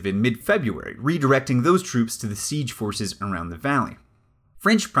offensive in mid-February, redirecting those troops to the siege forces around the valley.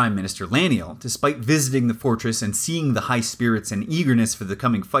 French Prime Minister Laniel, despite visiting the fortress and seeing the high spirits and eagerness for the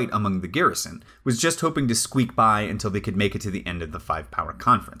coming fight among the garrison, was just hoping to squeak by until they could make it to the end of the five-power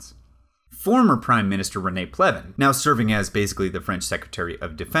conference. Former Prime Minister René Pleven, now serving as basically the French Secretary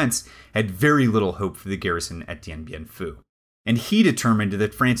of Defense, had very little hope for the garrison at Dien Bien Phu. And he determined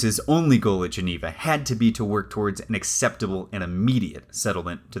that France's only goal at Geneva had to be to work towards an acceptable and immediate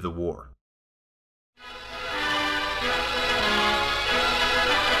settlement to the war.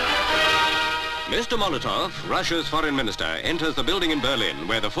 Mr. Molotov, Russia's foreign minister, enters the building in Berlin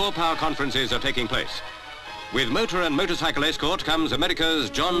where the four-power conferences are taking place. With motor and motorcycle escort comes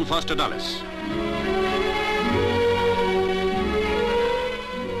America's John Foster Dulles.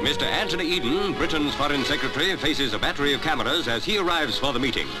 Mr. Anthony Eden, Britain's Foreign Secretary, faces a battery of cameras as he arrives for the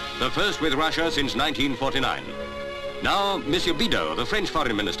meeting, the first with Russia since 1949. Now, Monsieur Bidault, the French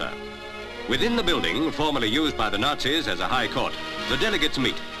Foreign Minister. Within the building, formerly used by the Nazis as a high court, the delegates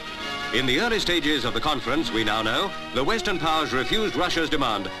meet. In the early stages of the conference, we now know, the Western powers refused Russia's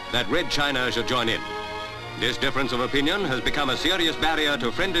demand that Red China should join in. This difference of opinion has become a serious barrier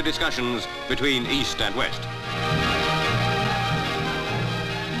to friendly discussions between East and West.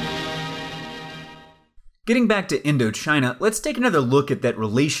 Getting back to Indochina, let's take another look at that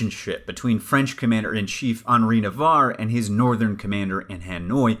relationship between French Commander-in-Chief Henri Navarre and his northern commander in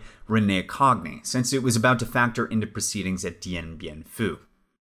Hanoi, René Cogny, since it was about to factor into proceedings at Dien Bien Phu.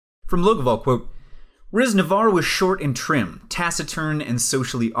 From Logval, quote, "Whereas Navarre was short and trim, taciturn and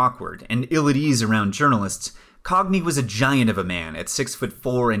socially awkward, and ill at ease around journalists, Cogny was a giant of a man at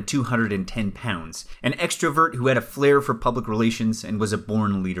 6'4" and 210 pounds, an extrovert who had a flair for public relations and was a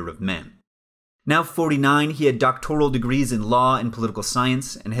born leader of men. Now 49, he had doctoral degrees in law and political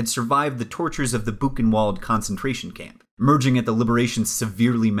science and had survived the tortures of the Buchenwald concentration camp. Emerging at the liberation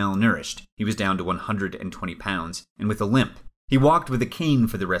severely malnourished, he was down to 120 pounds and with a limp. He walked with a cane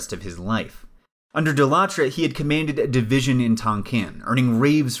for the rest of his life. Under Delattre, he had commanded a division in Tonkin, earning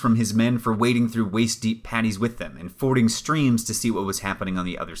raves from his men for wading through waist-deep paddies with them and fording streams to see what was happening on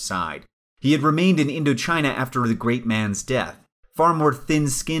the other side. He had remained in Indochina after the great man's death. Far more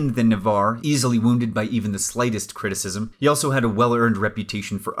thin-skinned than Navarre, easily wounded by even the slightest criticism, he also had a well-earned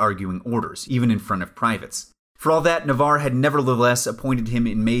reputation for arguing orders, even in front of privates. For all that, Navarre had nevertheless appointed him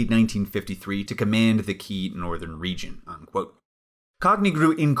in May 1953 to command the key northern region." Unquote. Cogny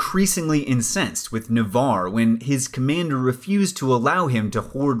grew increasingly incensed with Navarre when his commander refused to allow him to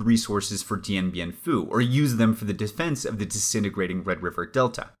hoard resources for Dien Bien Phu or use them for the defense of the disintegrating Red River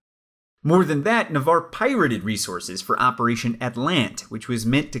Delta. More than that, Navarre pirated resources for Operation Atlante, which was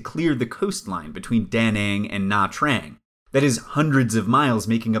meant to clear the coastline between Da Nang and Nha Trang. That is, hundreds of miles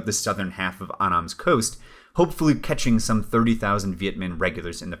making up the southern half of Annam's coast, hopefully catching some 30,000 Viet Minh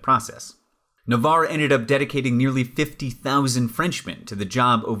regulars in the process. Navarre ended up dedicating nearly 50,000 Frenchmen to the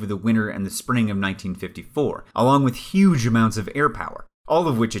job over the winter and the spring of 1954, along with huge amounts of air power. All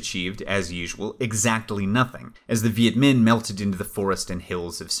of which achieved, as usual, exactly nothing, as the Viet Minh melted into the forest and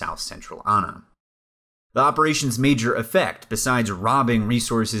hills of south-central Annam. The operation's major effect, besides robbing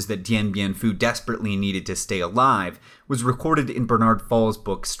resources that Dien Bien Phu desperately needed to stay alive, was recorded in Bernard Fall's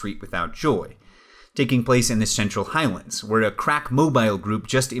book Street Without Joy, taking place in the Central Highlands, where a crack mobile group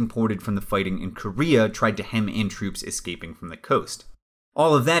just imported from the fighting in Korea tried to hem in troops escaping from the coast.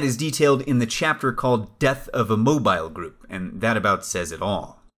 All of that is detailed in the chapter called Death of a Mobile Group, and that about says it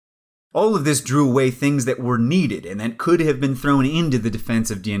all. All of this drew away things that were needed and that could have been thrown into the defense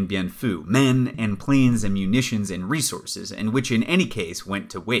of Dien Bien Phu, men and planes and munitions and resources, and which in any case went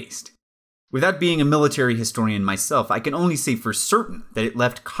to waste. Without being a military historian myself, I can only say for certain that it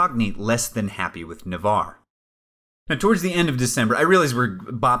left Cogny less than happy with Navarre. Now, towards the end of December, I realize we're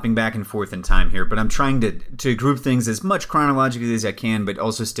bopping back and forth in time here, but I'm trying to group things as much chronologically as I can, but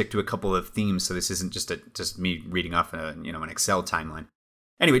also stick to a couple of themes, so this isn't just me reading off an Excel timeline.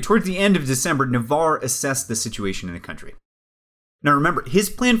 Anyway, towards the end of December, Navarre assessed the situation in the country. Now remember, his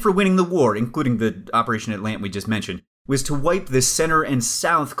plan for winning the war, including the Operation Atlante we just mentioned, was to wipe the center and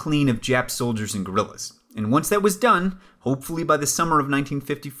south clean of Jap soldiers and guerrillas. And once that was done, hopefully by the summer of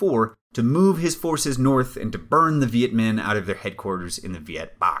 1954, to move his forces north and to burn the Viet Minh out of their headquarters in the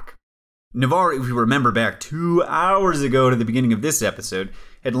Viet Bac. Navarre, if you remember back 2 hours ago to the beginning of this episode,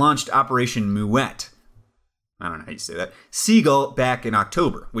 had launched Operation Muette. I don't know how you say that. Seagull back in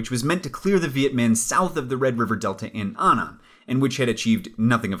October, which was meant to clear the Viet Minh south of the Red River Delta in Annam, and which had achieved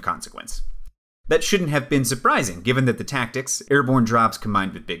nothing of consequence. That shouldn't have been surprising, given that the tactics, airborne drops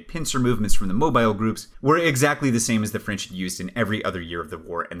combined with big pincer movements from the mobile groups, were exactly the same as the French had used in every other year of the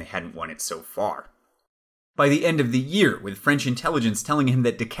war, and they hadn't won it so far. By the end of the year, with French intelligence telling him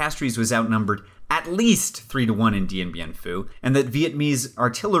that de Castries was outnumbered at least 3-1 in Dien Bien Phu, and that Vietnamese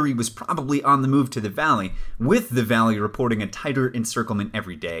artillery was probably on the move to the valley, with the valley reporting a tighter encirclement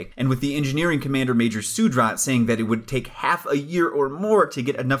every day, and with the engineering commander Major Soudrat saying that it would take half a year or more to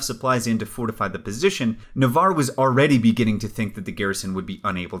get enough supplies in to fortify the position, Navarre was already beginning to think that the garrison would be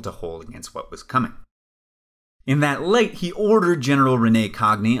unable to hold against what was coming. In that light, he ordered General René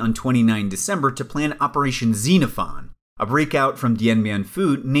Cogny on 29 December to plan Operation Xenophon, a breakout from Dien Bien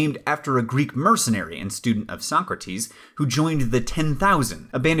Phu named after a Greek mercenary and student of Socrates who joined the 10,000,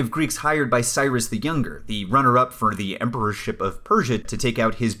 a band of Greeks hired by Cyrus the Younger, the runner-up for the emperorship of Persia, to take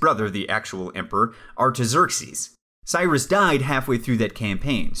out his brother, the actual emperor, Artaxerxes. Cyrus died halfway through that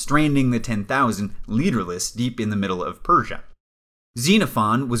campaign, stranding the 10,000 leaderless deep in the middle of Persia.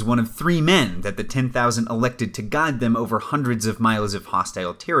 Xenophon was one of 3 men that the 10,000 elected to guide them over hundreds of miles of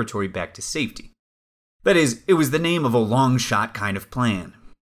hostile territory back to safety. That is, it was the name of a long-shot kind of plan.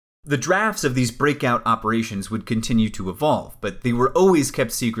 The drafts of these breakout operations would continue to evolve, but they were always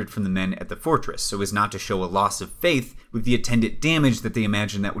kept secret from the men at the fortress, so as not to show a loss of faith with the attendant damage that they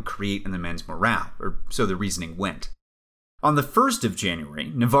imagined that would create in the men's morale, or so the reasoning went. On the 1st of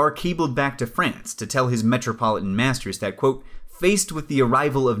January, Navarre cabled back to France to tell his metropolitan masters that, quote, faced with the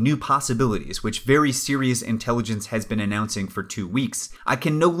arrival of new possibilities, which very serious intelligence has been announcing for 2 weeks, I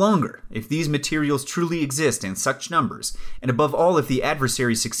can no longer, if these materials truly exist in such numbers, and above all if the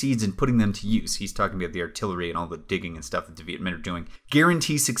adversary succeeds in putting them to use, he's talking about the artillery and all the digging and stuff that the Viet Minh are doing,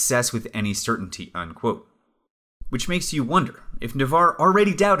 guarantee success with any certainty, unquote. Which makes you wonder, if Navarre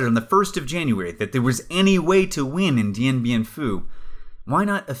already doubted on the 1st of January that there was any way to win in Dien Bien Phu, why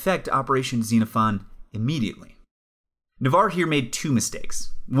not effect Operation Xenophon immediately? Navarre here made 2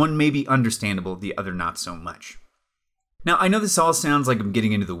 mistakes. One may be understandable, the other not so much. Now, I know this all sounds like I'm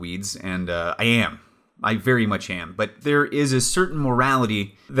getting into the weeds, and I am. I very much am. But there is a certain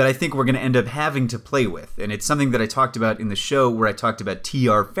morality that I think we're going to end up having to play with, and it's something that I talked about in the show where I talked about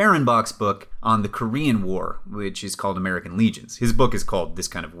T.R. Fehrenbach's book on the Korean War, which is called American Legions. His book is called This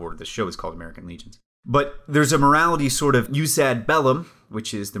Kind of War. The show is called American Legions. But there's a morality sort of jus ad bellum,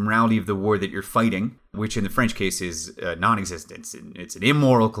 which is the morality of the war that you're fighting, which in the French case is non-existent. It's an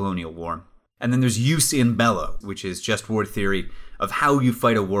immoral colonial war. And then there's jus in bello, which is just war theory of how you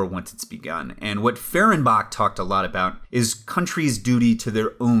fight a war once it's begun. And what Fehrenbach talked a lot about is countries' duty to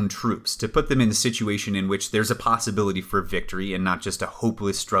their own troops, to put them in a situation in which there's a possibility for victory and not just a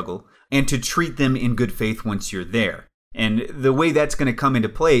hopeless struggle, and to treat them in good faith once you're there. And the way that's going to come into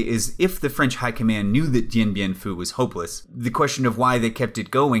play is if the French High Command knew that Dien Bien Phu was hopeless, the question of why they kept it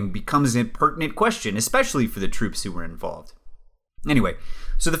going becomes a pertinent question, especially for the troops who were involved. Anyway,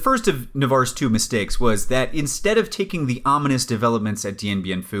 so the first of Navarre's 2 mistakes was that instead of taking the ominous developments at Dien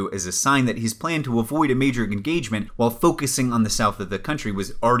Bien Phu as a sign that his plan to avoid a major engagement while focusing on the south of the country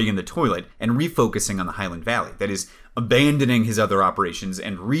was already in the toilet and refocusing on the Highland Valley, that is, abandoning his other operations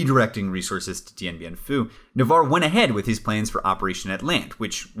and redirecting resources to Dien Bien Phu, Navarre went ahead with his plans for Operation Atlante,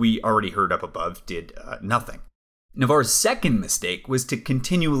 which we already heard up above did nothing. Navarre's second mistake was to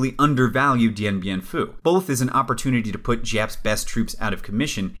continually undervalue Dien Bien Phu, both as an opportunity to put Giap's best troops out of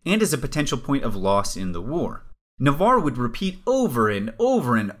commission and as a potential point of loss in the war. Navarre would repeat over and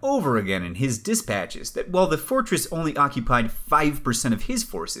over and over again in his dispatches that while the fortress only occupied 5% of his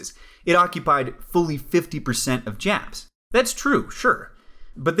forces, it occupied fully 50% of Giap's. That's true, sure.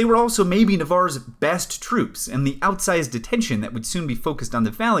 But they were also maybe Navarre's best troops, and the outsized attention that would soon be focused on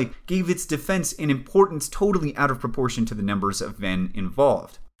the valley gave its defense an importance totally out of proportion to the numbers of men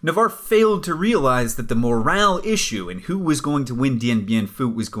involved. Navarre failed to realize that the morale issue and who was going to win Dien Bien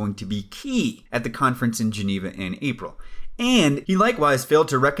Phu was going to be key at the conference in Geneva in April. And he likewise failed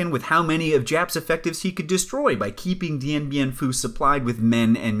to reckon with how many of Giap's effectives he could destroy by keeping Dien Bien Phu supplied with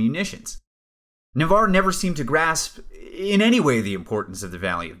men and munitions. Navarre never seemed to grasp in any way the importance of the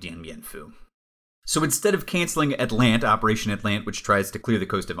Valley of Dien Bien Phu. So instead of canceling Atlante, Operation Atlante, which tries to clear the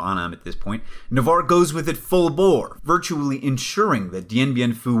coast of Annam at this point, Navarre goes with it full bore, virtually ensuring that Dien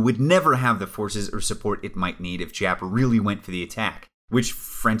Bien Phu would never have the forces or support it might need if Giap really went for the attack, which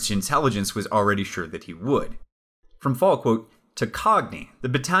French intelligence was already sure that he would. From Fall, quote, to Cogny, the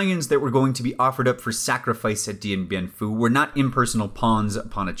battalions that were going to be offered up for sacrifice at Dien Bien Phu were not impersonal pawns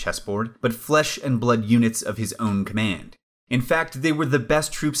upon a chessboard, but flesh and blood units of his own command. In fact, they were the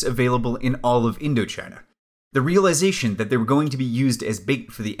best troops available in all of Indochina. The realization that they were going to be used as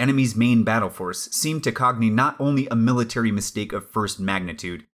bait for the enemy's main battle force seemed to Cogny not only a military mistake of first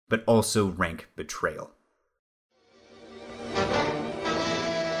magnitude, but also rank betrayal.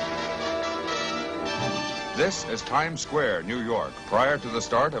 This is Times Square, New York, prior to the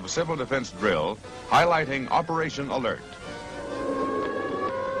start of a civil defense drill highlighting Operation Alert.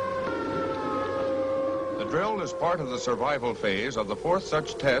 The drill is part of the survival phase of the 4th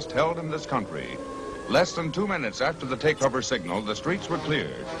such test held in this country. Less than 2 minutes after the take-cover signal, the streets were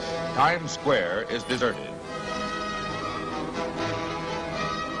cleared. Times Square is deserted.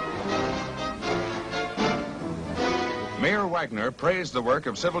 Mayor Wagner praised the work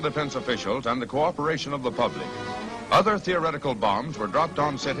of civil defense officials and the cooperation of the public. Other theoretical bombs were dropped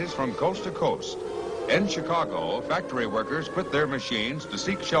on cities from coast to coast. In Chicago, factory workers quit their machines to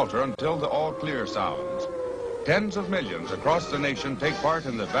seek shelter until the all-clear sounds. Tens of millions across the nation take part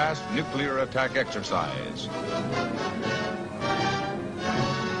in the vast nuclear attack exercise.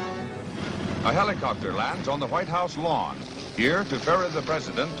 A helicopter lands on the White House lawn, here to ferry the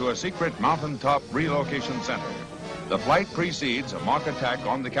president to a secret mountaintop relocation center. The flight precedes a mock attack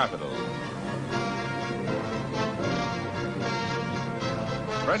on the Capitol.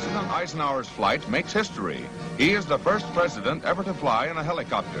 President Eisenhower's flight makes history. He is the first president ever to fly in a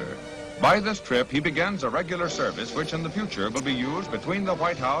helicopter. By this trip, he begins a regular service which in the future will be used between the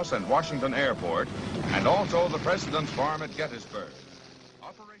White House and Washington Airport, and also the president's farm at Gettysburg.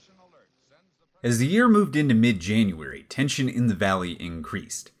 As the year moved into mid-January, tension in the valley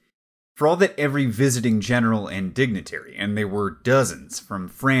increased. For all that every visiting general and dignitary, and there were dozens, from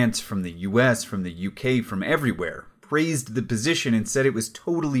France, from the US, from the UK, from everywhere, praised the position and said it was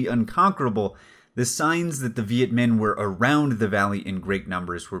totally unconquerable, the signs that the Viet Minh were around the valley in great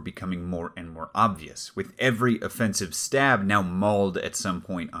numbers were becoming more and more obvious, with every offensive stab now mauled at some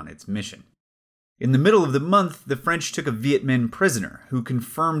point on its mission. In the middle of the month, the French took a Viet Minh prisoner, who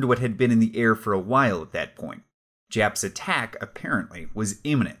confirmed what had been in the air for a while at that point. Giap's attack, apparently, was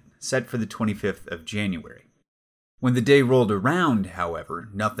imminent, set for the 25th of January. When the day rolled around, however,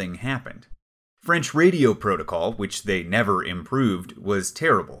 nothing happened. French radio protocol, which they never improved, was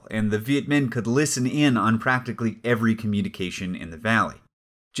terrible, and the Viet Minh could listen in on practically every communication in the valley.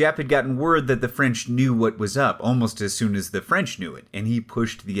 Giap had gotten word that the French knew what was up almost as soon as the French knew it, and he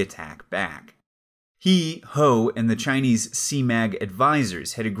pushed the attack back. He, Ho, and the Chinese CMAG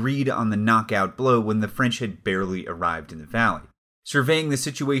advisors had agreed on the knockout blow when the French had barely arrived in the valley. Surveying the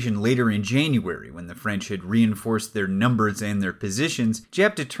situation later in January, when the French had reinforced their numbers and their positions,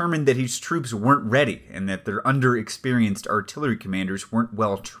 Giap determined that his troops weren't ready and that their underexperienced artillery commanders weren't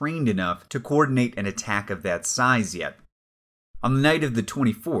well trained enough to coordinate an attack of that size yet. On the night of the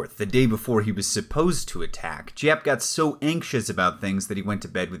 24th, the day before he was supposed to attack, Giap got so anxious about things that he went to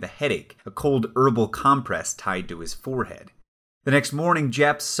bed with a headache, a cold herbal compress tied to his forehead. The next morning,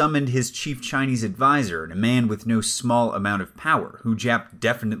 Giap summoned his chief Chinese advisor, and a man with no small amount of power, who Giap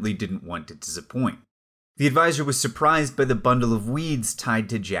definitely didn't want to disappoint. The advisor was surprised by the bundle of weeds tied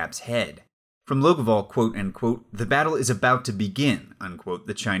to Giap's head. From Logevall, quote-unquote, "The battle is about to begin," unquote,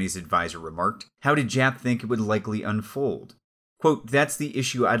 the Chinese advisor remarked. How did Giap think it would likely unfold? Quote, "That's the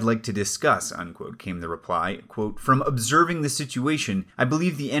issue I'd like to discuss," unquote, came the reply. Quote, "From observing the situation, I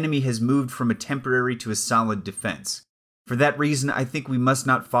believe the enemy has moved from a temporary to a solid defense. For that reason, I think we must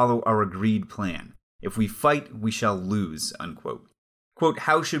not follow our agreed plan. If we fight, we shall lose," unquote. Quote,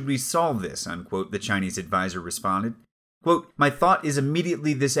 "How should we solve this?" unquote, the Chinese advisor responded. Quote, "My thought is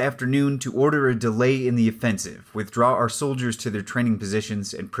immediately this afternoon to order a delay in the offensive, withdraw our soldiers to their training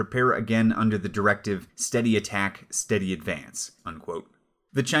positions, and prepare again under the directive, steady attack, steady advance," unquote.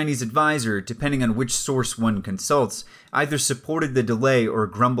 The Chinese advisor, depending on which source one consults, either supported the delay or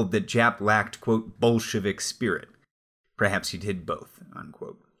grumbled that Giap lacked, quote, "Bolshevik spirit." Perhaps he did both,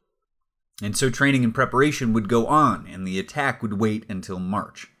 unquote. And so training and preparation would go on, and the attack would wait until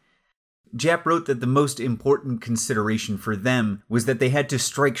March. Giap wrote that the most important consideration for them was that they had to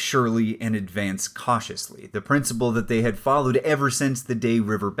strike surely and advance cautiously, the principle that they had followed ever since the Day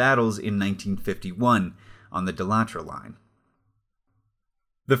River battles in 1951 on the Delattre line.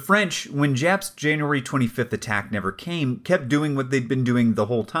 The French, when Giap's January 25th attack never came, kept doing what they'd been doing the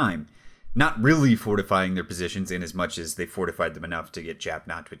whole time. Not really fortifying their positions in as much as they fortified them enough to get Giap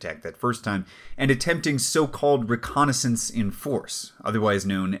not to attack that first time, and attempting so-called reconnaissance in force, otherwise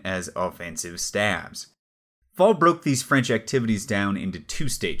known as offensive stabs. Fall broke these French activities down into two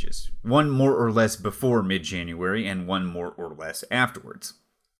stages, one more or less before mid-January and one more or less afterwards.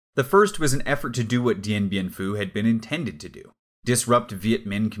 The first was an effort to do what Dien Bien Phu had been intended to do, disrupt Viet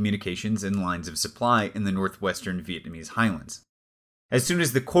Minh communications and lines of supply in the northwestern Vietnamese highlands. As soon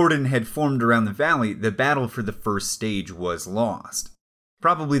as the cordon had formed around the valley, the battle for the first stage was lost.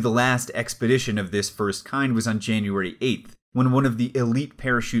 Probably the last expedition of this first kind was on January 8th, when one of the elite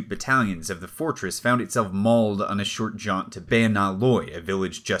parachute battalions of the fortress found itself mauled on a short jaunt to Ban Na Loi, a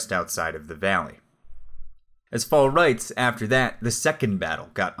village just outside of the valley. As Fall writes, after that, the second battle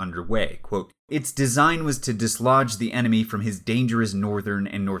got underway. Quote, "Its design was to dislodge the enemy from his dangerous northern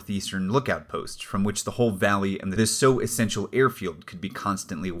and northeastern lookout posts, from which the whole valley and the so essential airfield could be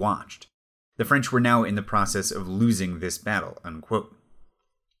constantly watched. The French were now in the process of losing this battle," unquote.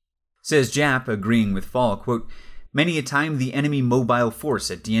 Says Giap, agreeing with Fall, quote, "Many a time the enemy mobile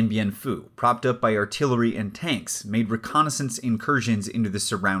force at Dien Bien Phu, propped up by artillery and tanks, made reconnaissance incursions into the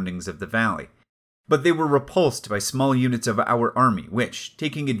surroundings of the valley. But they were repulsed by small units of our army, which,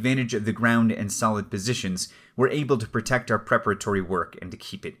 taking advantage of the ground and solid positions, were able to protect our preparatory work and to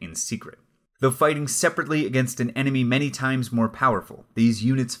keep it in secret. Though fighting separately against an enemy many times more powerful, these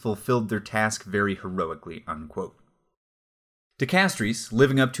units fulfilled their task very heroically," unquote. De Castries,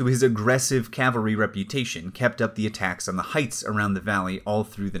 living up to his aggressive cavalry reputation, kept up the attacks on the heights around the valley all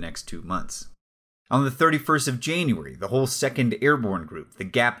through the next 2 months. On the 31st of January, the whole 2nd Airborne Group, the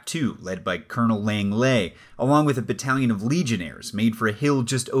Gap 2, led by Colonel Lang Lei, along with a battalion of legionnaires, made for a hill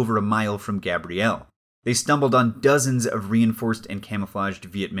just over a mile from Gabrielle. They stumbled on dozens of reinforced and camouflaged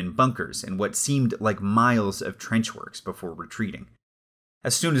Viet Minh bunkers and what seemed like miles of trench works before retreating.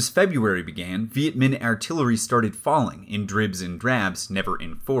 As soon as February began, Viet Minh artillery started falling, in dribs and drabs, never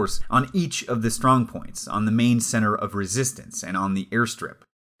in force, on each of the strongpoints, on the main center of resistance, and on the airstrip.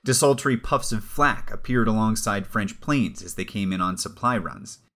 Desultory puffs of flak appeared alongside French planes as they came in on supply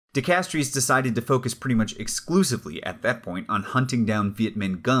runs. De Castries decided to focus pretty much exclusively at that point on hunting down Viet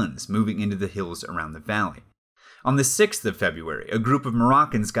Minh guns moving into the hills around the valley. On the 6th of February, a group of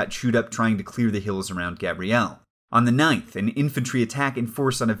Moroccans got chewed up trying to clear the hills around Gabrielle. On the 9th, an infantry attack in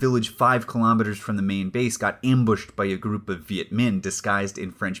force on a village 5 kilometers from the main base got ambushed by a group of Viet Minh disguised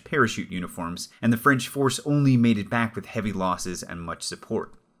in French parachute uniforms, and the French force only made it back with heavy losses and much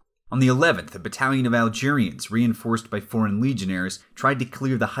support. On the 11th, a battalion of Algerians, reinforced by foreign legionnaires, tried to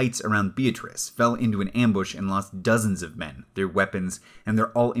clear the heights around Beatrice, fell into an ambush and lost dozens of men, their weapons, and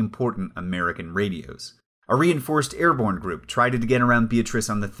their all-important American radios. A reinforced airborne group tried to get around Beatrice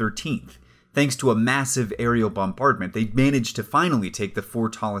on the 13th. Thanks to a massive aerial bombardment, they managed to finally take the 4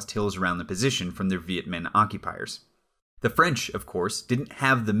 tallest hills around the position from their Viet Minh occupiers. The French, of course, didn't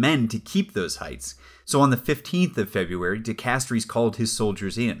have the men to keep those heights, so on the 15th of February, De Castries called his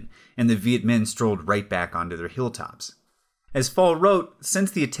soldiers in, and the Viet Minh strolled right back onto their hilltops. As Fall wrote,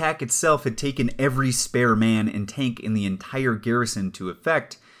 since the attack itself had taken every spare man and tank in the entire garrison to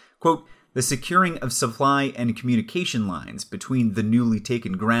effect, quote, the securing of supply and communication lines between the newly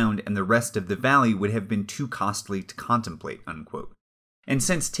taken ground and the rest of the valley would have been too costly to contemplate, unquote. And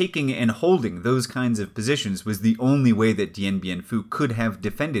since taking and holding those kinds of positions was the only way that Dien Bien Phu could have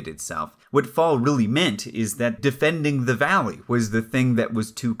defended itself, what Fall really meant is that defending the valley was the thing that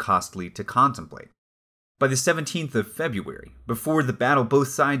was too costly to contemplate. By the 17th of February, before the battle both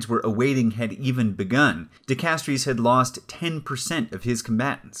sides were awaiting had even begun, De Castries had lost 10% of his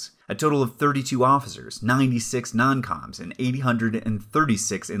combatants, a total of 32 officers, 96 non-coms, and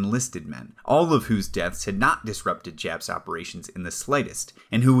 836 enlisted men, all of whose deaths had not disrupted Jap's operations in the slightest,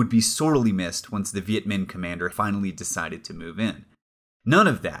 and who would be sorely missed once the Viet Minh commander finally decided to move in. None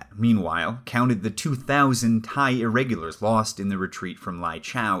of that, meanwhile, counted the 2,000 Thai irregulars lost in the retreat from Lai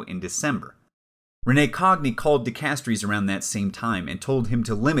Chau in December. René Cogny called De Castries around that same time and told him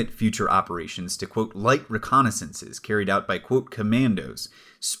to limit future operations to, quote, light reconnaissances carried out by, quote, commandos,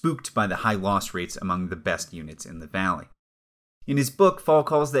 spooked by the high loss rates among the best units in the valley. In his book, Fall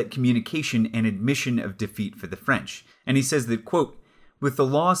calls that communication an admission of defeat for the French, and he says that, quote, with the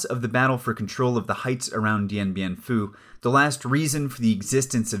loss of the battle for control of the heights around Dien Bien Phu, the last reason for the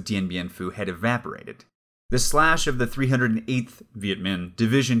existence of Dien Bien Phu had evaporated. The slash of the 308th Viet Minh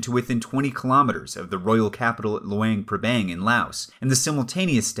Division to within 20 kilometers of the royal capital at Luang Prabang in Laos, and the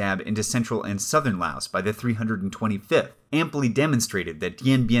simultaneous stab into central and southern Laos by the 325th, amply demonstrated that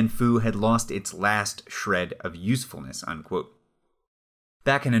Dien Bien Phu had lost its last shred of usefulness, unquote.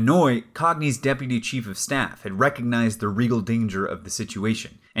 Back in Hanoi, Cogny's deputy chief of staff had recognized the real danger of the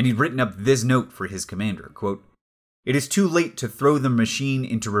situation, and he'd written up this note for his commander, quote, it is too late to throw the machine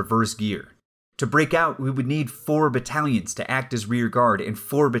into reverse gear. To break out, we would need 4 battalions to act as rear guard and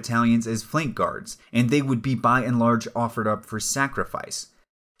 4 battalions as flank guards, and they would be by and large offered up for sacrifice.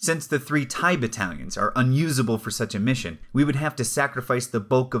 Since the 3 Thai battalions are unusable for such a mission, we would have to sacrifice the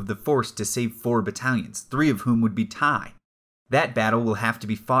bulk of the force to save 4 battalions, 3 of whom would be Thai. That battle will have to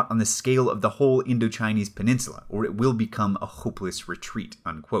be fought on the scale of the whole Indochinese peninsula, or it will become a hopeless retreat,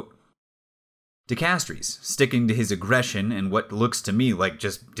 unquote. De Castries, sticking to his aggression and what looks to me like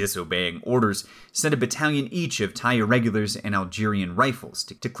just disobeying orders, sent a battalion each of Thai irregulars and Algerian rifles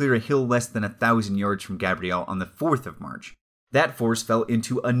to clear a hill less than 1,000 yards from Gabrielle on the 4th of March. That force fell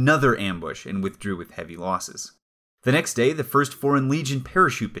into another ambush and withdrew with heavy losses. The next day, the 1st Foreign Legion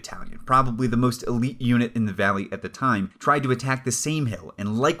Parachute Battalion, probably the most elite unit in the valley at the time, tried to attack the same hill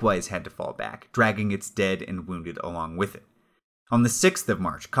and likewise had to fall back, dragging its dead and wounded along with it. On the 6th of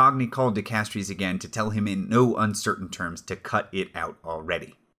March, Cogny called De Castries again to tell him in no uncertain terms to cut it out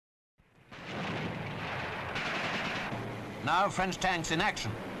already. Now French tanks in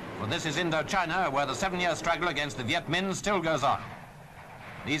action, for this is Indochina, where the 7-year struggle against the Viet Minh still goes on.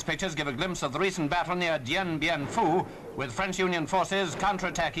 These pictures give a glimpse of the recent battle near Dien Bien Phu, with French Union forces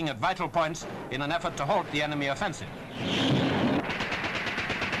counterattacking at vital points in an effort to halt the enemy offensive.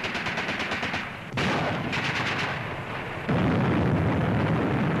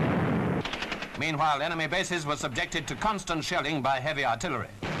 Meanwhile, enemy bases were subjected to constant shelling by heavy artillery.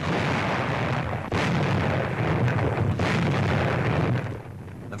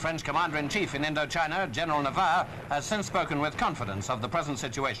 The French Commander-in-Chief in Indochina, General Navarre, has since spoken with confidence of the present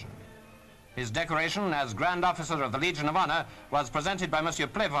situation. His decoration as Grand Officer of the Legion of Honor was presented by Monsieur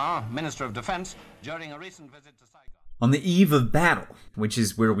Plevan, Minister of Defense, during a recent visit to Saigon. On the eve of battle, which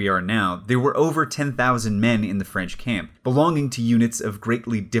is where we are now, there were over 10,000 men in the French camp, belonging to units of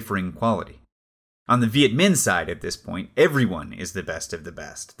greatly differing quality. On the Viet Minh side at this point, everyone is the best of the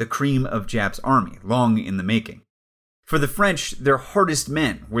best, the cream of Jap's army, long in the making. For the French, their hardest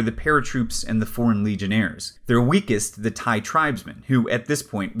men were the paratroops and the foreign legionnaires. Their weakest, the Thai tribesmen, who at this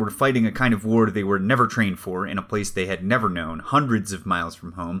point were fighting a kind of war they were never trained for in a place they had never known, hundreds of miles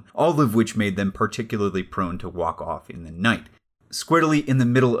from home, all of which made them particularly prone to walk off in the night. Squarely in the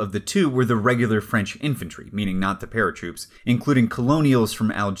middle of the two were the regular French infantry, meaning not the paratroops, including colonials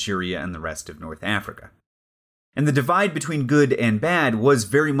from Algeria and the rest of North Africa. And the divide between good and bad was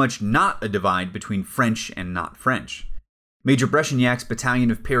very much not a divide between French and not French. Major Brechignac's battalion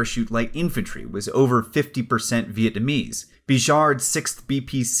of parachute light infantry was over 50% Vietnamese. Bijard's 6th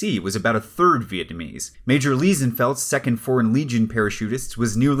BPC was about a third Vietnamese. Major Liesenfeld's 2nd Foreign Legion parachutists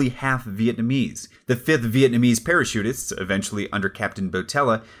was nearly half Vietnamese. The 5th Vietnamese parachutists, eventually under Captain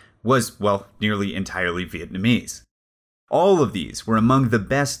Botella, was, well, nearly entirely Vietnamese. All of these were among the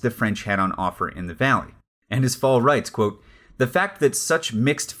best the French had on offer in the valley. And as Fall writes, quote, "The fact that such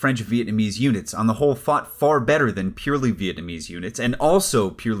mixed French-Vietnamese units on the whole fought far better than purely Vietnamese units, and also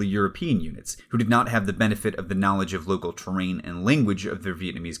purely European units, who did not have the benefit of the knowledge of local terrain and language of their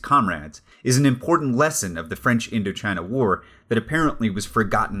Vietnamese comrades, is an important lesson of the French Indochina War that apparently was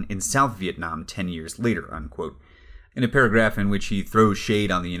forgotten in South Vietnam 10 years later," unquote, in a paragraph in which he throws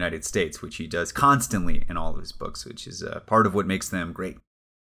shade on the United States, which he does constantly in all of his books, which is part of what makes them great.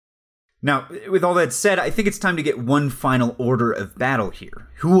 Now, with all that said, I think it's time to get one final order of battle here.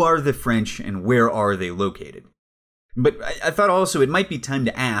 Who are the French and where are they located? But I thought also it might be time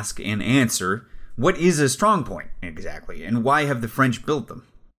to ask and answer, what is a strong point exactly, and why have the French built them?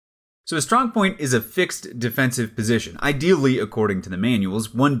 So a strong point is a fixed defensive position, ideally, according to the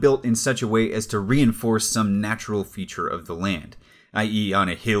manuals, one built in such a way as to reinforce some natural feature of the land, i.e. on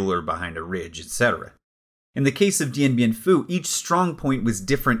a hill or behind a ridge, etc. In the case of Dien Bien Phu, each strong point was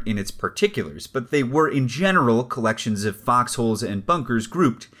different in its particulars, but they were in general collections of foxholes and bunkers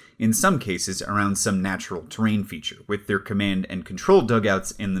grouped, in some cases, around some natural terrain feature, with their command and control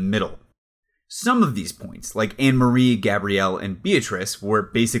dugouts in the middle. Some of these points, like Anne-Marie, Gabrielle, and Beatrice, were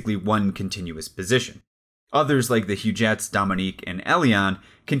basically one continuous position. Others, like the Hugettes, Dominique, and Eliane,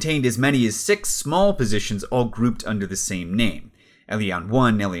 contained as many as 6 small positions all grouped under the same name. Eliane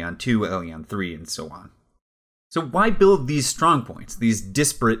 1, Eliane 2, Eliane 3, and so on. So why build these strong points, these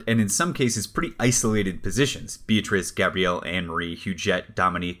disparate and in some cases pretty isolated positions? Beatrice, Gabrielle, Anne-Marie, Hugette,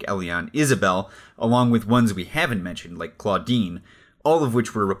 Dominique, Eliane, Isabelle, along with ones we haven't mentioned like Claudine, all of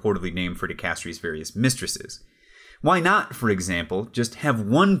which were reportedly named for de Castries' various mistresses. Why not, for example, just have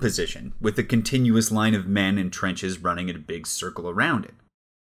one position with a continuous line of men and trenches running in a big circle around it?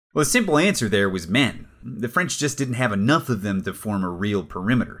 Well, the simple answer there was men. The French just didn't have enough of them to form a real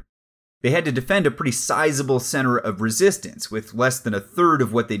perimeter. They had to defend a pretty sizable center of resistance with less than a third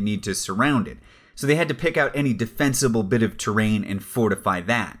of what they'd need to surround it, so they had to pick out any defensible bit of terrain and fortify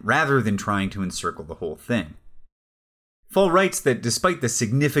that, rather than trying to encircle the whole thing. Fall writes that despite the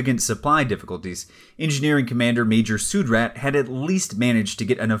significant supply difficulties, Engineering Commander Major Sudrat had at least managed to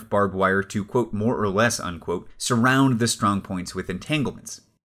get enough barbed wire to, quote, more or less, unquote, surround the strong points with entanglements.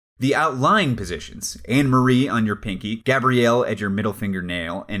 The outlying positions, Anne-Marie on your pinky, Gabrielle at your middle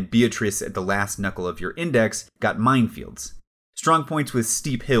fingernail, and Beatrice at the last knuckle of your index, got minefields. Strong points with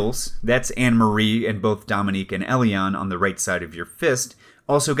steep hills, that's Anne-Marie and both Dominique and Eliane on the right side of your fist,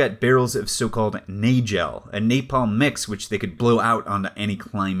 also got barrels of so-called nagel, a napalm mix which they could blow out onto any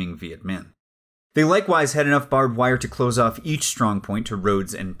climbing Viet Minh. They likewise had enough barbed wire to close off each strong point to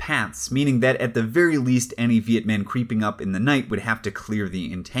roads and paths, meaning that at the very least any Viet Minh creeping up in the night would have to clear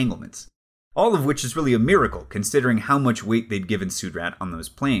the entanglements. All of which is really a miracle, considering how much weight they'd given Sudrat on those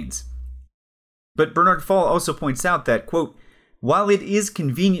plains. But Bernard Fall also points out that, quote, while it is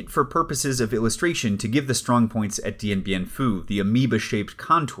convenient for purposes of illustration to give the strong points at Dien Bien Phu the amoeba-shaped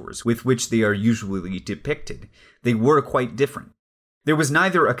contours with which they are usually depicted, they were quite different. There was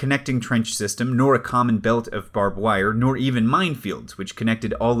neither a connecting trench system, nor a common belt of barbed wire, nor even minefields, which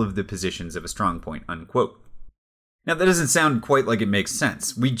connected all of the positions of a strong point, unquote. Now, that doesn't sound quite like it makes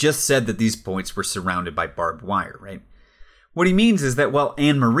sense. We just said that these points were surrounded by barbed wire, right? What he means is that while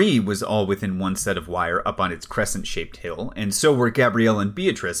Anne-Marie was all within one set of wire up on its crescent-shaped hill, and so were Gabrielle and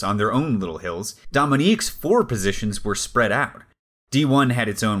Beatrice on their own little hills, Dominique's 4 positions were spread out. D1 had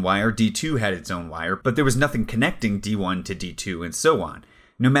its own wire, D2 had its own wire, but there was nothing connecting D1 to D2 and so on.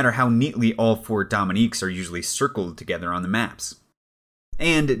 no matter how neatly all 4 Dominiques are usually circled together on the maps.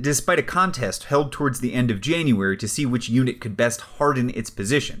 And despite a contest held towards the end of January to see which unit could best harden its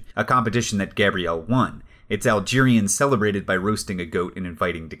position, a competition that Gabriel won, its Algerians celebrated by roasting a goat and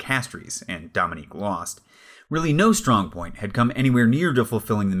inviting de Castries, and Dominique lost. Really no strong point had come anywhere near to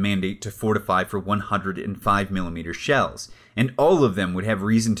fulfilling the mandate to fortify for 105mm shells, and all of them would have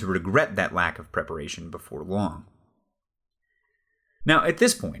reason to regret that lack of preparation before long. Now, at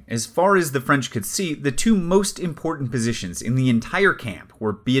this point, as far as the French could see, the 2 most important positions in the entire camp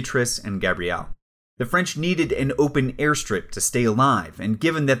were Beatrice and Gabriel. The French needed an open airstrip to stay alive, and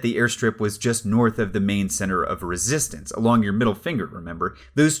given that the airstrip was just north of the main center of resistance, along your middle finger, remember,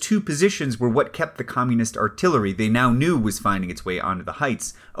 those 2 positions were what kept the communist artillery they now knew was finding its way onto the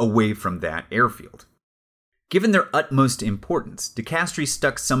heights away from that airfield. Given their utmost importance, de Castries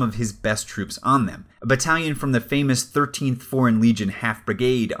stuck some of his best troops on them, a battalion from the famous 13th Foreign Legion Half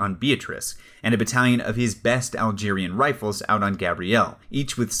Brigade on Beatrice, and a battalion of his best Algerian rifles out on Gabriel,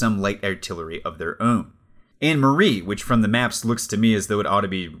 each with some light artillery of their own. Anne-Marie, which from the maps looks to me as though it ought to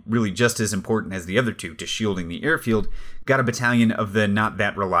be really just as important as the other 2 to shielding the airfield, got a battalion of the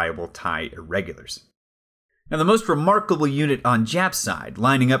not-that-reliable Thai irregulars. Now, the most remarkable unit on Jap's side,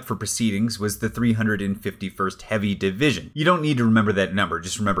 lining up for proceedings, was the 351st Heavy Division. You don't need to remember that number,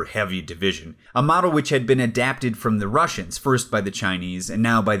 just remember Heavy Division. A model which had been adapted from the Russians, first by the Chinese, and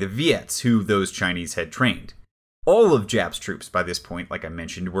now by the Viets, who those Chinese had trained. All of Jap's troops by this point, like I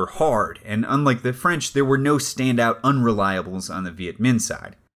mentioned, were hard, and unlike the French, there were no standout unreliables on the Viet Minh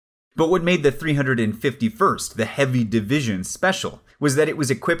side. But what made the 351st, the Heavy Division, special was that it was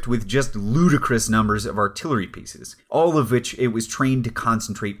equipped with just ludicrous numbers of artillery pieces, all of which it was trained to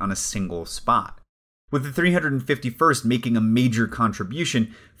concentrate on a single spot. With the 351st making a major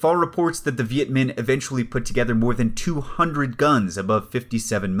contribution, Fall reports that the Viet Minh eventually put together more than 200 guns above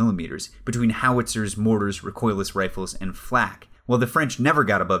 57mm, between howitzers, mortars, recoilless rifles, and flak, while the French never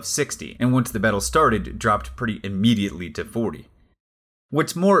got above 60, and once the battle started, dropped pretty immediately to 40.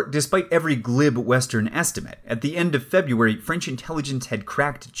 What's more, despite every glib Western estimate, at the end of February, French intelligence had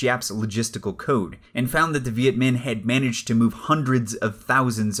cracked Jap's logistical code and found that the Viet Minh had managed to move hundreds of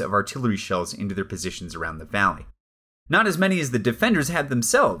thousands of artillery shells into their positions around the valley. Not as many as the defenders had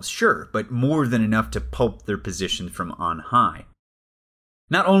themselves, sure, but more than enough to pulp their positions from on high.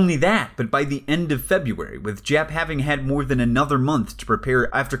 Not only that, but by the end of February, with Jap having had more than another month to prepare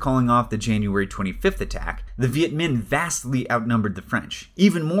after calling off the January 25th attack, the Viet Minh vastly outnumbered the French,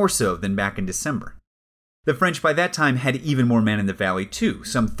 even more so than back in December. The French by that time had even more men in the valley too,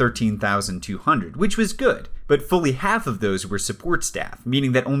 some 13,200, which was good, but fully half of those were support staff,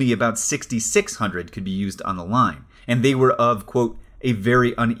 meaning that only about 6,600 could be used on the line, and they were of, quote, a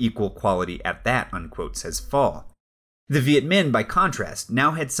very unequal quality at that, unquote, says Fall. The Viet Minh, by contrast,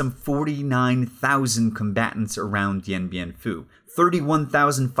 now had some 49,000 combatants around Dien Bien Phu,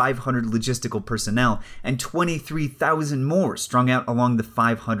 31,500 logistical personnel, and 23,000 more strung out along the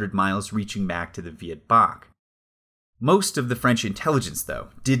 500 miles reaching back to the Viet Bac. Most of the French intelligence, though,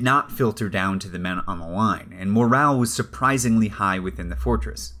 did not filter down to the men on the line, and morale was surprisingly high within the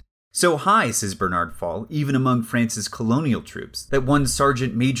fortress. So high, says Bernard Fall, even among France's colonial troops, that one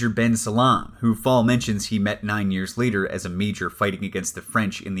Sergeant Major Ben Salam, who Fall mentions he met 9 years later as a major fighting against the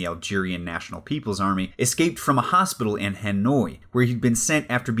French in the Algerian National People's Army, escaped from a hospital in Hanoi, where he'd been sent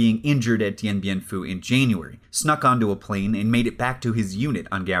after being injured at Dien Bien Phu in January, snuck onto a plane, and made it back to his unit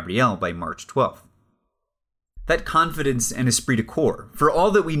on Gabriel by March 12th. That confidence and esprit de corps, for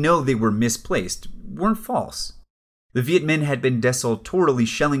all that we know they were misplaced, weren't false. The Viet Minh had been desultorily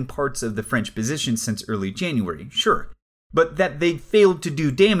shelling parts of the French position since early January, sure, but that they'd failed to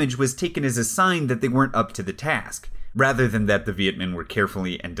do damage was taken as a sign that they weren't up to the task, rather than that the Viet Minh were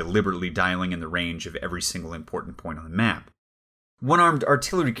carefully and deliberately dialing in the range of every single important point on the map. One-armed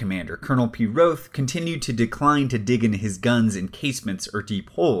artillery commander Colonel P. Roth continued to decline to dig in his guns in casements or deep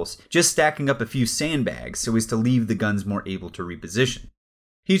holes, just stacking up a few sandbags so as to leave the guns more able to reposition.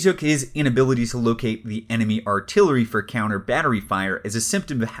 He took his inability to locate the enemy artillery for counter-battery fire as a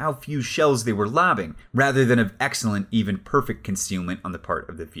symptom of how few shells they were lobbing, rather than of excellent, even perfect concealment on the part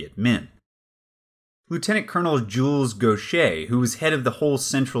of the Viet Minh. Lieutenant Colonel Jules Gaucher, who was head of the whole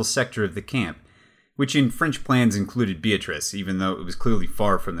central sector of the camp, which in French plans included Beatrice, even though it was clearly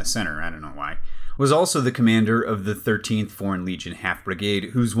far from the center, I don't know why, was also the commander of the 13th Foreign Legion Half Brigade,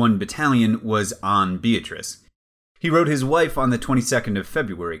 whose one battalion was on Beatrice. He wrote his wife on the 22nd of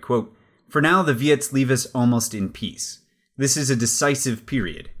February, quote, "For now the Viets leave us almost in peace. This is a decisive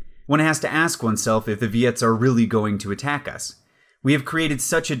period. One has to ask oneself if the Viets are really going to attack us. We have created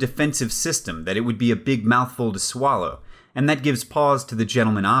such a defensive system that it would be a big mouthful to swallow, and that gives pause to the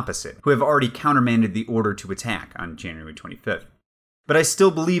gentlemen opposite, who have already countermanded the order to attack on January 25th. But I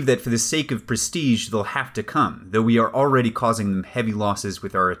still believe that for the sake of prestige, they'll have to come, though we are already causing them heavy losses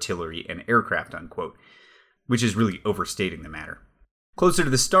with our artillery and aircraft, unquote, which is really overstating the matter. Closer to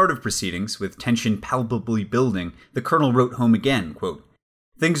the start of proceedings, with tension palpably building, the colonel wrote home again, quote,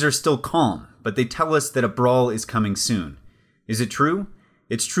 "Things are still calm, but they tell us that a brawl is coming soon. Is it true?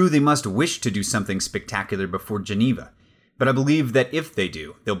 It's true they must wish to do something spectacular before Geneva, but I believe that if they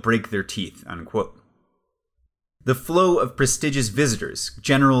do, they'll break their teeth," unquote. The flow of prestigious visitors,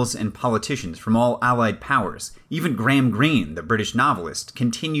 generals and politicians from all Allied powers, even Graham Greene, the British novelist,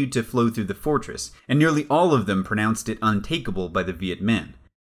 continued to flow through the fortress, and nearly all of them pronounced it untakeable by the Viet Minh.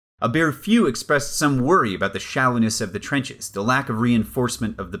 A bare few expressed some worry about the shallowness of the trenches, the lack of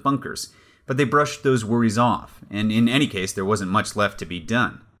reinforcement of the bunkers, but they brushed those worries off, and in any case there wasn't much left to be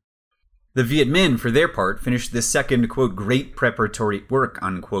done. The Viet Minh, for their part, finished the second, quote, great preparatory work,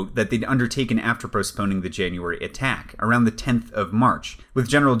 unquote, that they'd undertaken after postponing the January attack, around the 10th of March, with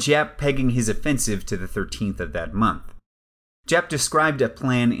General Giap pegging his offensive to the 13th of that month. Giap described a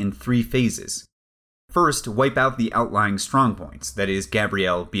plan in 3 phases. First, wipe out the outlying strongpoints, that is,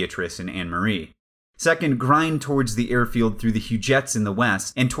 Gabrielle, Beatrice, and Anne-Marie. Second, grind towards the airfield through the Huguettes in the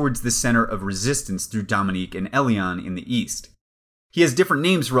west, and towards the center of resistance through Dominique and Elion in the east. He has different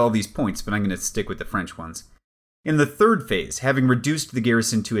names for all these points, but I'm going to stick with the French ones. In the third phase, having reduced the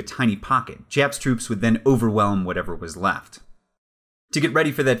garrison to a tiny pocket, Giap's troops would then overwhelm whatever was left. To get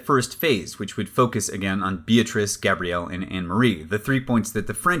ready for that first phase, which would focus again on Beatrice, Gabrielle, and Anne-Marie, the 3 points that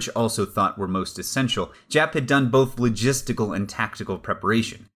the French also thought were most essential, Giap had done both logistical and tactical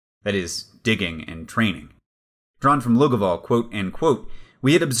preparation, that is, digging and training. Drawn from Logoval, quote, and quote,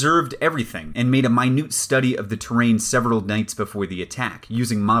 "We had observed everything and made a minute study of the terrain several nights before the attack,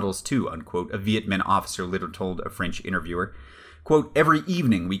 using models too," unquote, a Viet Minh officer later told a French interviewer. Quote, "Every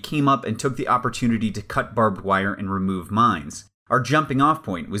evening we came up and took the opportunity to cut barbed wire and remove mines. Our jumping off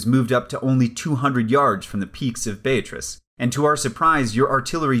point was moved up to only 200 yards from the peaks of Beatrice, and to our surprise, your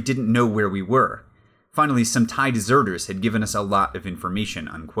artillery didn't know where we were. Finally, some Thai deserters had given us a lot of information,"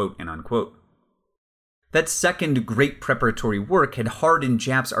 unquote and unquote. That second great preparatory work had hardened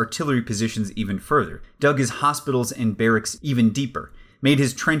Giap's artillery positions even further, dug his hospitals and barracks even deeper, made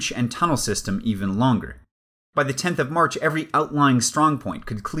his trench and tunnel system even longer. By the 10th of March, every outlying strongpoint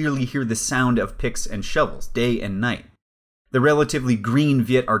could clearly hear the sound of picks and shovels, day and night. The relatively green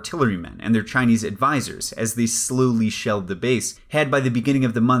Viet artillerymen and their Chinese advisors, as they slowly shelled the base, had by the beginning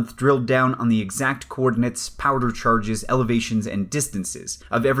of the month drilled down on the exact coordinates, powder charges, elevations, and distances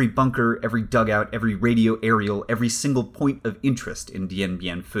of every bunker, every dugout, every radio aerial, every single point of interest in Dien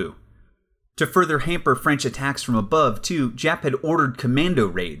Bien Phu. To further hamper French attacks from above, too, Giap had ordered commando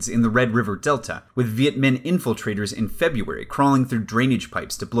raids in the Red River Delta, with Viet Minh infiltrators in February crawling through drainage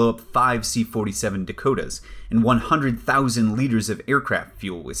pipes to blow up 5 C-47 Dakotas and 100,000 liters of aircraft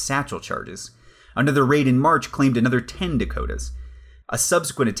fuel with satchel charges. Another raid in March claimed another 10 Dakotas. A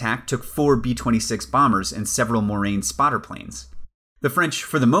subsequent attack took 4 B-26 bombers and several Morane spotter planes. The French,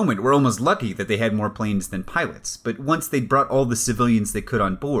 for the moment, were almost lucky that they had more planes than pilots, but once they'd brought all the civilians they could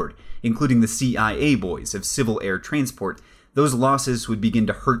on board, including the CIA boys of Civil Air Transport, those losses would begin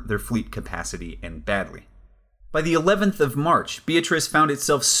to hurt their fleet capacity, and badly. By the 11th of March, Beatrice found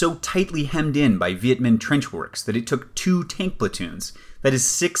itself so tightly hemmed in by Viet Minh trench works that it took 2 tank platoons, that is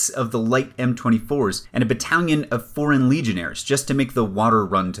 6 of the light M24s, and a battalion of foreign legionnaires just to make the water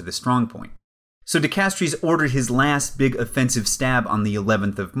run to the strongpoint. So de Castries ordered his last big offensive stab on the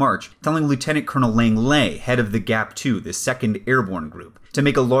 11th of March, telling Lieutenant Colonel Lang Lei, head of the Gap 2, the 2nd Airborne Group, to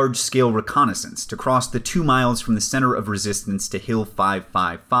make a large-scale reconnaissance to cross the 2 miles from the center of resistance to Hill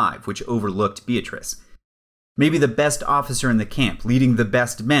 555, which overlooked Beatrice. Maybe the best officer in the camp, leading the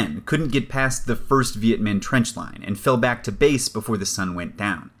best men, couldn't get past the first Viet Minh trench line and fell back to base before the sun went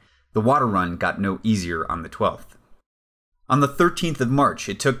down. The water run got no easier on the 12th. On the 13th of March,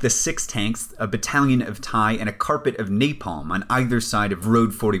 it took the 6 tanks, a battalion of Thai, and a carpet of napalm on either side of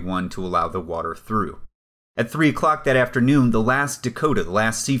Road 41 to allow the water through. At 3 o'clock that afternoon, the last Dakota, the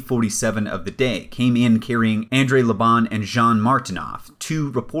last C-47 of the day, came in carrying André Laban and Jean Martinov,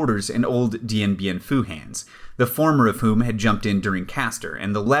 2 reporters and old Dien Bien Phu hands, the former of whom had jumped in during Castor,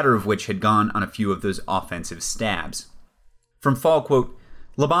 and the latter of which had gone on a few of those offensive stabs. From Fall, quote,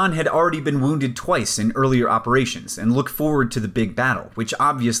 Laban had already been wounded twice in earlier operations and looked forward to the big battle, which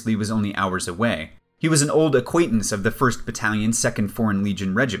obviously was only hours away. He was an old acquaintance of the 1st Battalion, 2nd Foreign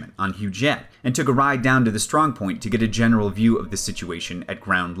Legion Regiment on Huguette and took a ride down to the strongpoint to get a general view of the situation at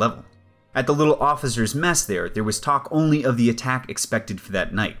ground level. At the little officers' mess there was talk only of the attack expected for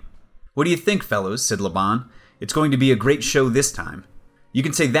that night. "What do you think, fellows?" said Laban. "It's going to be a great show this time." "You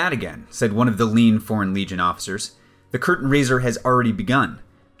can say that again," said one of the lean Foreign Legion officers. "The curtain raiser has already begun.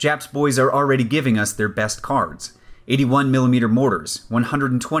 Japs boys are already giving us their best cards. 81mm mortars,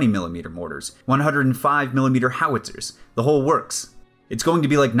 120mm mortars, 105mm howitzers, the whole works. It's going to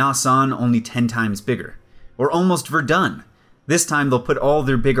be like Nasan, only 10 times bigger. Or almost Verdun. This time they'll put all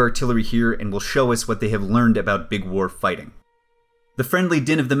their big artillery here and will show us what they have learned about big war fighting." The friendly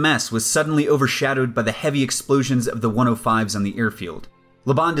din of the mess was suddenly overshadowed by the heavy explosions of the 105s on the airfield.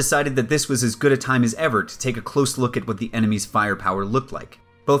 Laban decided that this was as good a time as ever to take a close look at what the enemy's firepower looked like.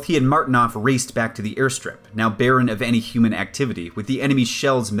 Both he and Martinov raced back to the airstrip, now barren of any human activity, with the enemy's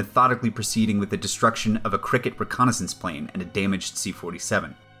shells methodically proceeding with the destruction of a Cricket reconnaissance plane and a damaged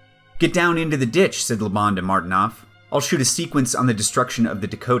C-47. "Get down into the ditch," said Laban to Martinov. "I'll shoot a sequence on the destruction of the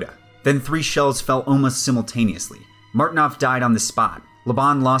Dakota." Then 3 shells fell almost simultaneously. Martinov died on the spot.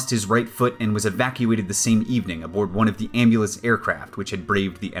 Laban lost his right foot and was evacuated the same evening aboard one of the ambulance aircraft which had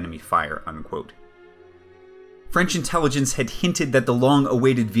braved the enemy fire, unquote. French intelligence had hinted that the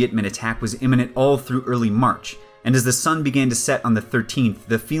long-awaited Viet Minh attack was imminent all through early March, and as the sun began to set on the 13th,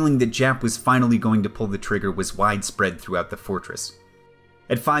 the feeling that Jap was finally going to pull the trigger was widespread throughout the fortress.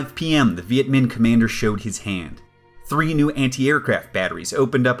 At 5 p.m., the Viet Minh commander showed his hand. 3 new anti-aircraft batteries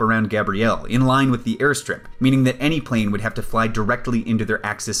opened up around Gabrielle, in line with the airstrip, meaning that any plane would have to fly directly into their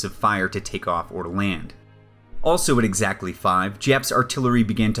axis of fire to take off or to land. Also at exactly 5, Jap's artillery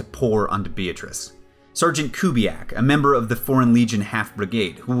began to pour onto Beatrice. Sergeant Kubiak, a member of the Foreign Legion Half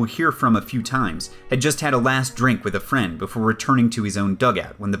Brigade, who we'll hear from a few times, had just had a last drink with a friend before returning to his own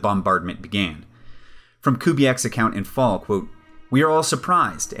dugout when the bombardment began. From Kubiak's account in Fall, quote, "We are all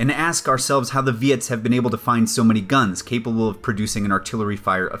surprised and ask ourselves how the Viets have been able to find so many guns capable of producing an artillery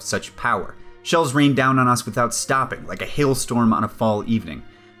fire of such power. Shells rained down on us without stopping, like a hailstorm on a fall evening.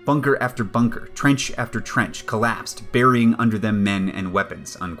 Bunker after bunker, trench after trench collapsed, burying under them men and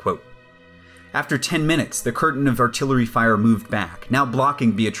weapons," unquote. After 10 minutes, the curtain of artillery fire moved back, now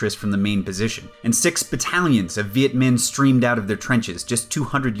blocking Beatrice from the main position, and 6 battalions of Viet Minh streamed out of their trenches just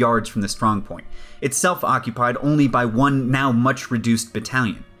 200 yards from the strongpoint, itself occupied only by one now much reduced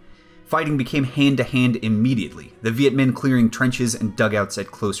battalion. Fighting became hand-to-hand immediately, the Viet Minh clearing trenches and dugouts at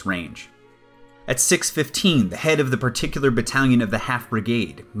close range. At 6:15, the head of the particular battalion of the Half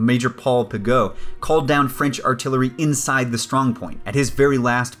Brigade, Major Paul Pigot, called down French artillery inside the strongpoint at his very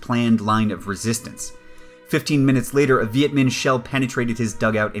last planned line of resistance. 15 minutes later, a Viet Minh shell penetrated his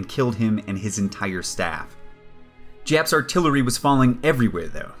dugout and killed him and his entire staff. Jap's artillery was falling everywhere,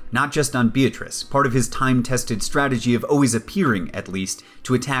 though, not just on Beatrice, part of his time-tested strategy of always appearing, at least,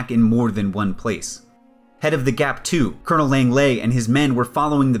 to attack in more than one place. Head of the Gap 2, Colonel Lang Lei and his men were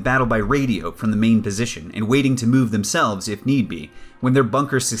following the battle by radio from the main position and waiting to move themselves if need be, when their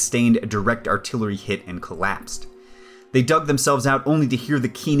bunker sustained a direct artillery hit and collapsed. They dug themselves out only to hear the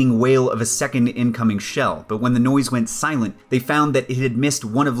keening wail of a second incoming shell, but when the noise went silent, they found that it had missed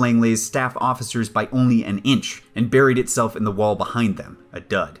one of Lang Lei's staff officers by only an inch and buried itself in the wall behind them, a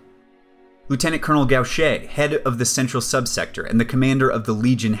dud. Lieutenant Colonel Gaucher, head of the Central Subsector and the commander of the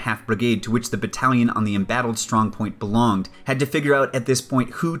Legion Half Brigade to which the battalion on the embattled strongpoint belonged, had to figure out at this point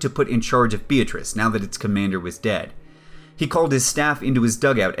who to put in charge of Beatrice now that its commander was dead. He called his staff into his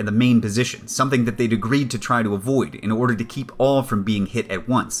dugout at the main position, something that they'd agreed to try to avoid in order to keep all from being hit at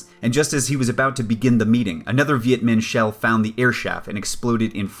once, and just as he was about to begin the meeting, another Viet Minh shell found the air shaft and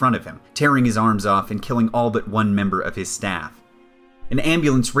exploded in front of him, tearing his arms off and killing all but one member of his staff. An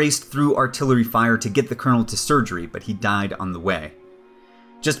ambulance raced through artillery fire to get the colonel to surgery, but he died on the way.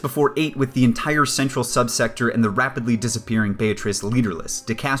 Just before 8, with the entire Central Subsector and the rapidly disappearing Beatrice leaderless,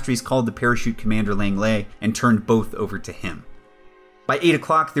 de Castries called the parachute commander Lang Lei and turned both over to him. By 8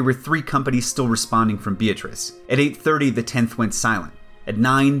 o'clock, there were 3 companies still responding from Beatrice. At 8:30, the 10th went silent. At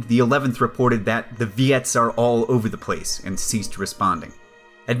 9, the 11th reported that the Viets are all over the place and ceased responding.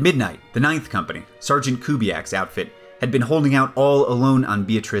 At midnight, the 9th Company, Sergeant Kubiak's outfit, had been holding out all alone on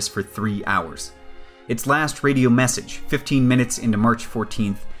Beatrice for 3 hours. Its last radio message, 15 minutes into March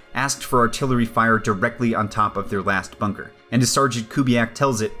 14th, asked for artillery fire directly on top of their last bunker, and as Sergeant Kubiak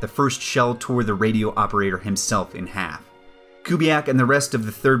tells it, the first shell tore the radio operator himself in half. Kubiak and the rest of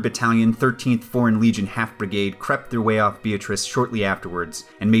the 3rd Battalion, 13th Foreign Legion Half Brigade crept their way off Beatrice shortly afterwards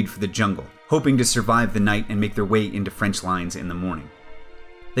and made for the jungle, hoping to survive the night and make their way into French lines in the morning.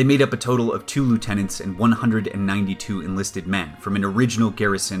 They made up a total of 2 lieutenants and 192 enlisted men from an original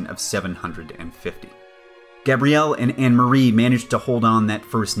garrison of 750. Gabrielle and Anne-Marie managed to hold on that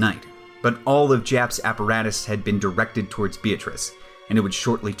first night, but all of Jap's apparatus had been directed towards Beatrice, and it would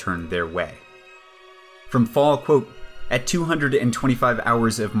shortly turn their way. From Fall, quote, At 225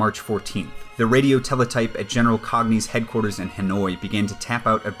 hours of March 14th, the radio teletype at General Cogni's headquarters in Hanoi began to tap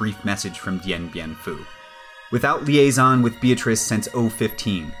out a brief message from Dien Bien Phu. Without liaison with Beatrice since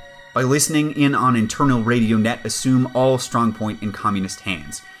 015, by listening in on internal radio net, assume all strongpoint in communist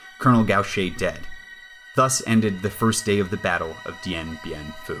hands. Colonel Gaucher dead. Thus ended the first day of the Battle of Dien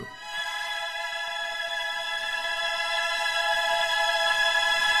Bien Phu.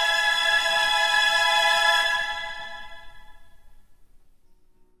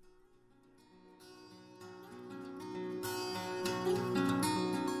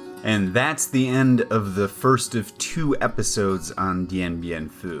 And that's the end of the first of 2 episodes on Dien Bien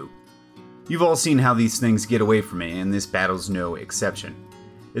Phu. You've all seen how these things get away from me, and this battle's no exception.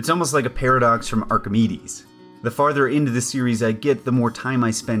 It's almost like a paradox from Archimedes. The farther into the series I get, the more time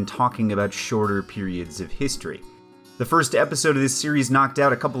I spend talking about shorter periods of history. The first episode of this series knocked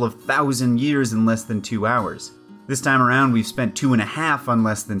out a couple of 1,000 years in less than 2 hours. This time around, we've spent 2.5 on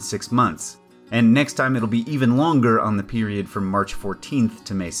less than 6 months. And next time it'll be even longer on the period from March 14th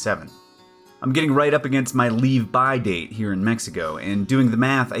to May 7th. I'm getting right up against my leave-by date here in Mexico, and doing the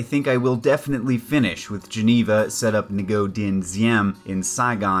math, I think I will definitely finish with Geneva, set up Ngo Dinh Diem in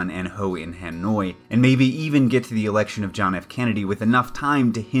Saigon and Ho in Hanoi, and maybe even get to the election of John F. Kennedy with enough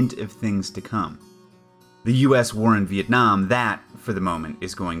time to hint of things to come. The US war in Vietnam, that, for the moment,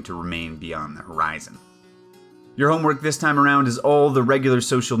 is going to remain beyond the horizon. Your homework this time around is all the regular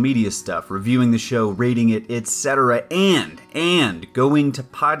social media stuff, reviewing the show, rating it, etc., and going to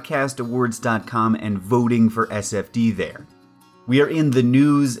podcastawards.com and voting for SFD there. We are in the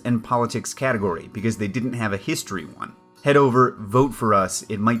news and politics category because they didn't have a history one. Head over, vote for us.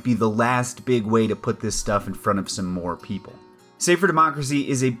 It might be the last big way to put this stuff in front of some more people. Save for Democracy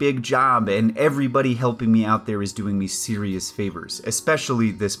is a big job, and everybody helping me out there is doing me serious favors,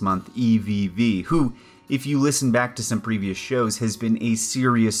 especially this month EVV, who, if you listen back to some previous shows, has been a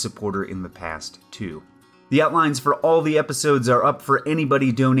serious supporter in the past, too. The outlines for all the episodes are up for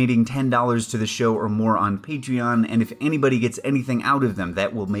anybody donating $10 to the show or more on Patreon, and if anybody gets anything out of them,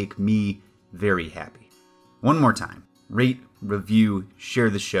 that will make me very happy. One more time, rate, review, share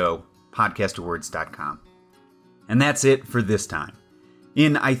the show, podcastawards.com. And that's it for this time.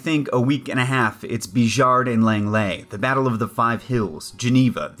 In, I think, a week and a half, it's Bijard and Langley, the Battle of the Five Hills,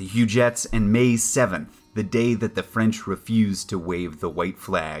 Geneva, the Huguettes, and May 7th, the day that the French refused to wave the white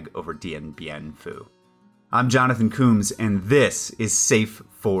flag over Dien Bien Phu. I'm Jonathan Coombs, and this is Safe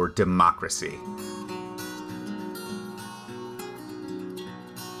for Democracy.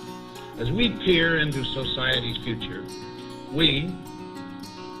 As we peer into society's future, we,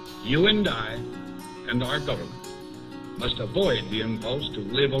 you and I, and our government, must avoid the impulse to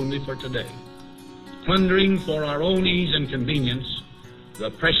live only for today, plundering for our own ease and convenience the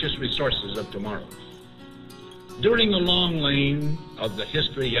precious resources of tomorrow. During the long lane of the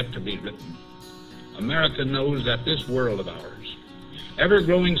history yet to be written, America knows that this world of ours, ever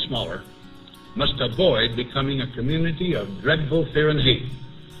growing smaller, must avoid becoming a community of dreadful fear and hate,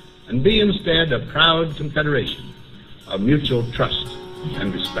 and be instead a proud confederation of mutual trust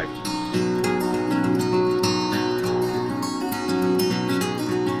and respect.